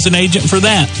Farm has an agent for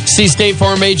that. See State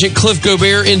Farm agent Cliff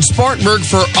Gobert in Spartanburg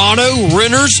for auto,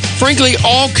 renters, frankly,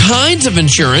 all kinds of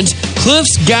insurance.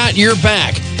 Cliff's got your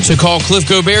back. So call Cliff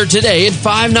Gobert today at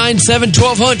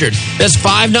 597-1200. That's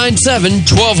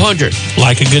 597-1200.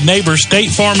 Like a good neighbor,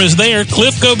 State Farm is there.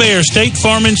 Cliff Gobert, State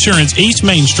Farm Insurance, East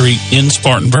Main Street in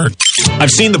Spartanburg. I've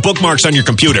seen the bookmarks on your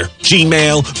computer.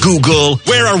 Gmail, Google.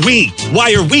 Where are we?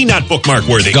 Why are we not bookmark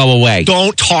worthy? Go away.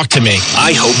 Don't talk to me.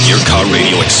 I hope your car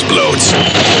radio explodes.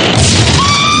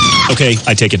 Okay,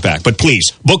 I take it back. But please,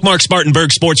 bookmark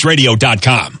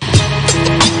SpartanburgSportsRadio.com.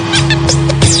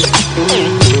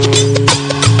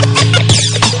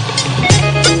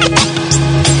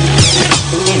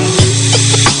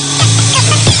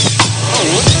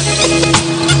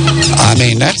 I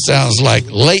mean, that sounds like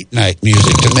late night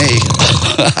music to me.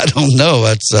 I don't know.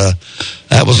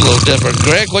 That was a little different.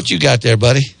 Greg, what you got there,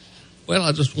 buddy? Well,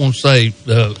 I just want to say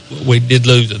we did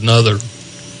lose another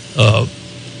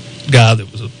guy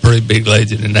that was a pretty big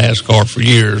legend in NASCAR for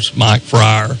years, Mike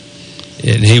Fryer.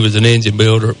 And he was an engine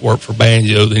builder, worked for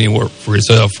Banjo, then he worked for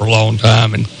himself for a long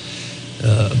time and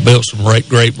built some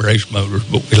great race motors,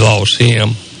 but we lost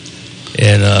him.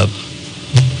 And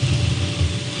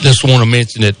just want to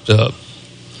mention that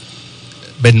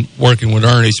been working with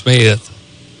Ernie Smith,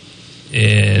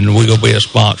 and we're going to be a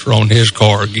sponsor on his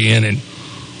car again, and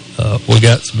we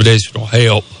got some additional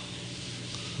help.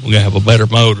 We're going to have a better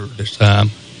motor this time.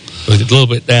 So it's a little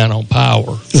bit down on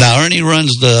power. Now, Ernie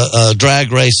runs the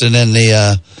drag racing in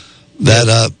the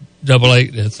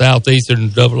the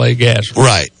Southeastern AA gas.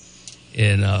 Right.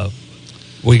 And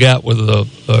we got with a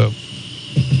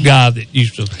guy that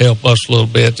used to help us a little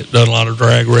bit that done a lot of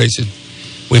drag racing.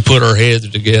 We put our heads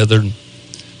together and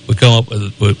we come up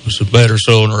with some better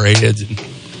cylinder heads. And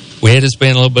we had to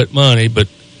spend a little bit of money, but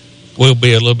we'll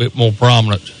be a little bit more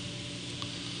prominent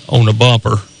on the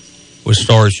bumper with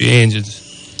Starship engines.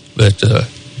 But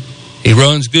he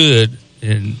runs good,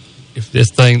 and if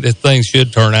this thing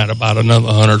should turn out about another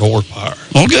 100 horsepower.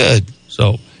 Oh, good.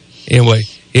 So anyway,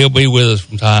 he'll be with us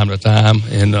from time to time,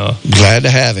 and glad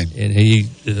to have him. And he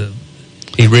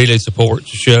really supports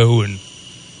the show, and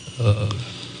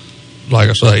like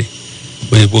I say,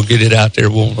 we'll get it out there.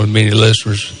 We want as many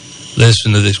listeners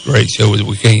listen to this great show as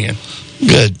we can.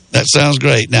 Good. That sounds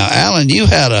great. Now, Alan, you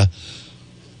had a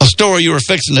story you were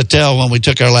fixing to tell when we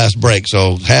took our last break,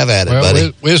 so have at it,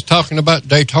 buddy. We was talking about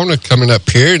Daytona coming up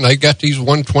here, and they got these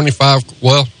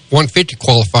 150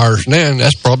 qualifiers now, and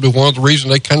that's probably one of the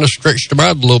reasons they kind of stretched them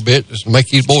out a little bit, is to make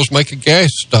these boys make a gas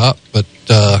stop. But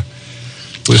I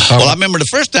remember the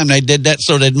first time they did that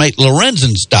so they'd make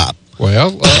Lorenzen stop.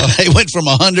 Well, they went from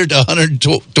 100 to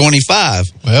 125.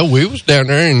 Well, we was down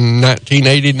there in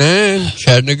 1989,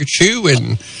 Chattanooga Chew,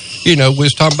 and, we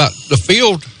was talking about the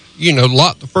field,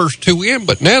 lock the first two in,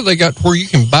 but now they got where you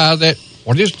can buy that,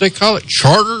 what is it they call it,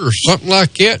 charter or something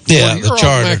like that? Yeah, you're the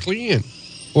charter. Automatically in.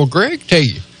 Well, Greg tell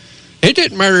you, it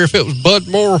didn't matter if it was Bud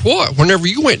Moore or what. Whenever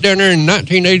you went down there in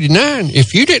 1989,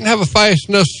 if you didn't have a fast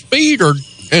enough speed or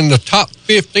in the top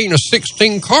 15 or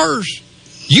 16 cars,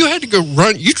 you had to go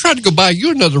run. You tried to go buy you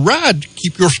another ride to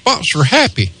keep your sponsor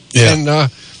happy. Yeah.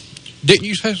 And didn't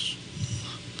you say?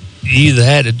 You either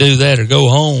had to do that or go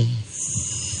home.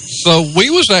 So we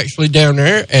was actually down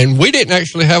there, and we didn't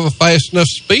actually have a fast enough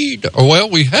speed. Well,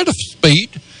 we had a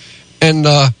speed, and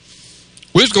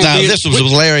we was going to. Now, this was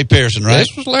with Larry Pearson, right?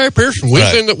 This was Larry Pearson.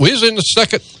 We was in the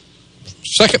second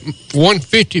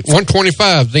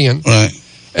 125 then. Right.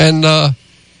 And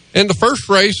in the first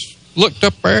race, looked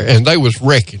up there, and they was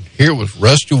wrecking. Here was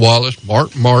Rusty Wallace,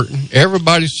 Martin,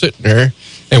 everybody sitting there,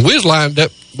 and we was lined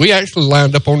up. We actually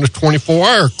lined up on the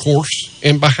 24-hour course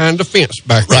and behind the fence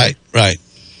back there. Right.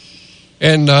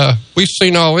 And we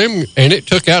seen all them, and it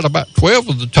took out about 12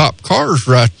 of the top cars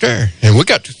right there. And we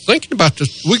got to thinking about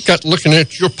this. We got looking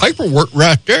at your paperwork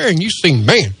right there, and you seen,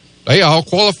 man, they all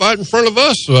qualified in front of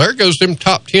us. So there goes them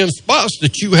top 10 spots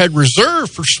that you had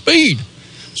reserved for speed.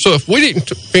 So if we didn't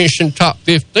finish in top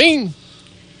 15,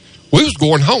 we was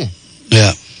going home.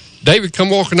 Yeah. David come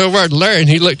walking over to Larry, and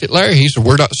he looked at Larry. He said,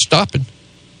 "We're not stopping."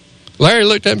 Larry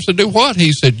looked at him and said, do what?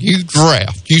 He said, you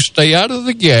draft. You stay out of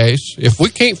the gas. If we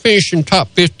can't finish in top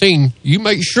 15, you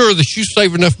make sure that you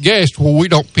save enough gas to where we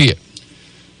don't pit.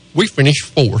 We finished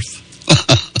fourth.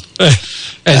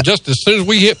 And just as soon as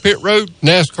we hit pit road,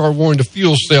 NASCAR wanted the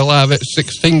fuel cell out of that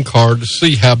 16 car to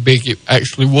see how big it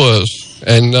actually was.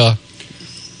 And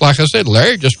like I said,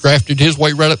 Larry just drafted his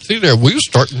way right up through there. We was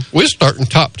starting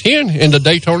top 10 in the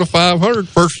Daytona 500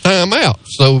 first time out.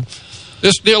 So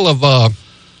this deal of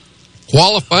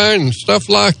qualifying and stuff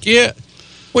like that,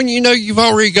 when you know you've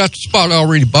already got the spot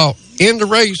already bought in the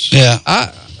race,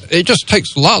 it just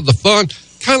takes a lot of the fun.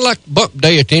 Kind of like Bump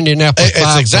Day at the Indianapolis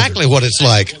 500. It's exactly what it's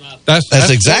like.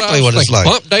 That's exactly what it's like.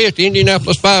 Bump Day at the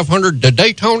Indianapolis 500, the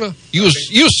Daytona, you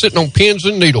was sitting on pins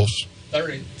and needles.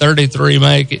 33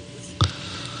 make it,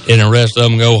 and the rest of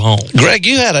them go home. Greg,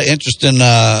 you had an interesting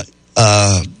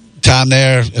time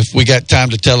there. If we got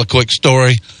time to tell a quick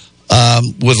story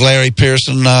with Larry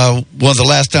Pearson, one of the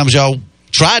last times y'all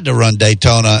tried to run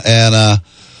Daytona, and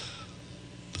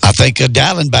I think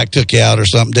Dallenbach took you out or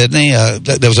something, didn't he?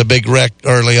 There was a big wreck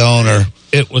early on, or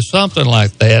it was something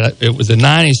like that. It was in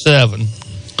 '97,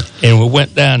 and we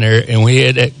went down there, and we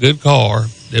had that good car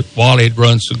that Wally had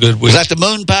run so good with. Was that the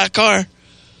Moon Pie car,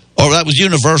 or that was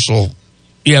Universal?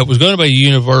 Yeah, it was going to be a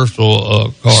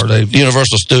Universal car.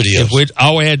 Universal Studios.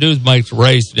 All we had to do was make the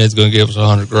race, and it's going to give us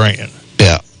 $100,000.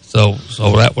 Yeah. So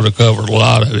that would have covered a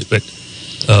lot of it. But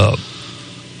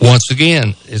once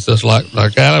again, it's just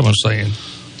like Adam was saying.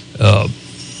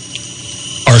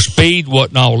 Our speed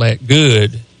wasn't all that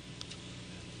good,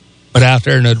 but out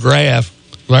there in the draft,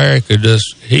 Larry could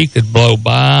blow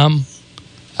by them.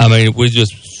 I mean,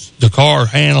 the car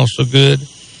handled so good,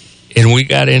 and we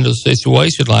got into a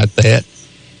situation like that,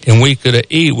 and we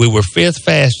were fifth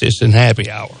fastest in happy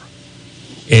hour,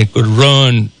 and could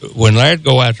run. When Larry'd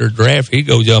go out there to draft, he'd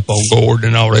go jump on Gordon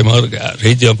and all them other guys.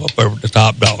 He'd jump up over the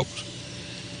top dogs.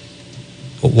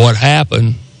 But what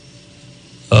happened?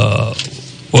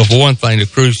 Well, for one thing, the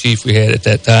crew chief we had at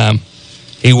that time,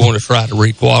 he wanted to try to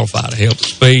requalify to help the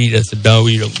speed. I said, no,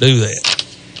 you don't do that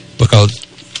because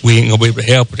we ain't going to be able to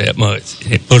help it that much.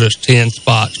 And it put us 10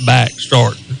 spots back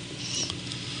starting.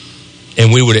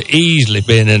 And we would have easily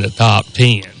been in the top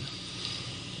 10.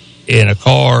 And a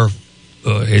car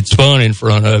had spun in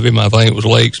front of him. I think it was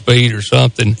Lake Speed or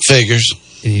something. Figures.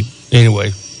 He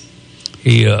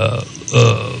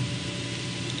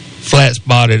flat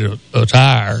spotted a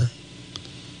tire,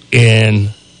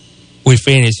 and we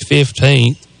finished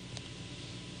 15th,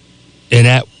 and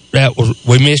that was,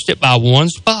 we missed it by one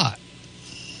spot.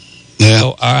 Yeah.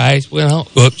 So our ice went home.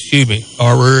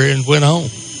 Our rear end went home.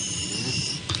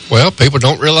 Well, people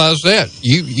don't realize that.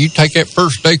 You take that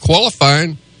first day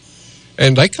qualifying,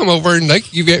 and they come over and they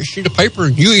give you that sheet of paper,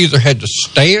 and you either had to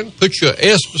stand, put your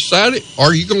S beside it,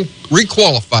 or you're going to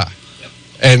requalify.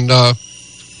 And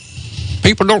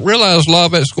people don't realize a lot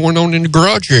of that's going on in the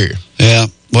garage area. Yeah,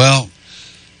 well,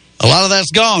 a lot of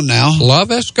that's gone now. A lot of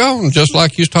that's gone, just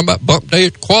like you was talking about Bump Day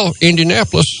at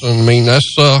Indianapolis. I mean,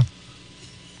 that's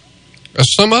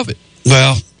some of it.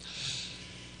 Well,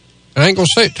 I ain't going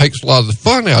to say it takes a lot of the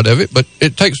fun out of it, but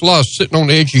it takes a lot of sitting on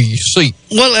the edge of your seat.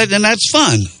 Well, and that's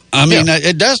fun. I mean,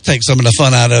 it does take some of the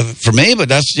fun out of it for me, but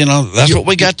that's what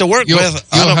we got to work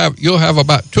with. You'll have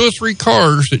about 2 or 3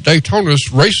 cars at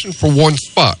Daytona's racing for one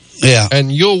spot. Yeah.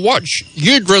 And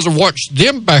you'd rather watch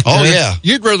them back there. Oh, yeah.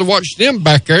 You'd rather watch them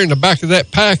back there in the back of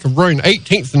that pack of running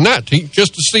 18th and 19th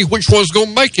just to see which one's going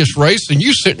to make this race. And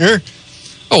you sitting there,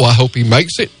 I hope he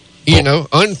makes it.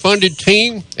 Unfunded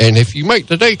team. And if you make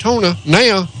the Daytona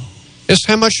now, it's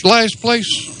how much last place?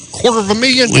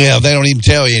 $250,000? Yeah, they don't even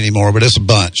tell you anymore, but it's a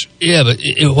bunch. Yeah, but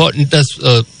it wasn't that's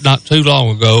not too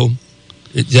long ago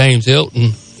that James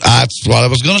Hilton. That's what I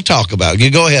was going to talk about.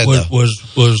 You go ahead,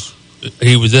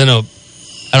 he was in I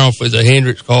don't know if it was a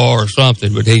Hendricks car or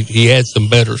something, but he had some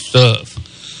better stuff.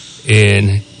 And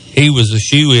he was a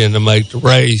shoe-in to make the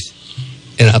race.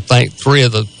 And I think 3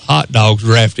 of the hot dogs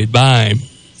drafted by him.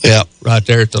 Yeah. Right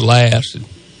there at the last.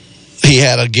 He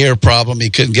had a gear problem. He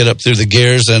couldn't get up through the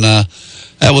gears. And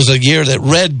that was a year that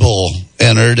Red Bull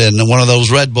entered. And one of those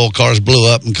Red Bull cars blew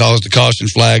up and caused a caution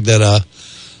flag that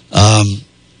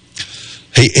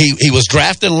he was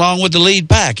drafted along with the lead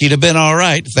pack. He'd have been all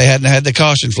right if they hadn't had the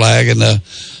caution flag. And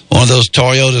one of those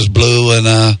Toyotas blew, and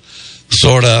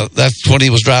that's when he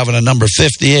was driving a number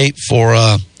 58 for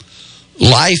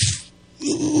Life,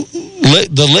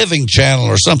 the Living Channel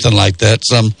or something like that.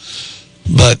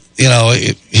 But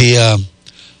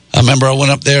I remember I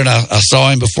went up there and I saw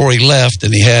him before he left,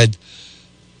 and he had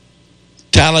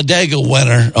Talladega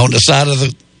winner on the side of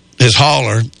his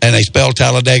hauler, and they spelled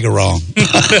Talladega wrong.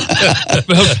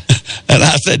 And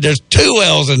I said, there's 2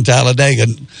 L's in Talladega.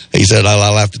 He said,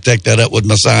 I'll have to take that up with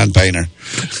my sign painter.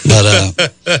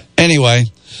 But anyway,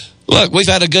 look, we've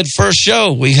had a good first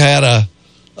show. We had a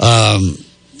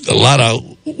lot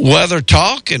of weather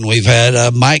talk, and we've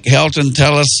had Mike Helton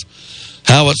tell us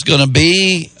how it's going to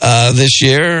be this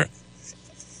year.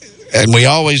 And we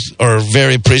always are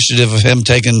very appreciative of him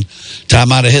taking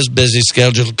time out of his busy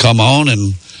schedule to come on.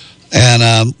 And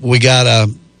we got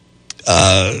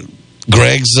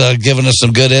Greg's giving us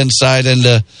some good insight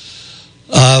into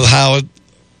how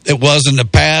it was in the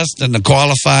past and the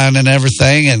qualifying and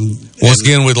everything. And once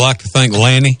again, we'd like to thank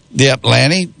Lanny. Yep,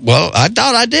 Lanny. Well, I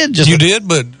thought I did. You did,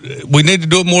 but we need to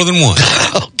do it more than once.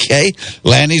 Okay.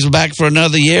 Lanny's back for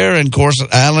another year. And, of course,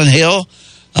 Alan Hill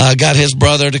got his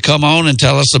brother to come on and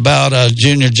tell us about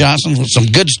Junior Johnson with some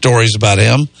good stories about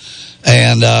him.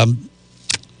 And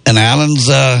Alan's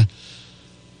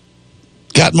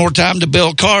got more time to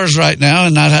build cars right now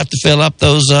and not have to fill up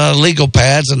those legal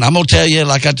pads. And I'm going to tell you,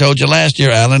 like I told you last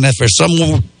year, Alan, if there's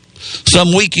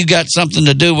some week you got something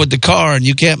to do with the car and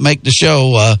you can't make the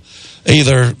show,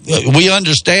 either we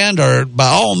understand or by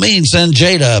all means send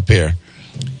Jada up here.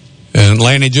 And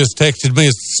Lanny just texted me,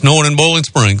 it's snowing in Bowling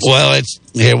Springs. Well,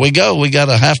 here we go. We got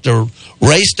to have to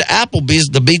race to Applebee's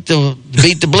to beat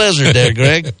the blizzard there,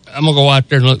 Greg. I'm going to go out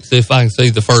there and look, see if I can see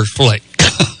the first flake.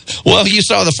 Well, you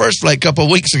saw the first flake a couple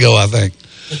of weeks ago, I think.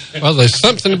 Well, there's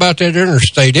something about that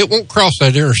interstate. It won't cross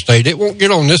that interstate. It won't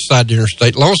get on this side of the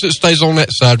interstate. As long as it stays on that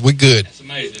side, we're good. That's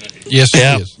amazing. Yes,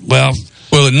 it is. Well,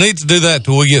 it needs to do that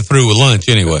till we get through with lunch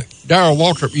anyway. Darrell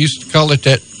Waltrip used to call it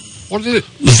that. What is it?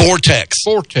 The vortex.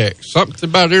 Vortex. Something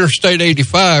about Interstate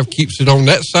 85 keeps it on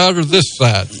that side or this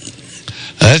side.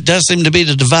 That does seem to be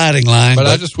the dividing line. But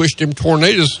I just wish them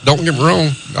tornadoes, don't get me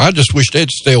wrong, I just wish they'd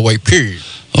stay away, period.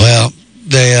 Well,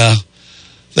 they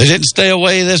didn't stay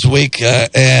away this week.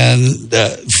 And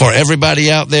for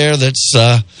everybody out there that's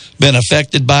been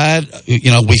affected by it,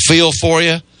 we feel for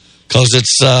you because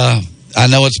it's, I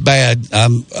know it's bad.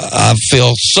 I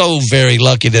feel so very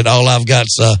lucky that all I've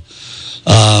got's a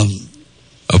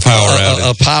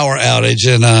power outage,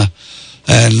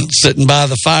 and sitting by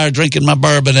the fire drinking my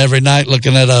bourbon every night,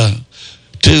 looking at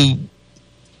 2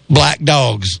 black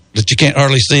dogs that you can't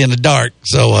hardly see in the dark.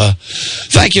 So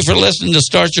thank you for listening to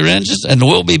Start Your Engines, and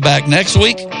we'll be back next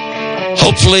week.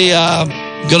 Hopefully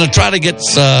going to try to get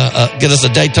us a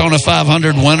Daytona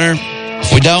 500 winner.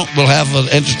 If we don't, we'll have an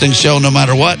interesting show no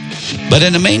matter what. But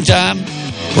in the meantime,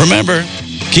 remember,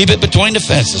 keep it between the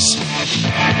fences.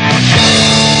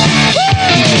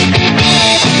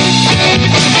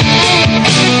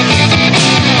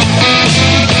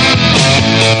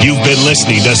 You've been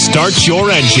listening to Start Your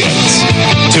Engines.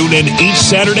 Tune in each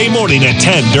Saturday morning at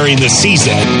 10 during the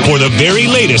season for the very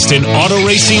latest in auto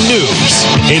racing news,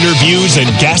 interviews, and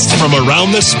guests from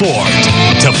around the sport.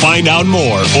 To find out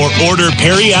more or order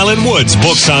Perry Allen Wood's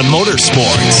books on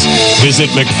motorsports,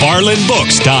 visit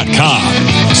McFarlandBooks.com.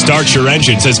 Start Your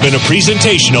Engines has been a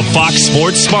presentation of Fox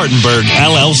Sports Spartanburg,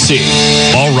 LLC.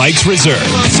 All rights reserved.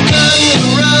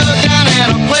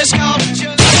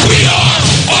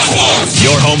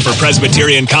 Your home for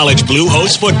Presbyterian College Blue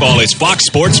Hose football is Fox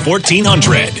Sports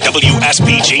 1400,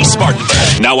 WSBG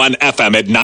Spartanburg. Now on FM at 9.